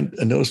one thing I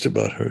noticed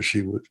about her,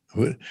 she would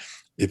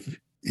if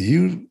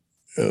you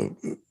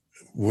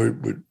were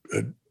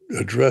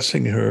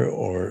addressing her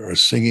or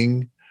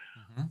singing.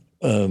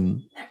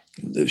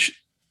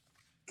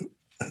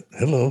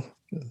 Hello.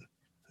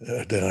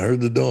 I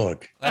heard the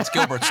dog. That's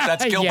Gilbert's.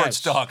 That's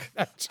Gilbert's dog.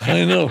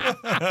 I know.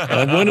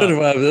 I wondered if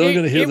I was ever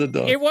going to hear the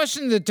dog. It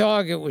wasn't the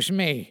dog. It was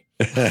me.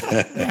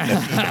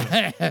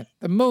 The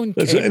moon.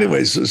 So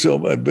anyway,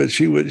 but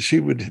she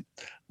would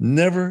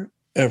never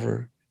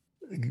ever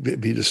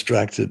be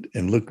distracted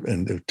and look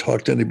and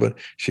talk to anybody.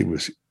 She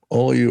was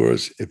all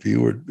yours if you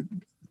were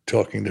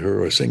talking to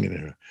her or singing to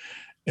her.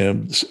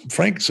 And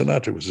Frank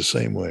Sinatra was the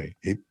same way.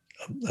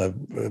 I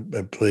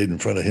played in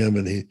front of him,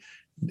 and he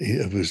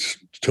was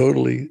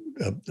totally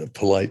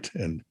polite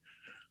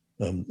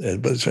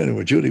but so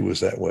anyway, Judy was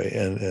that way,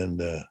 and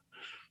the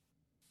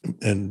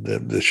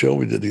show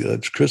we did,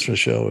 the Christmas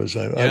show, is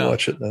I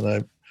watch it and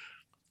I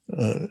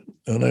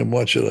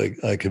watch it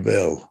I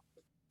cavell.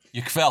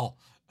 You cavell.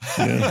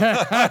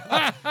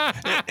 Yeah.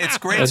 It's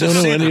great I to don't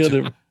know see any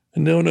other. I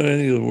don't know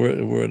any other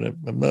word.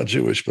 I'm not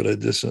Jewish, but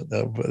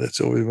but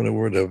it's always been a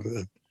word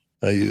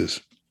I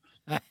use.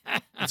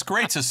 It's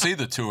great to see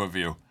the two of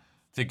you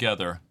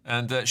together.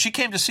 And she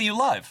came to see you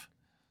live.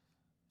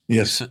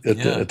 Yes, at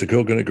the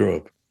Coconut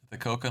Grove. The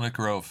Coconut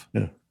Grove.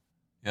 Yeah.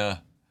 Yeah.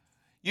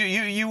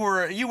 You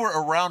were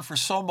around for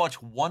so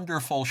much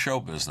wonderful show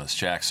business,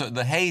 Jack. So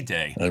the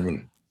heyday.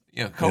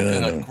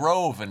 Coconut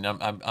Grove, and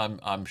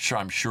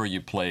I'm sure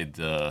you played.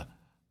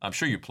 I'm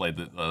sure you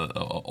played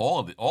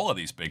all of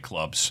these big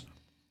clubs,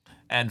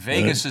 and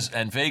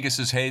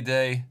Vegas's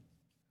heyday.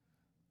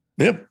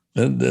 Yep,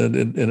 and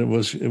it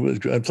was.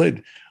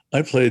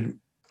 I played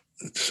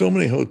so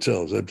many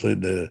hotels. I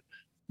played the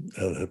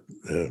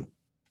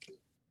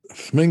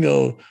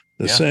Flamingo,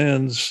 the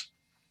Sands,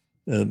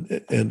 and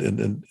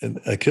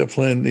I kept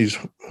playing these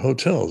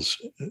hotels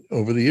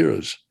over the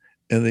years,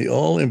 and they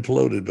all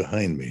imploded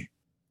behind me.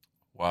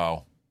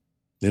 Wow.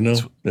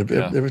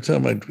 Every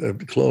time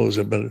I'd close,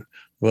 about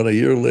a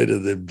year later,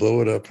 they'd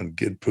blow it up and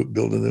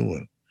build a new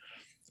one.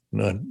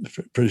 And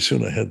pretty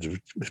soon I had to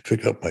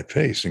pick up my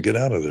pace and get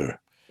out of there.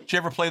 Did you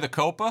ever play the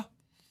Copa?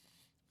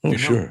 Oh,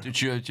 sure.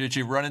 Did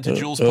you run into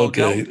Jules Podell?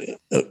 Okay.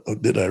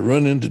 Did I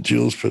run into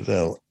Jules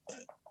Podell?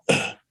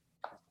 As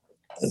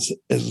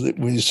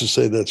we used to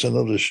say, that's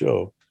another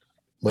show.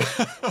 But,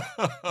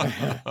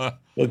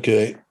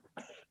 okay.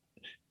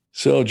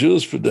 So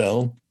Jules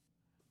Podell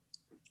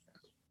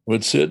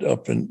would sit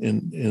up in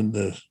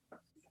the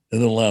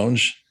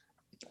lounge,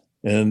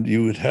 and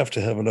you would have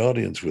to have an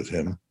audience with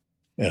him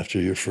after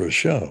your first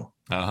show.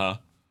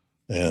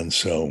 And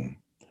so,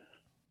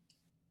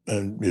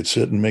 and you'd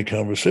sit and make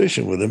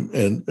conversation with him,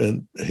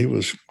 and he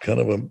was kind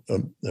of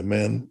a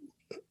man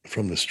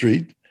from the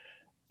street,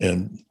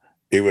 and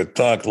he would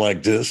talk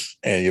like this,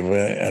 and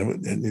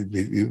you'd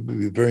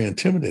be very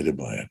intimidated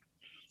by it.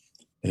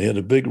 And he had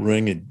a big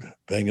ring, he'd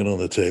bang it on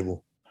the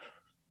table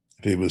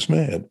if he was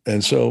mad.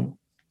 And so,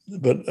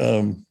 but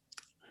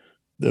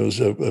there was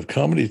a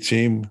comedy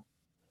team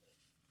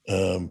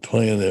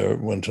playing there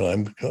one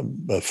time,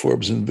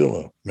 Forbes and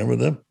Villa. Remember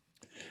them?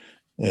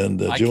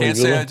 And I can't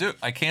say I do.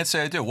 I can't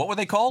say I do. What were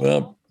they called?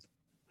 Well,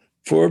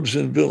 Forbes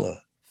and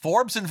Villa.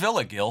 Forbes and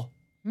Villa, Gil.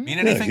 Mean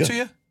anything to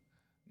you?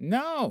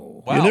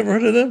 No. Wow. You never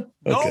heard of them?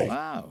 No. Okay.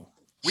 Wow.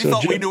 We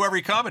thought we knew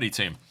every comedy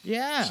team.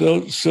 Yeah.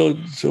 So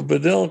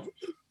Bedell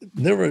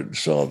never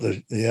saw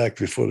the act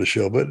before the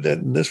show, but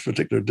this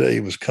particular day he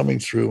was coming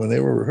through and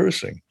they were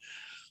rehearsing.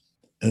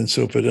 And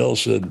so Bedell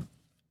said,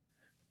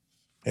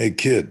 "Hey,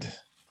 kid,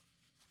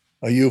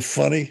 are you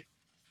funny?"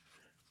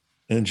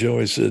 And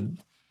Joey said,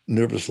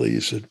 nervously,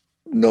 he said,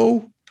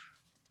 "No."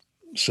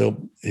 So,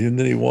 and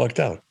then he walked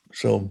out.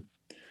 So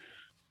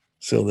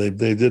they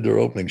did their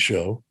opening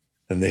show,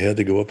 and they had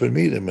to go up and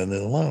meet him in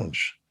the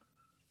lounge.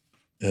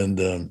 And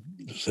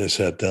they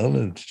sat down,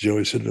 and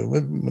Joey said,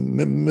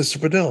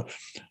 "Mr. Bedell,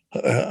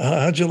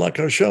 how'd you like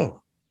our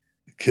show?"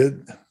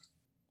 "Kid,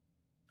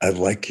 I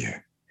like you.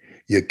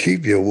 You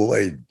keep your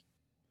word."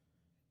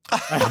 Put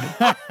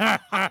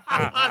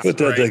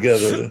that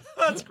together.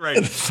 That's great.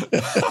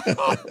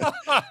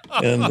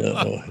 And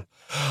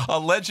a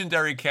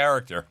legendary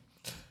character.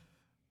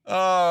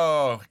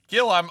 Oh,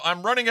 Gil,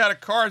 I'm running out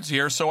of cards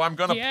here, so I'm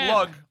gonna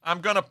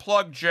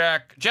plug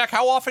Jack. Jack,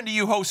 how often do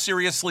you host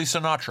Seriously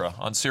Sinatra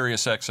on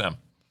Sirius XM?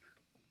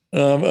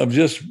 I'm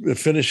just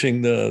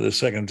finishing the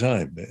second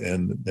time,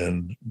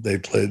 and they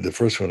played the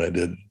first one I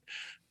did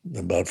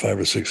about 5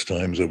 or 6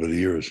 times over the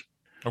years.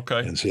 Okay.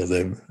 And so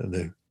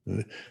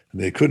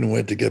they couldn't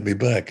wait to get me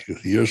back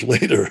years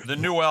later. The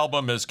new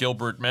album, as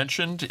Gilbert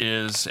mentioned,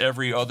 is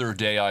Every Other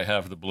Day I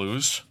Have the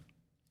Blues.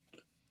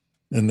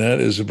 And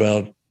that is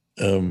about,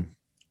 it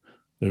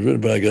was written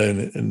by a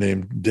guy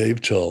named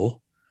Dave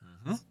Tull,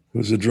 who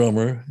was a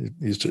drummer.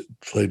 He used to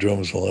play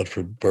drums a lot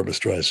for Barbra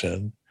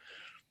Streisand,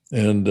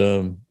 and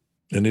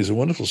he's a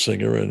wonderful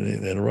singer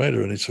and a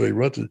writer. And so he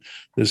wrote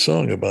this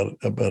song about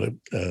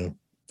it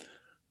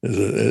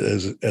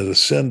as a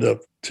send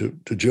up to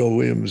Joe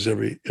Williams.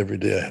 Every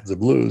day I have the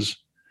blues.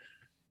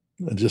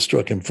 It just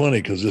struck him funny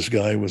because this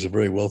guy was a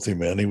very wealthy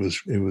man. He was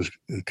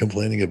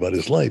complaining about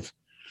his life,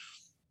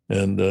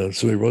 and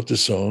so he wrote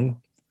this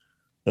song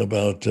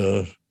about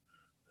he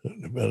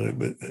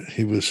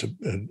was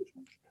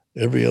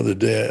every other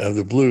day I have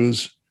the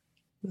blues,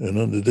 and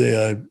on the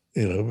day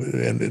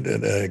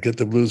and I get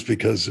the blues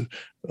because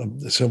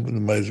some of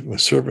my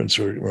servants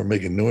are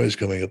making noise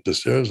coming up the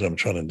stairs, and I'm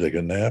trying to take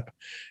a nap,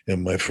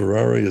 and my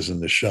Ferrari is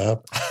in the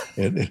shop,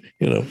 and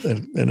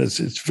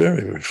it's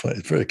very, very funny.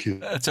 It's very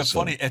cute. It's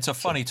a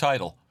funny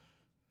title.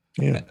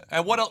 Yeah.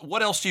 And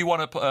what else do you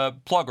want to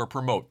plug or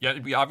promote? Yeah,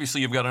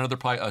 obviously you've got another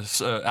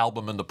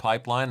album in the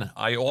pipeline.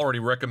 I already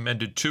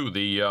recommended too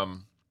the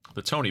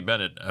Tony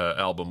Bennett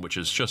album, which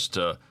is just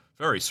a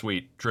very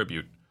sweet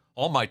tribute.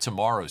 All My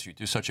Tomorrows, you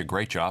do such a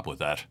great job with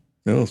that.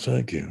 Oh,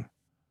 thank you.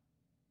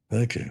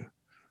 Thank you.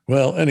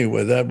 Well,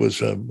 anyway, that was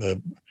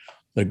a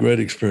great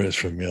experience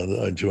for me.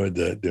 I enjoyed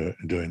that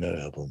doing that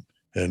album.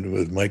 And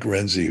with Mike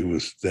Renzi, who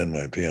was then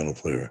my piano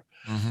player.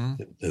 Mm-hmm.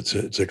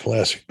 It's a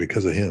classic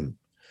because of him.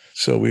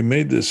 So we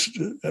made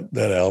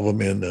that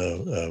album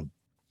in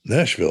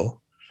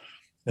Nashville,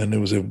 and there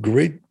was a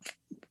great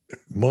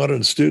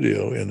modern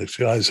studio in this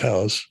guy's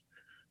house,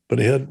 but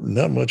he had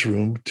not much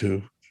room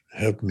to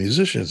have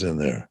musicians in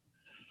there.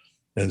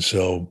 And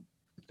so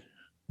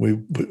we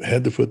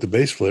had to put the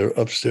bass player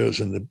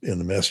upstairs in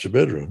the master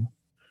bedroom,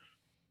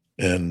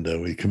 and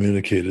we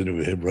communicated, and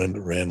we had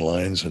ran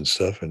lines and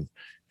stuff, and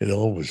it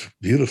all was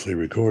beautifully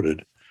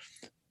recorded.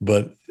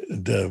 But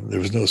there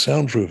was no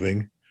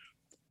soundproofing,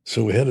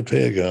 so we had to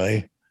pay a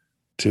guy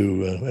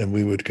and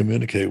we would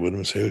communicate with him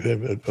and say,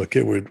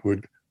 okay, we're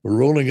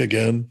rolling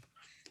again,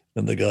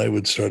 and the guy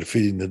would start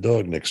feeding the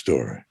dog next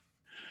door,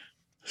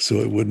 so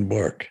it wouldn't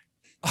bark.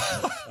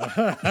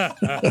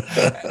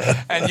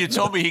 And you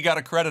told me he got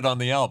a credit on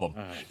the album.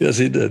 Yes,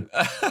 he did.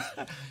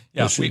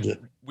 Yes, he did.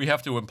 We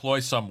have to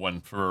employ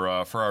someone for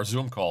our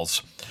Zoom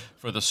calls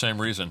for the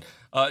same reason.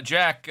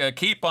 Jack,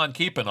 keep on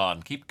keeping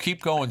on.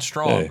 Keep going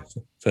strong. Hey,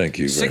 thank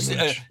you very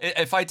much.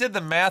 If I did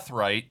the math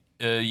right,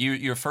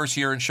 your first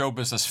year in show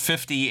business,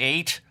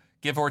 58,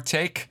 give or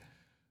take.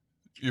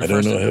 I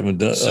don't know. I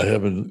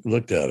haven't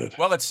looked at it.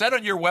 Well, it said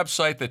on your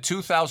website that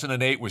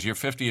 2008 was your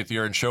 50th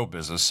year in show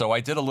business, so I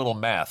did a little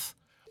math.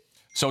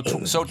 So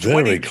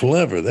very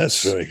clever.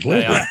 That's very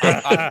clever.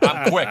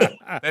 I'm quick.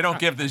 They don't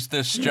give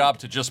this job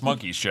to just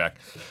monkeys, Jack.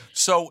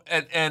 So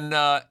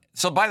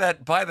so by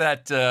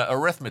that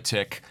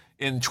arithmetic,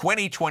 in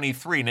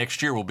 2023,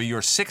 next year will be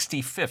your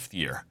 65th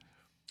year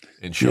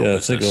in show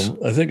business.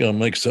 I think I'll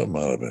make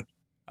something out of it.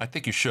 I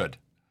think you should.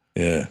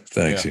 Yeah,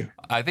 thanks you.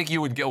 I think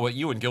you and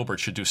Gilbert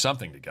should do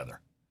something together.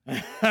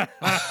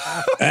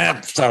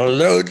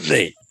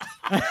 Absolutely.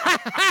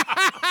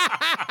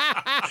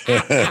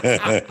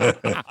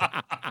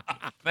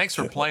 Thanks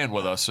for playing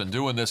with us and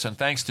doing this, and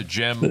thanks to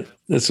Jim.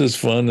 This is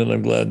fun, and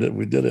I'm glad that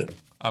we did it.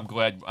 I'm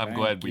glad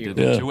we did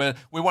it too.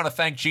 We want to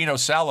thank Gino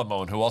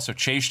Salamone, who also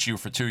chased you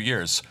for 2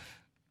 years.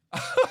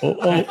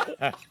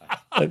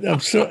 I'm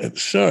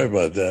sorry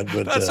about that,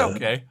 but that's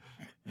okay.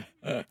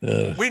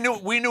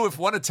 We knew if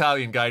one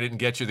Italian guy didn't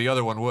get you, the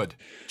other one would.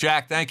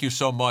 Jack, thank you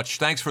so much.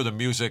 Thanks for the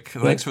music.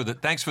 Thanks for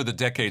the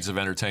decades of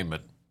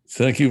entertainment.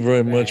 Thank you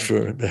very much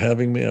for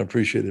having me. I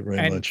appreciate it very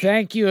much. And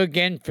thank you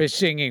again for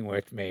singing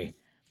with me.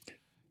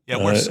 Yeah,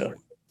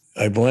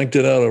 I blanked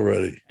it out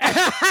already.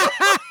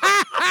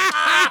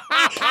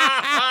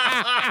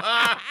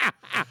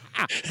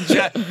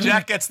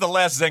 Jack gets the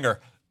last zinger.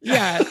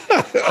 Yeah.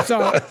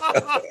 So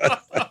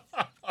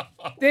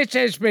this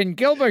has been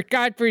Gilbert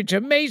Gottfried's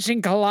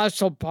Amazing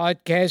Colossal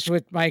Podcast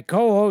with my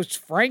co-host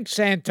Frank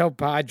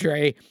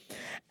Santopadre,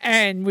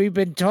 and we've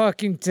been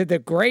talking to the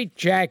great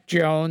Jack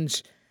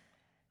Jones.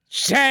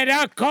 Set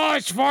a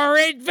course for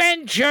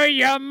adventure,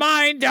 your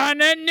mind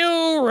on a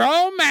new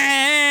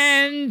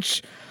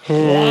romance.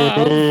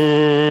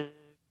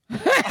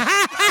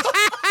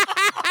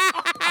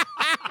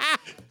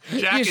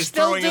 Jack is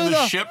throwing in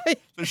the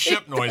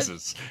ship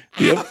noises.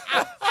 Yep.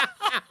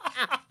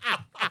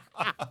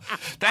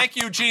 Thank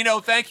you,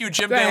 Gino. Thank you,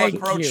 Jim De La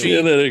Croce. See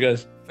you later,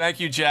 guys. Thank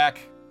you, Jack.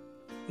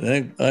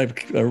 I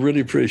really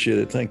appreciate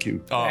it. Thank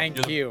you. Oh,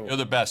 Thank you. You're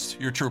the best.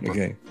 You're a trooper.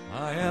 Okay.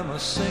 I am a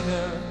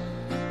singer.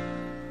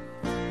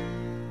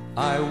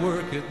 I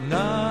work at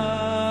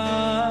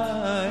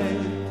night.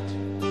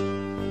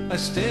 I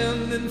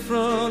stand in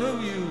front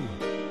of you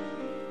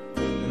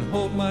and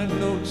hold my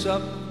notes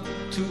up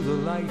to the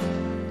light.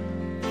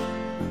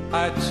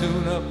 I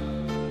tune up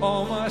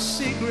all my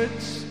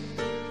secrets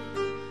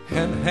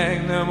and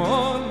hang them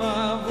on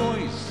my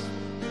voice.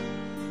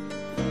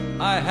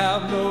 I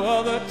have no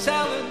other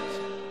talent.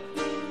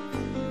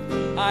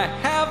 I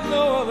have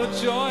no other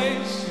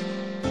choice.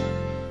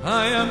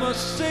 I am a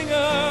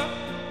singer.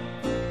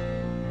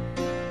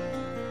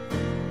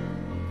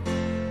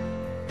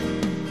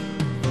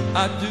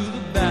 I do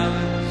the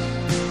ballads,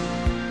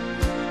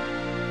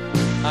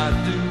 I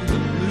do the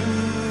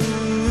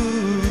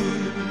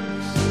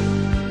blues.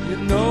 You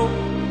know,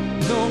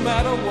 no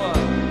matter what,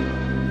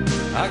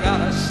 I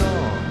got a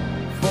song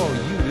for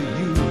you to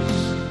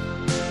use.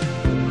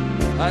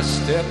 I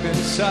step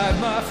inside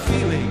my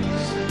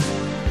feelings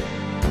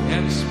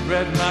and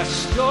spread my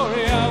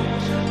story out.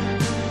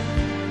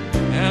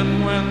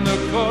 And when the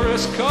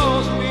chorus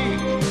calls me,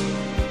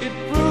 it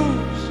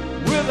proves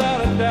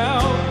without a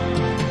doubt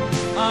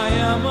I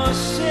am a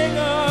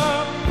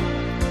singer.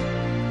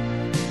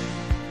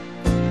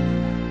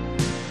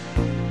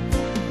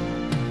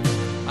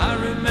 I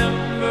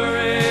remember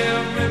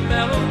every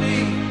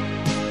melody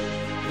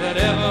that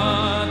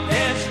ever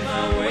danced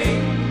my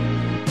way,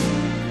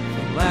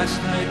 from last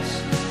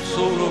night's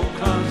solo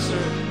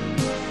concert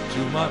to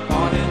my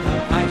part in the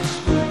high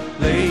school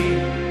play.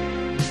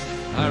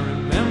 I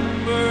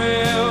remember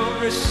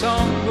every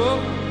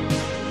songbook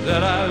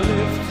that I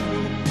lived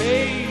through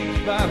page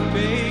by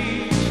page,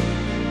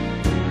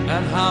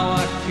 and how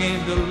I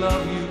came to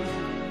love you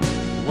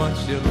once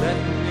you let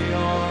me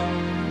on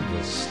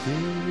the stage.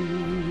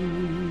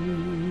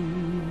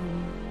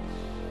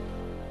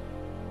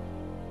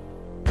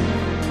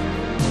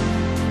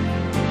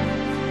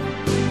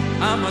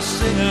 I'm a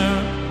singer,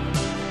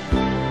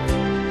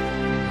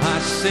 I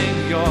sing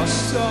your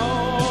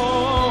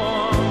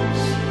songs,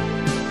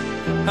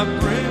 I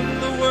bring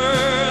the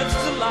words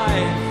to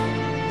life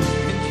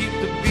and keep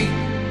the beat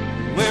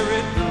where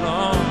it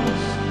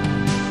belongs.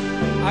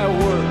 I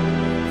work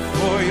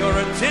for your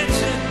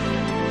attention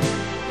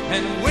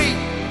and wait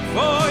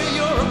for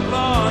your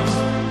applause.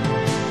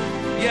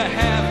 You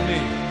have